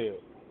just said,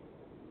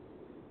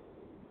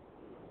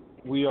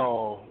 we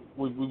were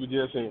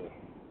just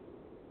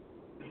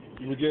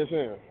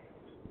saying.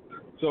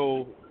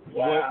 So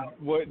wow.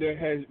 what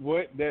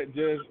that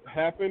just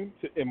happened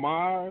in my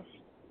eyes,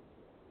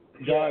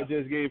 God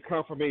just gave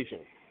confirmation.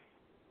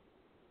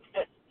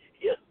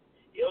 He'll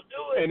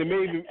do it.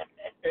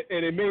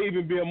 And it may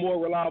even be a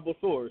more reliable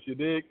source, you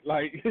dig?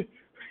 Like,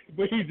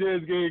 but he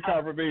just gave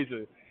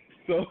confirmation.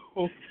 So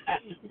I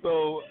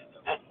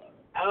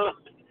don't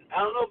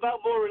know about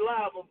more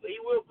reliable, but he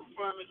will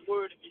confirm his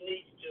word if he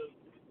needs to.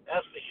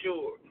 That's for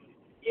sure.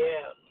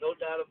 Yeah, no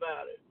doubt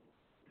about it.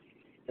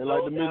 And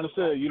like the minister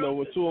said,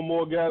 when two or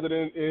more gathered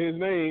in his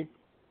name,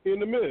 he in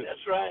the midst.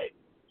 That's right.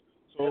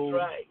 So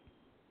that's right.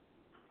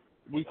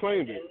 We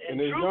claimed it, and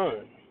it's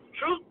done.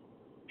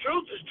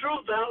 Truth is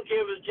truth. I don't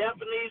care if it's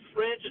Japanese,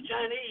 French, or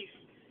Chinese.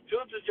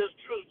 Truth is just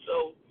truth.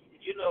 So,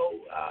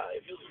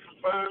 if it's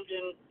confirmed,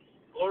 then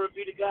glory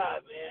be to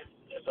God, man.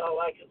 That's all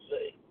I can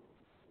say.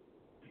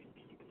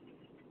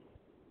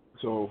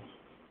 So,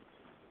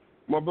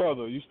 my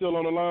brother, you still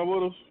on the line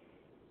with us?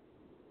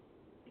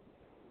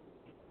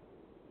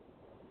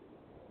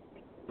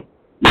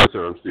 Yes,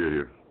 sir. I'm still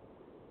here.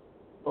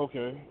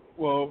 Okay.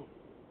 Well,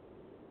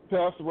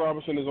 Pastor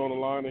Robinson is on the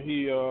line, and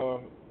he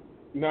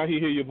now he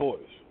hear your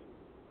voice.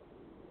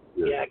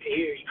 Yeah, I can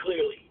hear you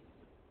clearly.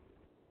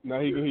 Now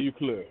he can hear you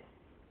clear.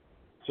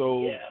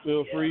 So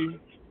feel free.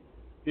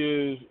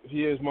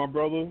 He is my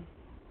brother,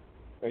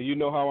 and you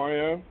know how I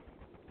am.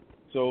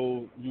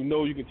 So you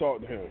know you can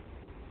talk to him.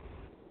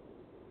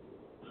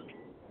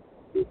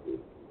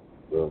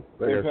 Well,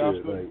 like hey, I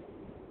Pastor, said,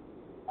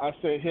 I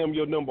sent him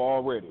your number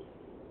already.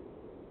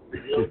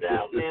 No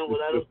doubt, man. Well,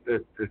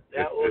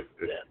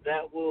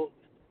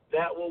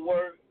 that will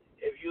work.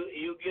 If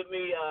you give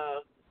me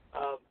a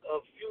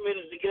few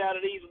minutes to get out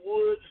of these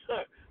woods,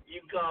 you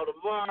can call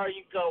tomorrow,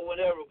 you can call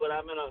whenever. But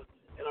I'm in a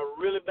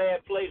really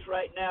bad place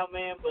right now,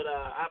 man. But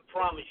I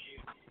promise you,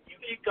 you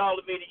keep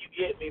calling me till you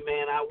get me,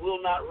 man. I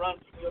will not run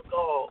from your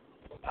call.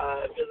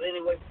 If there's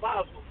any way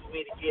possible for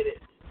me to get it,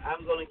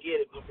 I'm gonna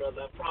get it, my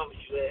brother. I promise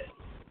you that.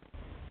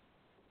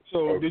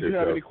 So, okay, did you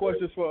have any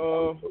questions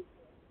for?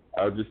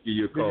 I'll just give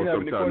you a call did you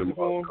have any sometime questions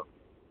for tomorrow. him?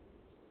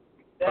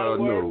 That'll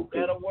work. No.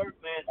 That'll work,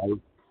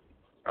 man.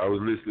 I was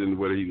listening to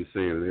what he was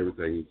saying, and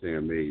everything he was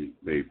saying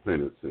made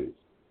plenty of sense.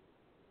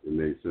 It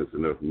made sense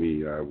enough to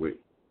me.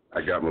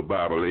 I got my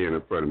Bible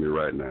in front of me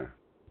right now.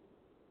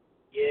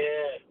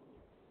 Yeah.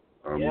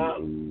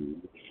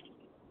 I'm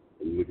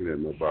looking at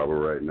my Bible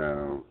right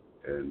now,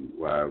 and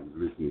while I was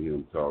listening to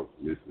him talk,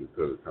 listening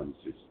to the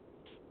conversation,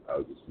 I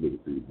was just looking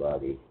through the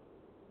Bible,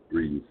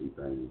 reading some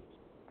things.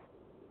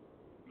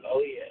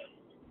 Oh yeah.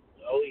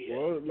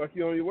 Well, like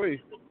you're on your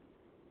way.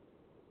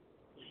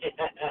 No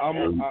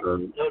doubt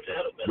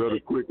about Brother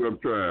it. Quick, I'm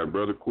trying.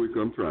 Brother Quick,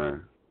 I'm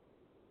trying.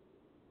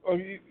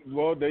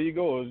 Well, there you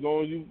go. As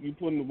long as you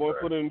putting the one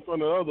foot in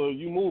front of the other,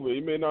 you moving.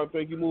 You may not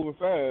think you're moving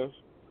fast,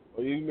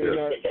 or you may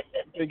not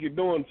think you're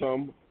doing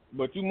something,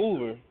 but you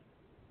moving.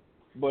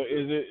 But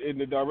is it in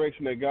the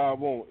direction that God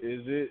wants?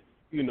 Is it,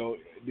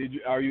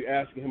 are you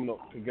asking him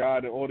to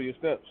guide and order your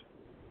steps?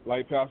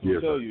 Like Pastor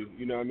will tell you,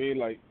 you know what I mean?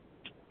 Like,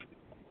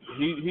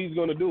 he's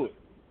going to do it.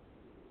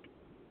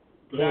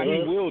 Now,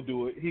 he will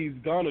do it. He's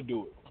going to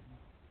do it.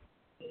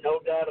 No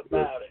doubt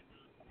about it.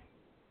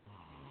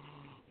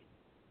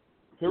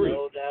 Period.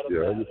 No doubt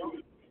about it.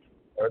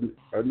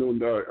 I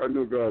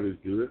know God is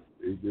good.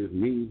 It's just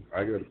me.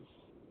 I got to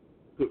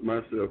put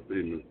myself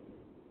in,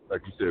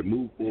 like you said,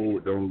 move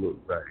forward, don't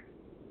look back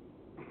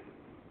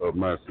of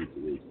my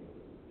situation.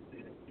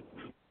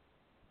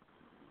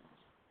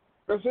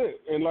 That's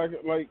it. And like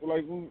I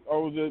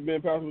was just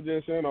being Pastor was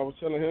just saying, I was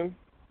telling him,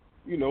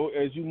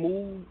 as you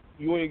move,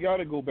 you ain't got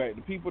to go back.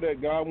 The people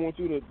that God wants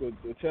you to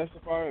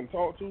testify and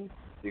talk to,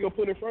 he gonna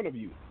put in front of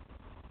you.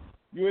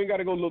 You ain't got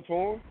to go look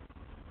for them.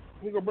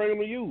 He gonna bring them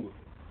to you.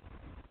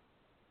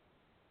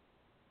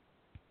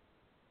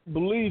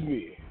 Believe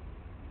me.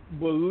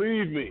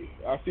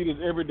 I see this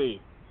every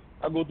day.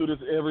 I go through this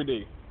every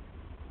day.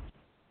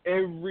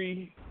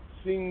 Every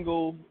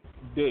single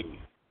day.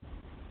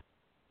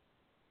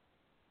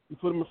 You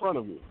put them in front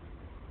of you.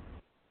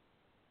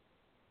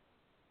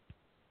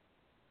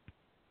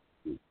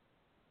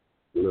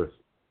 Listen.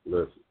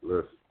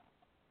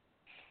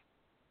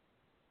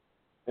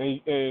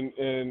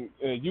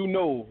 And you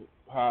know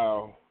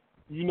how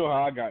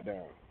I got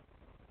down.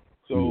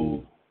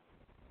 So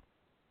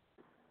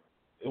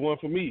it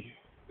wasn't for me.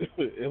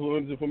 It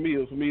wasn't for me. It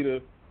was for me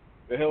to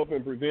help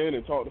and prevent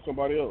and talk to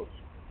somebody else.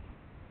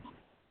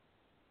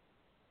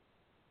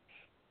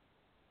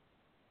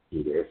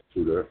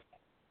 True that.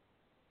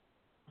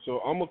 So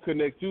I'm gonna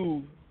connect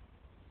you.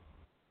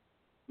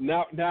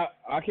 Now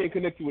I can't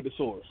connect you with the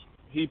source.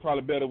 He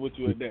probably better with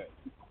you at that.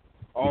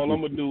 All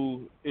I'm gonna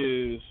do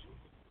is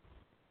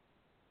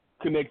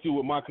connect you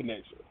with my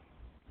connection.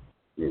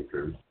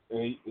 Okay.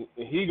 And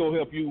he gonna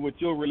help you with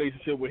your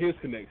relationship with his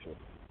connection.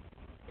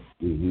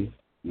 You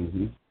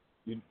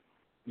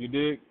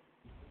dig?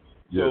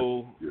 Yes.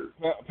 So,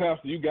 yes.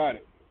 Pastor, you got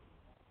it.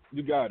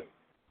 You got it.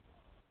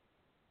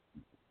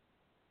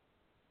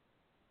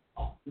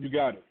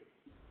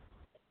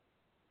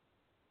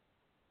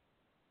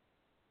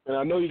 And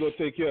I know you're gonna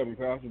take care of him,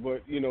 Pastor.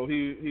 But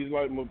he's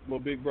like my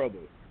big brother.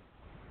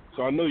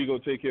 So I know you're gonna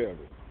take care of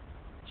him.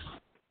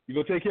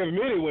 You're gonna take care of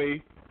him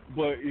anyway.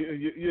 But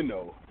you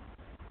know,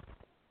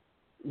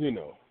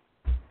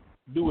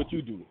 do what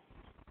you do.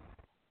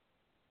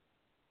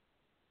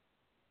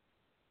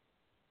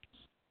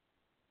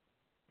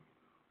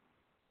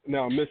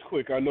 Now, Miss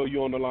Quick, I know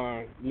you're on the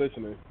line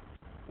listening.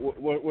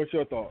 What's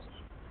your thoughts?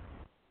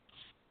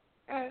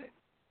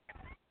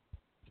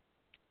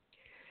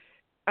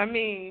 I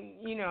mean,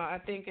 I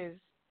think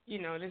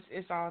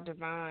it's all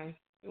divine.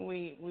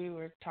 We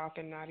were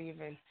talking not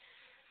even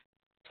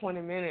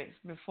 20 minutes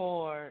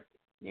before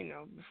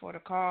the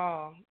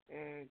call,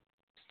 and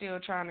still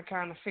trying to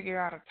kind of figure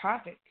out a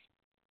topic.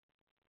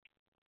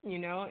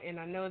 And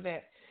I know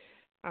that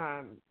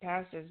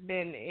Pastor's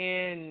been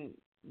in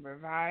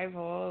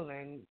revival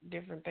and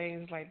different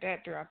things like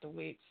that throughout the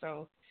week.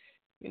 So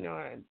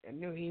I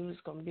knew he was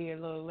going to be a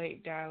little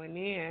late dialing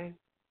in.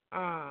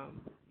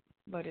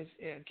 But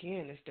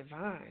it's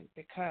divine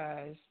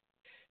because,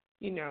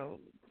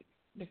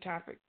 the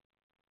topic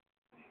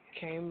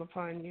came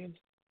upon you.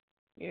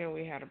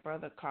 We had a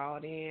brother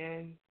called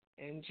in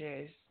and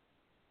just,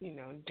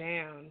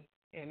 down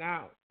and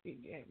out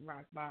at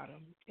rock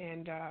bottom.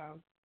 And,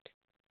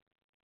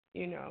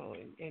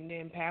 and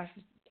then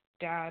Pastor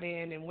dialed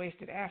in and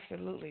wasted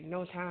absolutely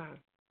no time,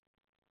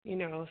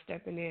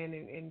 stepping in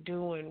and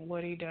doing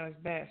what he does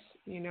best,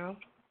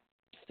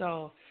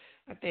 So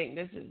I think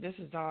this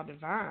is all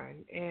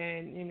divine.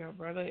 And,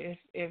 brother,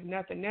 if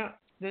nothing else,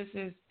 this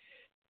is,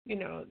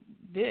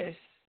 this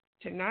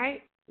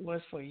tonight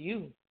was for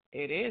you.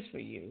 It is for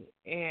you.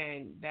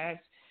 And that's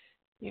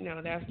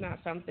not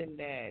something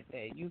that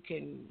you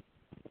can,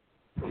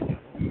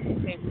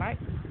 take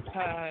lightly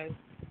because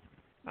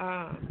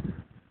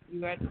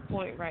you're at the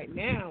point right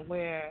now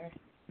where,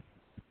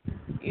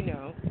 you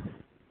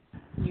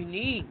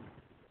need,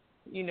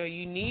 you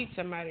need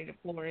somebody to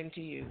pour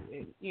into you.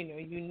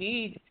 You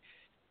need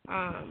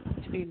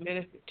to be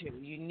ministered to.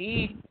 You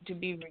need to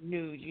be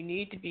renewed. You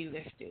need to be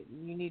lifted.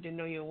 You need to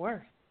know your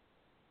worth,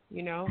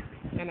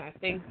 And I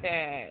think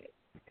that,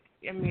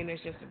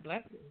 it's just a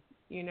blessing,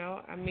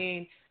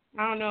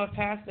 I don't know if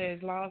Pastor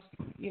has lost,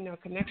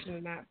 connection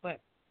or not, but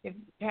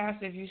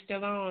Pastor, if you're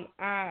still on,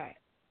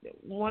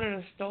 one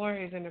of the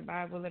stories in the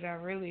Bible that I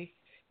really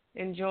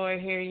enjoy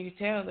hearing you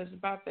tell is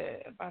about the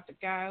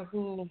guy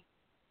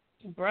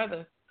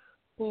brother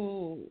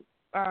who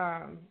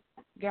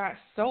got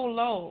so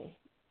low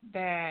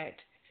that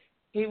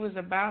he was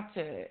about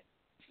to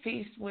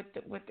feast with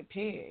the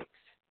pigs.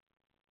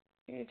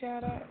 Can you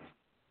tell that?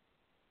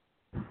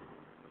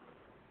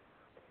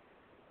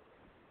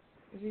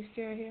 Is he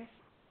still here?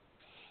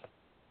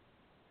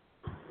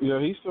 Yeah,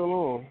 he's still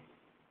on.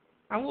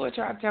 I would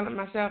try to tell it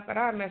myself, but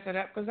I mess it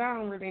up because I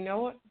don't really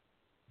know it.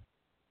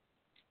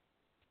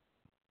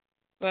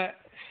 But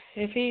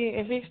if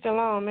he's still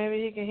on,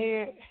 maybe he can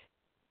hear it.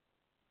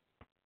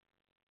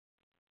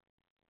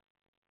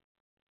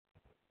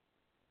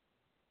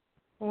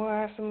 We'll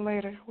ask him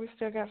later. We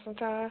still got some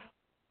time.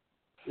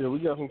 Yeah, we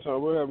got some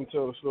time. We'll have him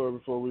tell the story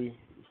before we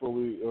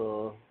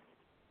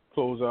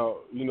close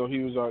out. He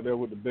was out there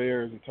with the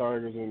bears and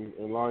tigers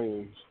and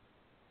lions.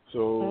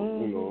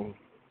 So,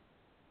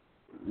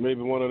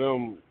 maybe one of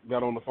them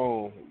got on the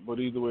phone.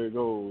 But either way it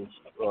goes,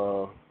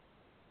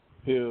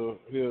 he'll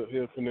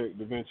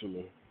connect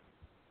eventually.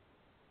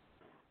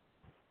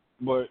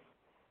 But,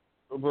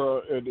 bro,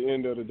 at the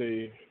end of the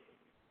day,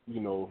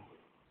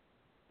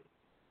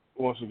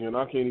 once again,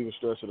 I can't even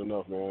stress it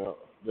enough, man,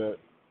 that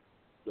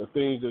the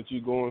things that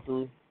you're going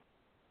through,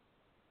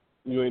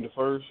 you ain't the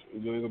first,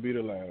 you ain't going to be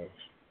the last,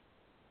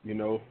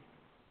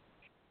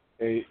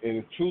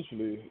 And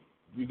truthfully,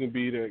 you can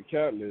be that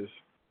catalyst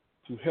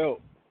to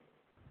help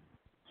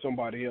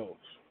somebody else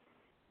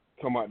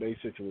come out their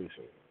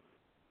situation.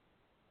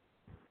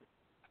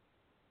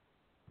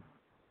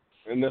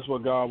 And that's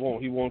what God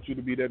wants. He wants you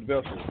to be that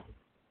vessel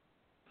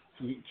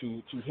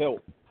to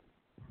help.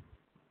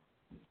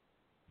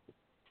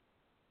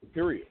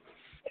 Period.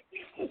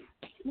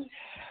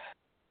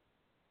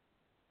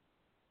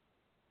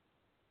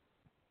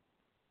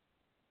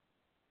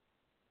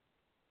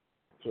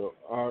 So,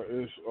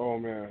 oh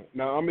man.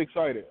 Now I'm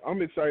excited.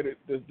 I'm excited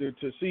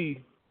to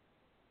see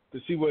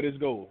where this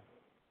goes.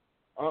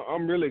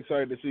 I'm really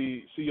excited to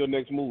see your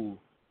next move.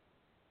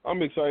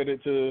 I'm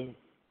excited to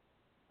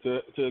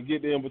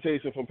get the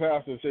invitation from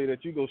Pastor and say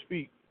that you go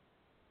speak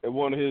at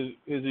one of his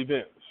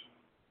events.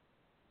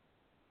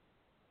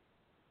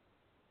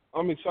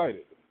 I'm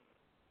excited.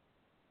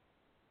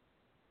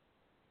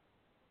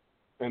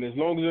 And as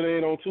long as it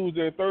ain't on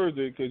Tuesday and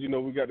Thursday, because,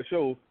 we got the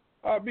show,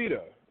 I'll be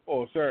there.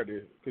 Or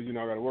Saturday, because, I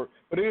got to work.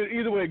 But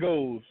either way it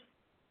goes,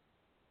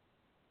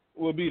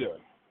 we'll be there.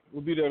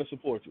 We'll be there to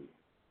support you.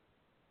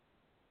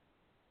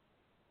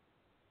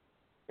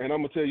 And I'm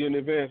going to tell you in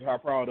advance how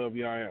proud of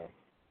you I am.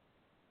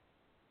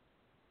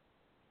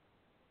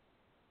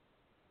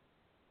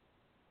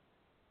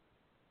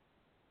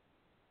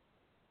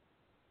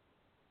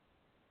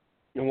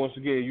 And once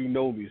again, you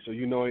know me, so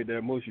you know I ain't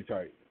that mushy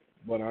type.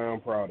 But I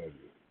am proud of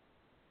you.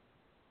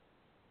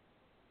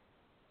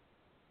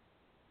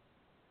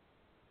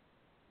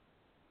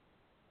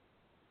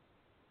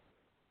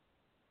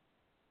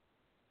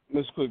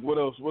 Miss Quick, what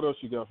else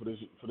you got for this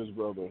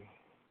brother?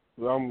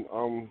 I'm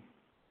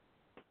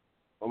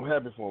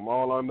happy for him.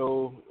 All I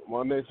know,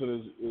 my next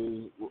one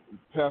is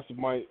Pastor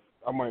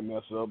I might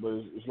mess it up, but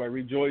it's like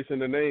rejoice in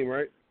the name,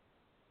 right?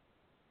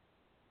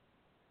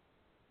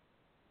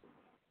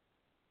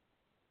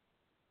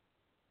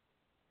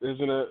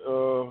 Isn't it?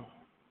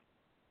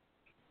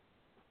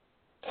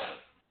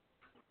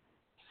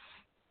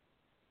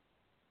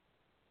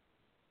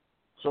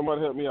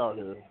 Somebody help me out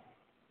here.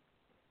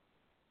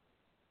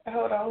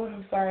 Hold on,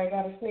 I'm sorry, I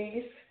gotta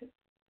sneeze.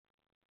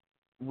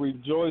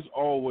 Rejoice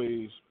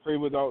always, pray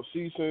without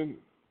ceasing,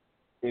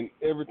 in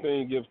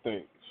everything give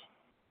thanks.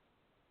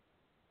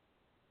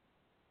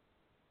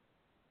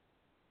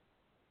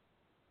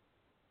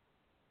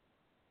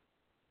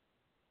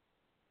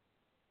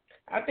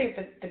 I think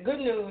the good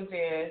news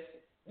is,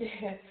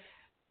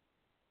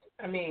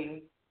 I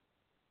mean,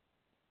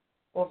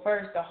 well,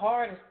 first, the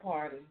hardest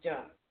part is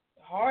jump.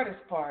 The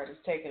hardest part is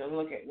taking a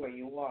look at where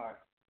you are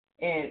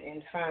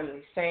and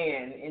finally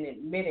saying and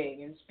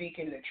admitting and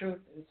speaking the truth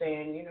and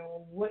saying, you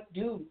know, what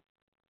do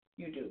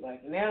you do?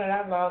 Like, now that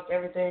I've lost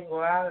everything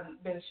or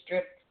I've been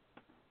stripped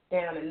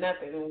down to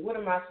nothing, and what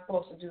am I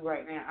supposed to do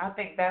right now? I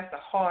think that's the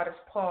hardest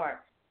part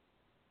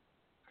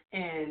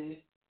in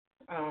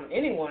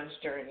anyone's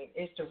journey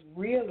is to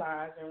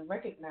realize and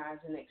recognize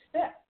and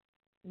accept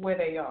where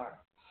they are.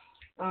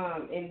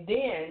 And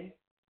then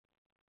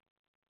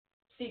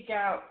seek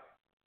out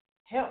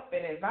help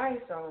and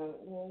advice on,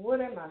 well,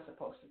 what am I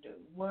supposed to do?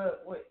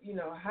 What you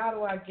know, how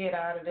do I get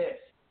out of this?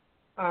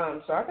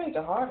 So I think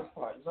the hardest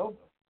part is over.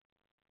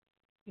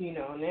 You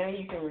know, now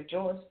you can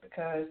rejoice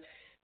because,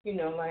 you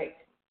know, like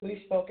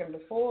we've spoken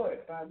before,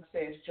 the Bible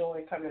says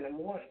joy come in the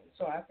morning.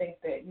 So I think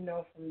that, you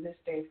know, from this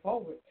day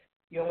forward,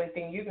 the only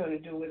thing you're going to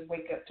do is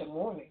wake up to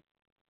morning.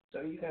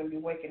 So you're going to be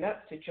waking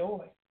up to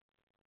joy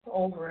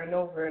over and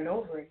over and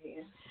over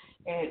again.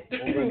 And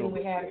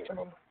we had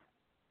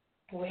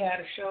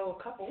a show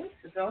a couple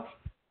weeks ago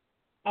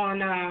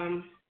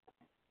on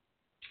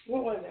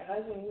what was it,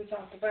 husband? We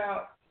talked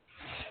about.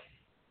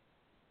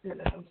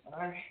 I'm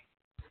sorry.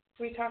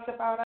 We talked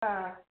about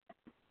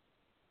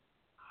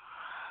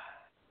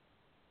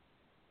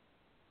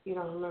you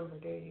don't remember,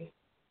 do you?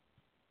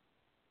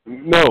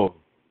 No.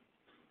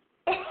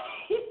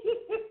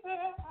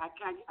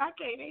 I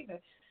can't either.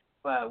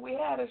 But we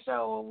had a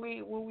show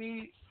where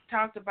we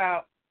talked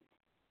about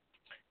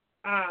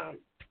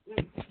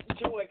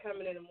joy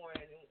coming in the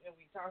morning, and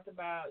we talked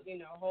about, you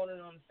know, holding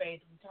on to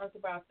faith. We talked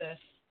about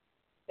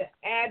the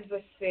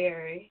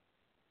adversary.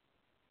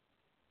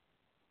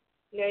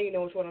 Now you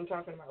know what I'm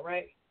talking about,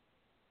 right?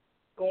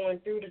 Going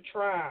through the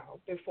trial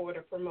before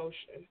the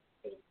promotion.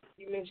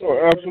 You mentioned.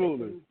 Oh,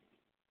 absolutely.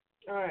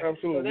 All right.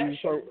 Absolutely.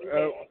 So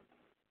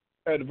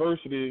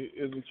adversity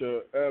isn't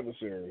your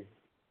adversary.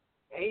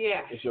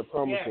 Yeah. It's your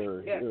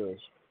promissory. Yeah. Yes.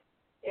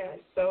 Yeah.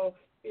 So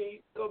you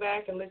go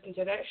back and listen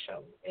to that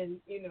show, and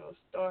you know,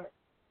 start,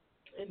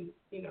 and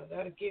you know,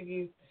 that'll give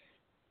you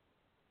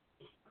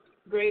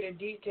greater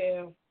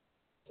detail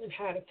in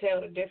how to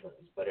tell the difference.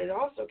 But it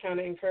also kind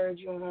of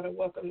encourages you on how to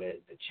welcome the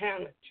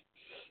challenge,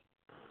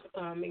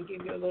 and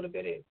give you a little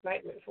bit of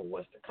excitement for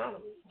what's to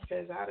come.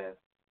 Because out of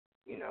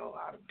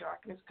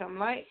darkness come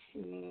light,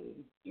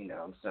 and, you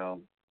know.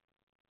 So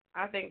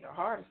I think the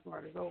hardest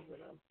part is over,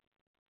 though.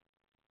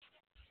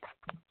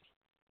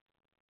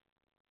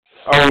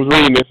 I was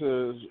reading, it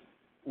says,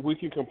 we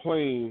can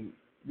complain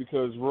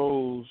because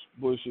rose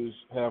bushes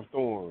have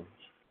thorns,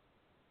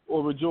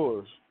 or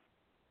rejoice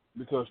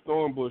because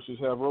thorn bushes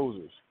have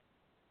roses.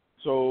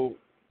 So,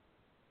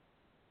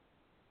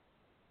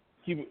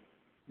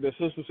 the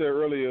sister said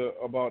earlier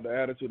about the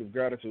attitude of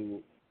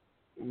gratitude.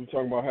 We're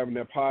talking about having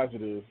that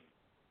positive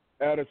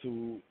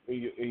attitude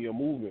in your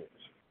movements.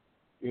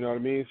 You know what I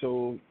mean?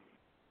 So,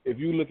 if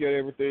you look at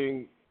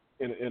everything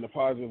in a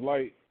positive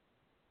light,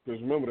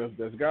 because remember,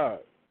 that's God.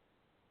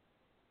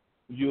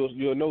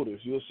 You'll notice.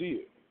 You'll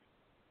see it.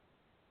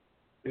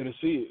 It'll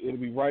see it. It'll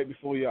be right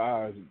before your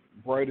eyes,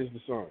 bright as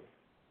the sun.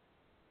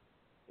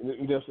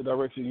 And that's the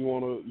direction you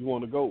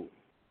wanna go.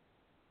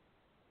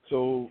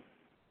 So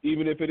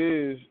even if it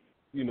is,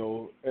 you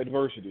know,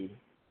 adversity,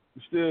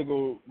 you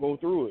still go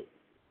through it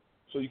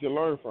so you can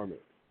learn from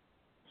it.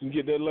 So you can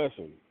get that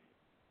lesson.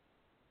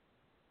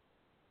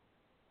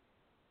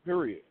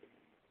 Period.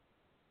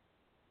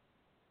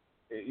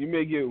 You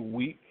may get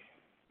weak,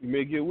 you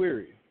may get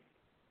weary,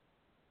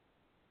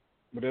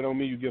 but that don't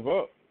mean you give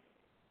up.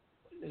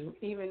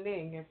 Even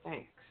then, give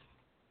thanks.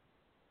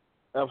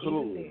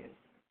 Absolutely. Even then.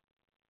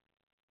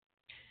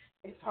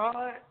 It's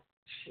hard.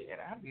 Shit,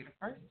 I'll be the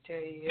first to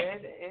tell you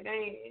that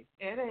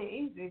it ain't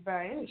easy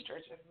by any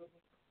stretch of it,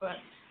 but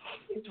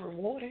it's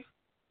rewarding.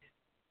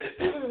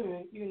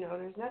 You know,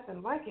 there's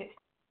nothing like it.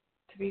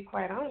 To be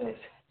quite honest,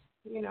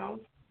 you know,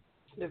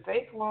 the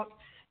faith walk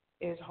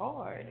is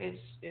hard. It's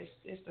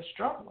the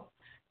struggle,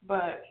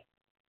 but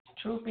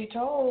truth be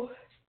told,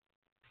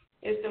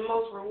 it's the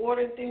most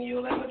rewarding thing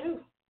you'll ever do.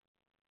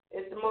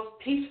 It's the most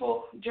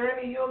peaceful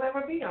journey you'll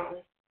ever be on.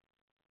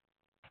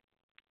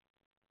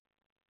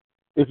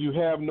 If you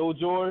have no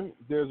joy,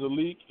 there's a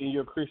leak in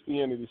your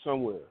Christianity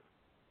somewhere.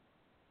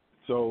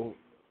 So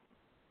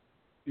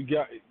you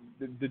got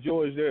the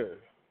joy is there.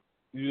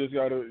 You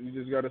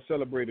just gotta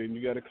celebrate it and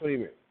you gotta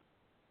claim it.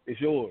 It's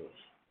yours.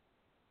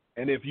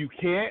 And if you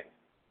can't,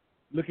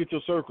 look at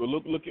your circle.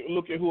 Look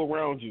at who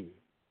around you,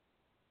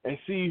 and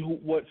see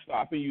what's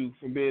stopping you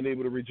from being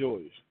able to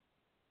rejoice.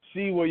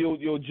 See where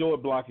your joy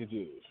blockage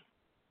is,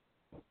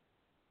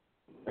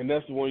 and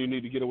that's the one you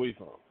need to get away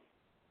from.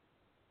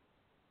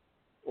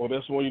 Or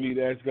that's the one you need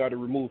to ask God to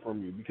remove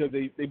from you because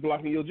they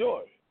blocking your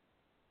joy.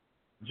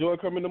 Joy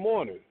come in the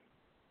morning.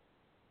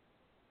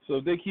 So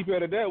if they keep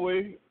at it that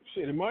way,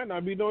 shit, it might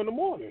not be during the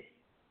morning.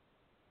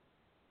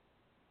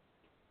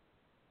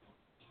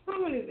 I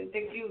don't even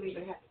think you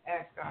even have to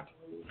ask God to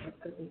remove you,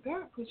 because if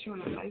God puts you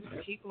in a place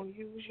where He gonna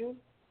use you,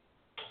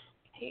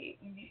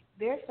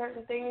 there's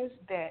certain things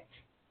that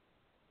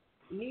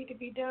need to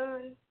be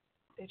done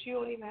that you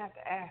don't even have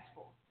to ask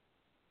for.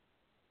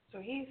 So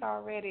he's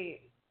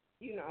already,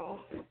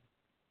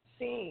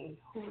 seen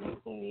who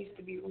needs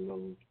to be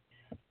removed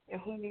and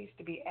who needs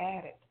to be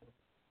added.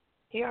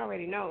 He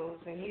already knows,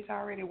 and he's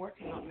already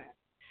working on that.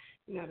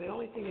 The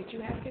only thing that you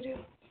have to do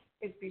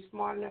is be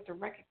smart enough to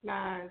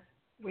recognize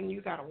when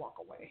you got to walk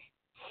away.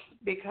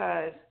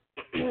 Because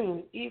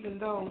even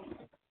though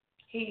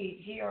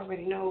he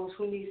already knows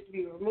who needs to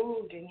be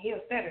removed and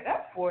he'll set it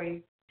up for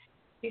you,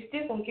 he's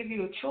still going to give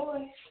you a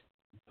choice.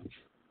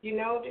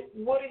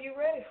 What are you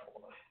ready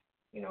for?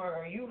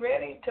 Are you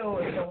ready to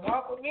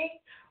walk with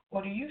me?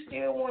 Or do you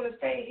still want to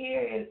stay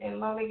here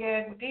and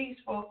lollygag with these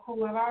folks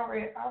who I've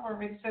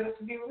already set up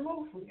to be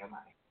removed from your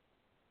life?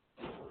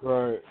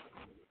 Right.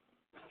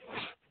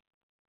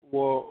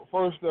 Well,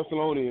 1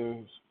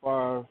 Thessalonians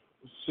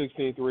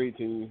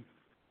 5:16-18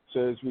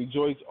 says,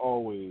 "Rejoice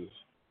always,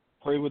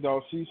 pray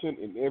without ceasing,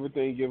 in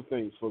everything give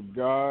thanks, for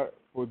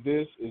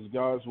this is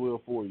God's will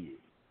for you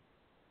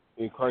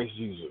in Christ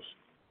Jesus."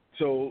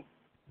 So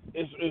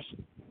it's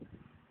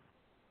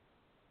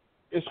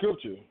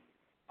scripture.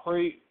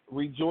 Pray,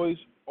 rejoice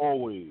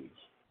always.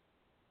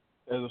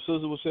 As the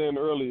sister was saying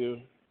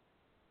earlier,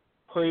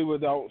 pray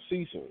without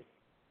ceasing,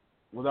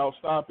 without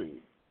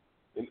stopping.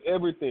 In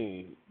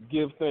everything,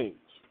 give thanks.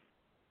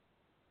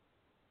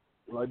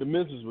 Like the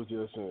missus was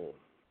just saying,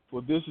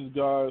 for this is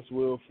God's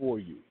will for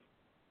you.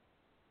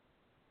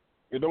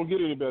 It don't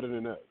get any better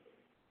than that.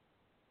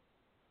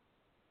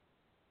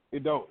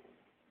 It don't.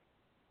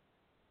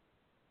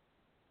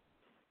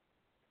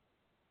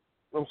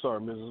 I'm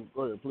sorry, Mrs.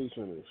 Go ahead, please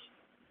finish.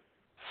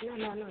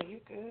 No, you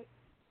good.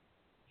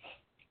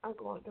 I'm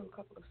going through a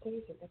couple of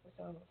sneezing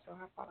episodes, so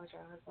I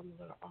apologize. I'm a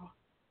little off.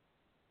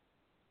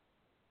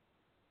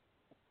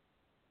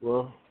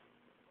 Well,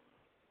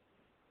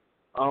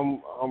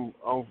 I'm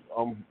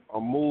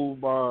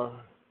moved by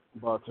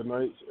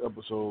tonight's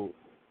episode.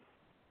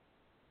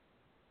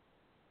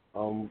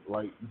 I'm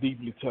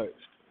deeply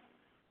touched.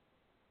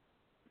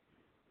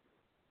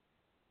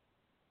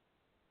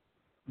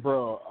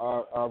 Bro,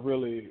 I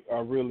really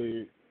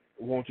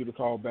want you to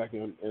call back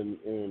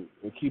and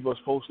keep us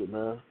posted,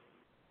 man,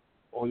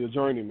 on your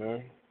journey,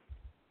 man.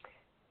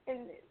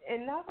 And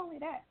not only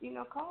that,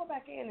 call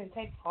back in and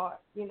take part.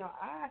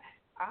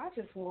 I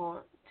just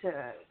want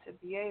to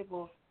be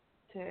able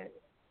to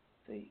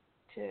for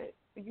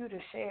you to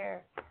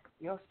share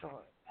your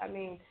story. I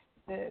mean,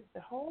 the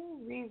whole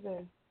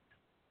reason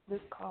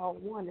this call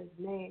one is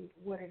named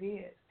what it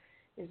is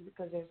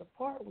because there's a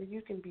part where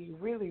you can be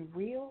really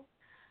real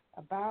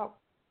about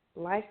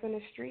life in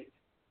the street,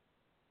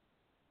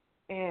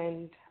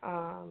 and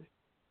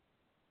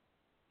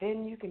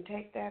then you can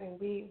take that and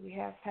we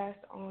have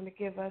Pastor on to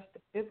give us the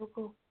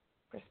biblical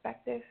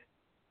perspective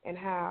and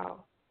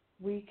how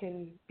we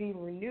can be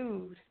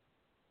renewed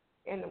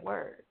in the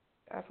Word.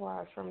 That's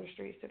why it's from the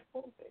streets to the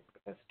pulpit,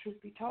 because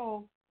truth be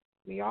told,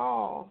 we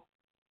all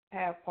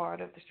have part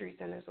of the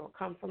streets in us or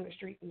come from the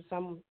street in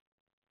some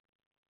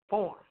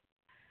form.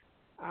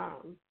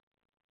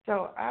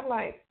 So I'd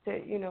like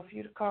to, for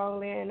you to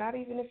call in, not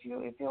even if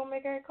you don't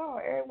make a call,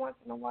 every once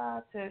in a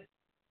while to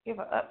give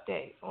an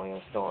update on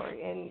your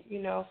story. And,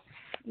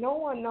 no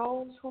one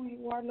knows who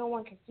you are. No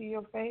one can see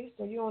your face,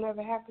 so you don't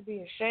ever have to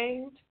be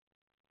ashamed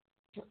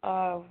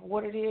of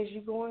what it is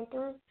you're going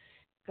through,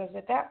 because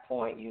at that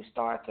point you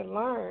start to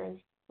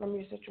learn from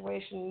your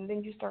situation, and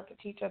then you start to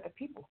teach other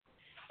people,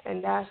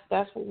 and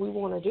that's what we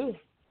want to do.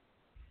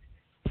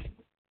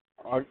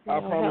 I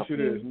promise you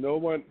this: no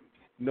one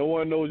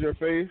knows your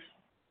face,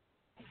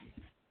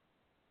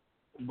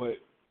 but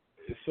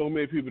there's so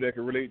many people that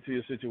can relate to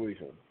your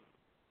situation.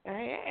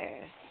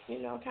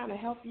 Yeah, kind of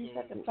help you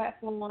set the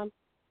platform,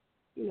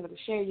 to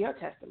share your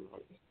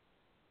testimony.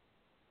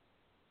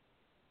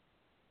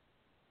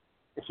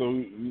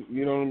 So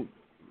you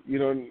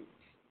don't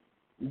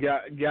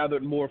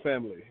gathered more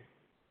family.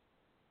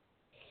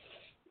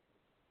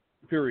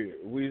 Period.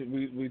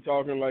 We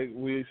talking like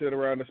we sit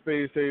around the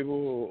space table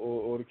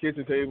or the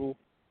kitchen table,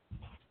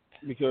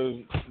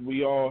 because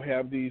we all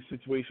have these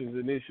situations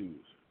and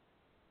issues.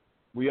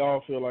 We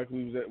all feel like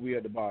we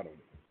at the bottom.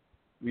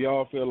 We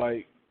all feel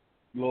like,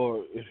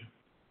 Lord,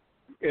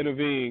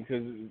 intervene,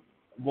 because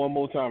one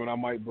more time and I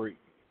might break.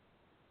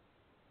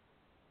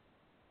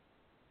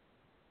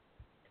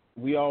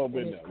 We all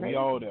been there. We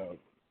all there.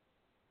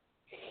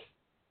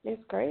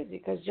 It's crazy,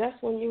 because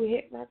just when you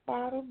hit rock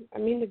bottom,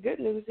 the good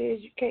news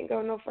is you can't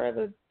go no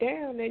further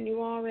down than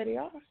you already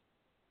are.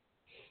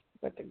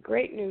 But the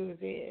great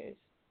news is,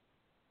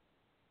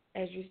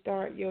 as you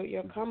start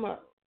your come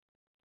up,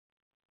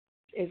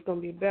 it's going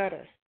to be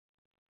better.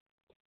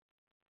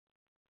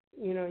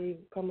 You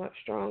come up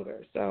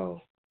stronger.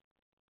 So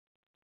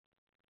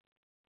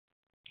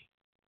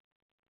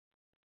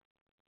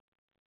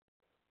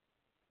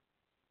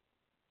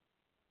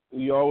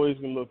you always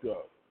can look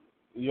up.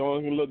 You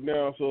always can look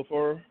down so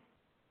far,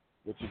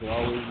 but you can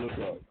always look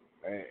up.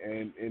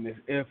 And it's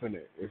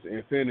infinite. It's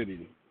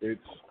infinity. It's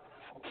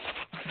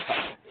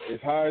as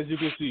high as you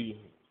can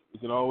see. You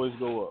can always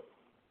go up.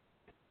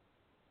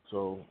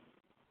 So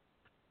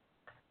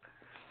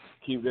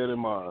keep that in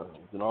mind.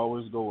 You can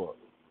always go up.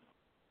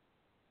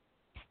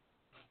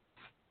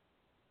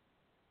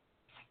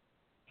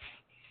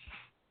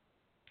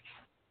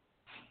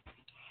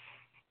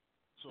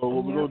 So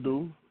what we're gonna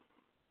do?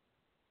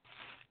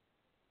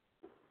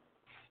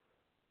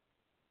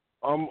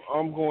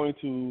 I'm going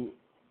to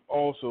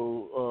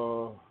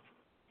also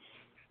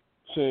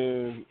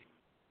send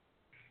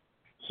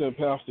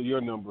Pastor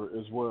your number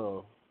as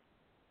well,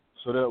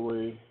 so that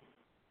way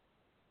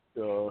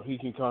he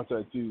can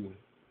contact you.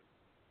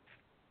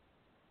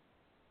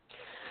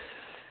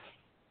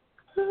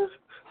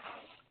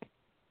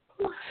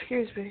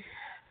 Excuse me.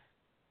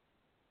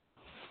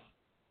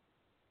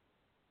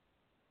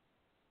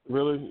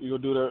 Really? You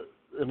gonna do that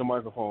in the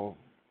microphone?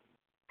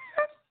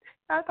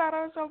 I thought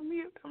I was on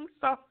mute. I'm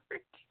sorry.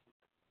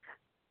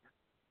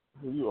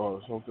 You are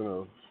something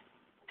else.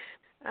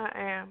 I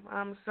am.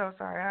 I'm so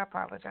sorry. I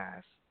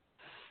apologize.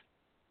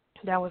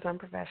 That was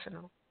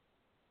unprofessional.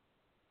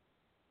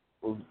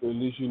 Well, at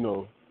least you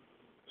know.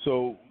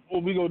 So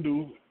what we gonna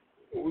do?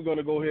 We're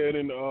gonna go ahead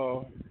and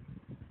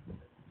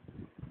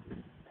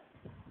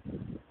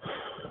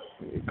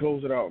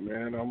close it out,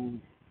 man.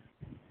 I'm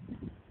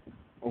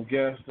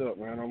gassed up,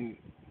 man.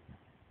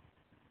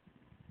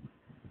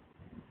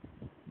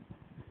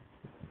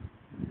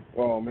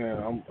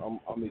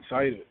 I'm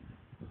excited.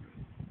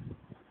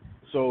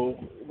 So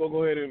we'll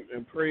go ahead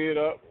and pray it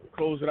up,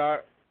 close it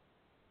out,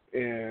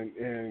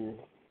 and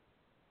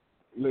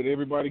let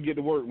everybody get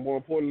to work. More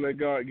importantly, let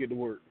God get to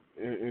work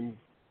and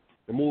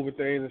moving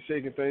things and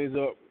shaking things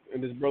up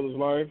in this brother's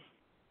life,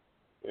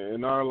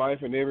 and our life,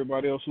 and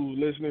everybody else who's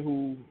listening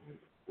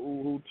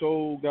who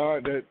told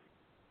God that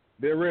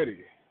they're ready.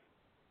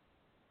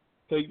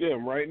 Take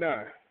them right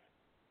now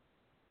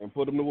and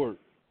put them to work.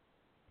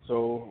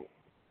 So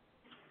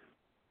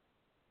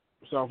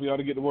it's time for y'all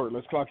to get to work.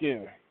 Let's clock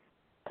in.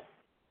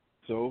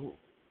 So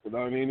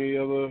without any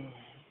other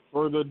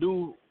further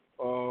ado,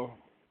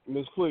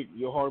 Ms. Quick,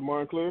 your heart and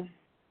mind clear?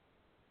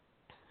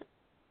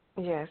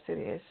 Yes, it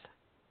is.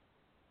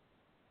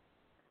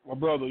 My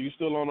brother, you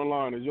still on the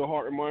line. Is your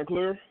heart and mind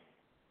clear?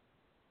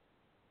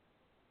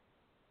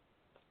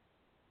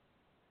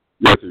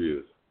 Yes, it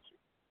is.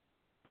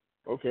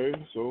 Okay,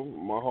 so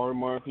my heart and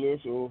mind clear.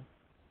 So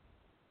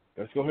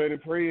let's go ahead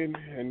and pray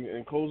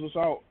and close us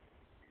out.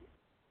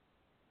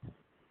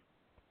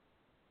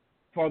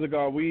 Father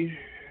God, we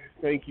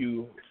thank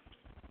you.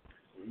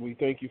 We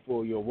thank you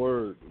for your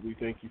word. We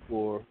thank you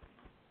for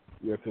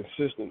your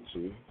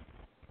consistency.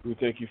 We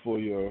thank you for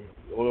your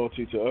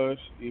loyalty to us,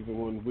 even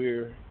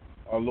when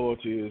our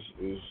loyalty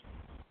is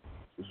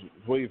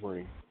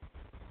wavering.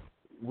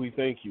 We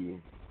thank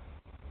you.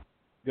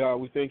 God,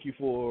 we thank you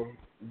for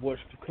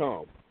what's to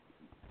come.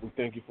 We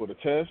thank you for the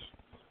tests.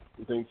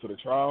 We thank you for the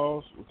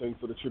trials. We thank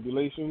you for the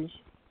tribulations.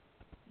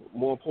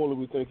 More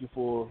importantly, we thank you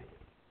for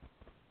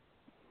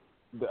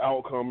the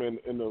outcome and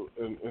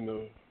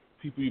the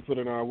people you put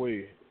in our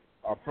way.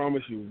 I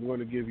promise you, we're going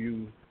to give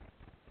you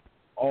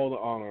all the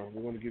honor.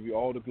 We're going to give you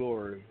all the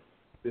glory.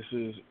 This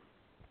is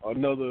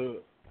another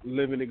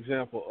living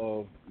example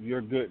of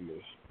your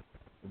goodness,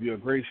 of your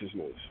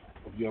graciousness,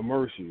 of your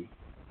mercy.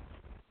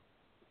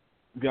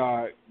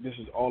 God, this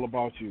is all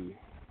about you.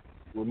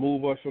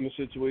 Remove us from the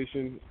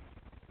situation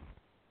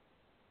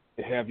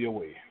and have your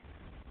way.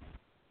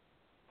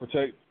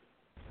 Protect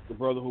the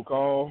brother who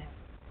called.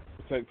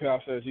 Protect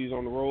Pastor as he's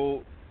on the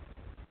road.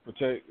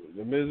 Protect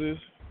the missus.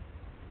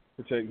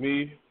 Protect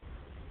me.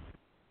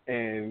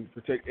 And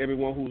protect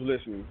everyone who's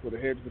listening. Put a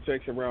hedge of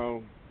protection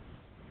around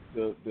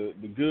the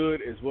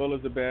good as well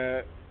as the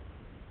bad.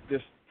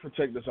 Just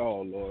protect us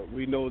all, Lord.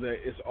 We know that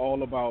it's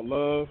all about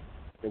love,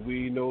 and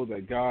we know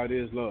that God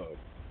is love.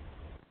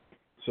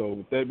 So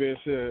with that being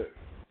said,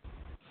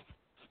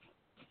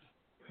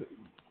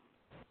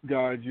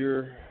 God,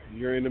 you're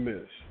in the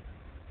midst.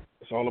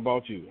 It's all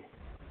about you.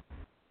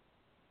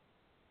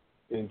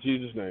 In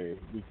Jesus' name,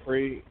 we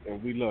pray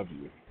and we love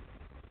you.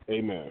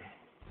 Amen.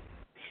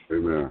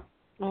 Amen.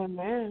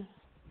 Amen.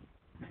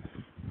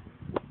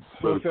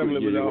 So,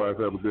 family, you and your wife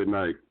have a good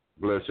night.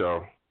 Bless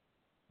y'all.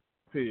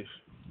 Peace.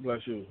 Bless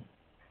you.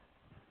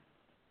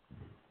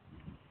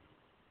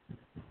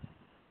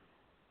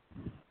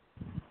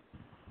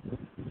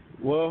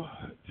 Well,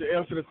 to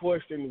answer the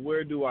question,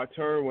 where do I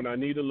turn when I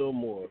need a little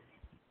more?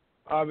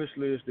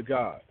 Obviously, it's to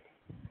God.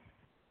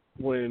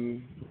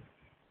 When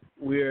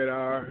we're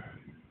at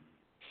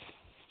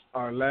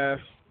our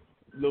last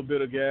little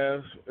bit of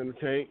gas in the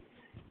tank,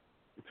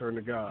 we turn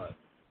to God.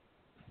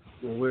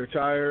 When we're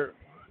tired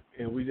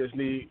and we just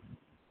need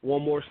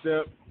one more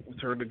step, we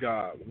turn to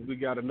God. When we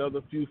got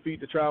another few feet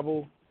to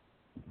travel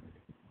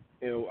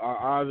and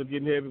our eyes are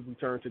getting heavy, we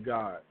turn to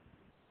God.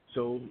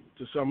 So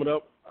to sum it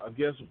up, I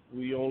guess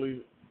we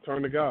only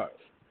turn to God.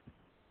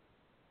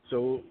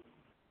 So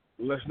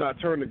let's not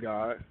turn to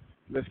God.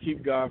 Let's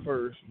keep God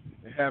first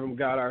and have him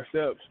guide our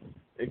steps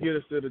and get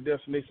us to the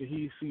destination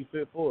he sees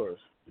fit for us.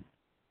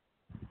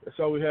 That's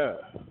all we have.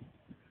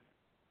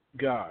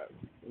 God.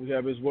 We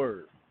have his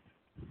word.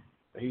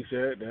 And he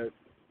said that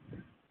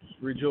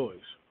rejoice.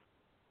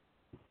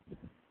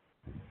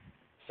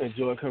 and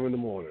joy come in the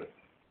morning.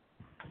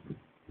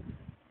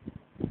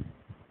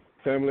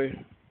 Family,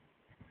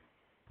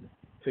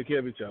 take care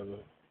of each other.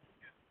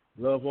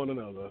 Love one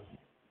another.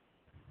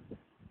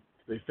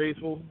 Stay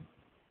faithful.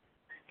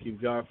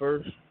 Keep God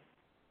first.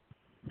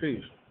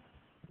 Peace.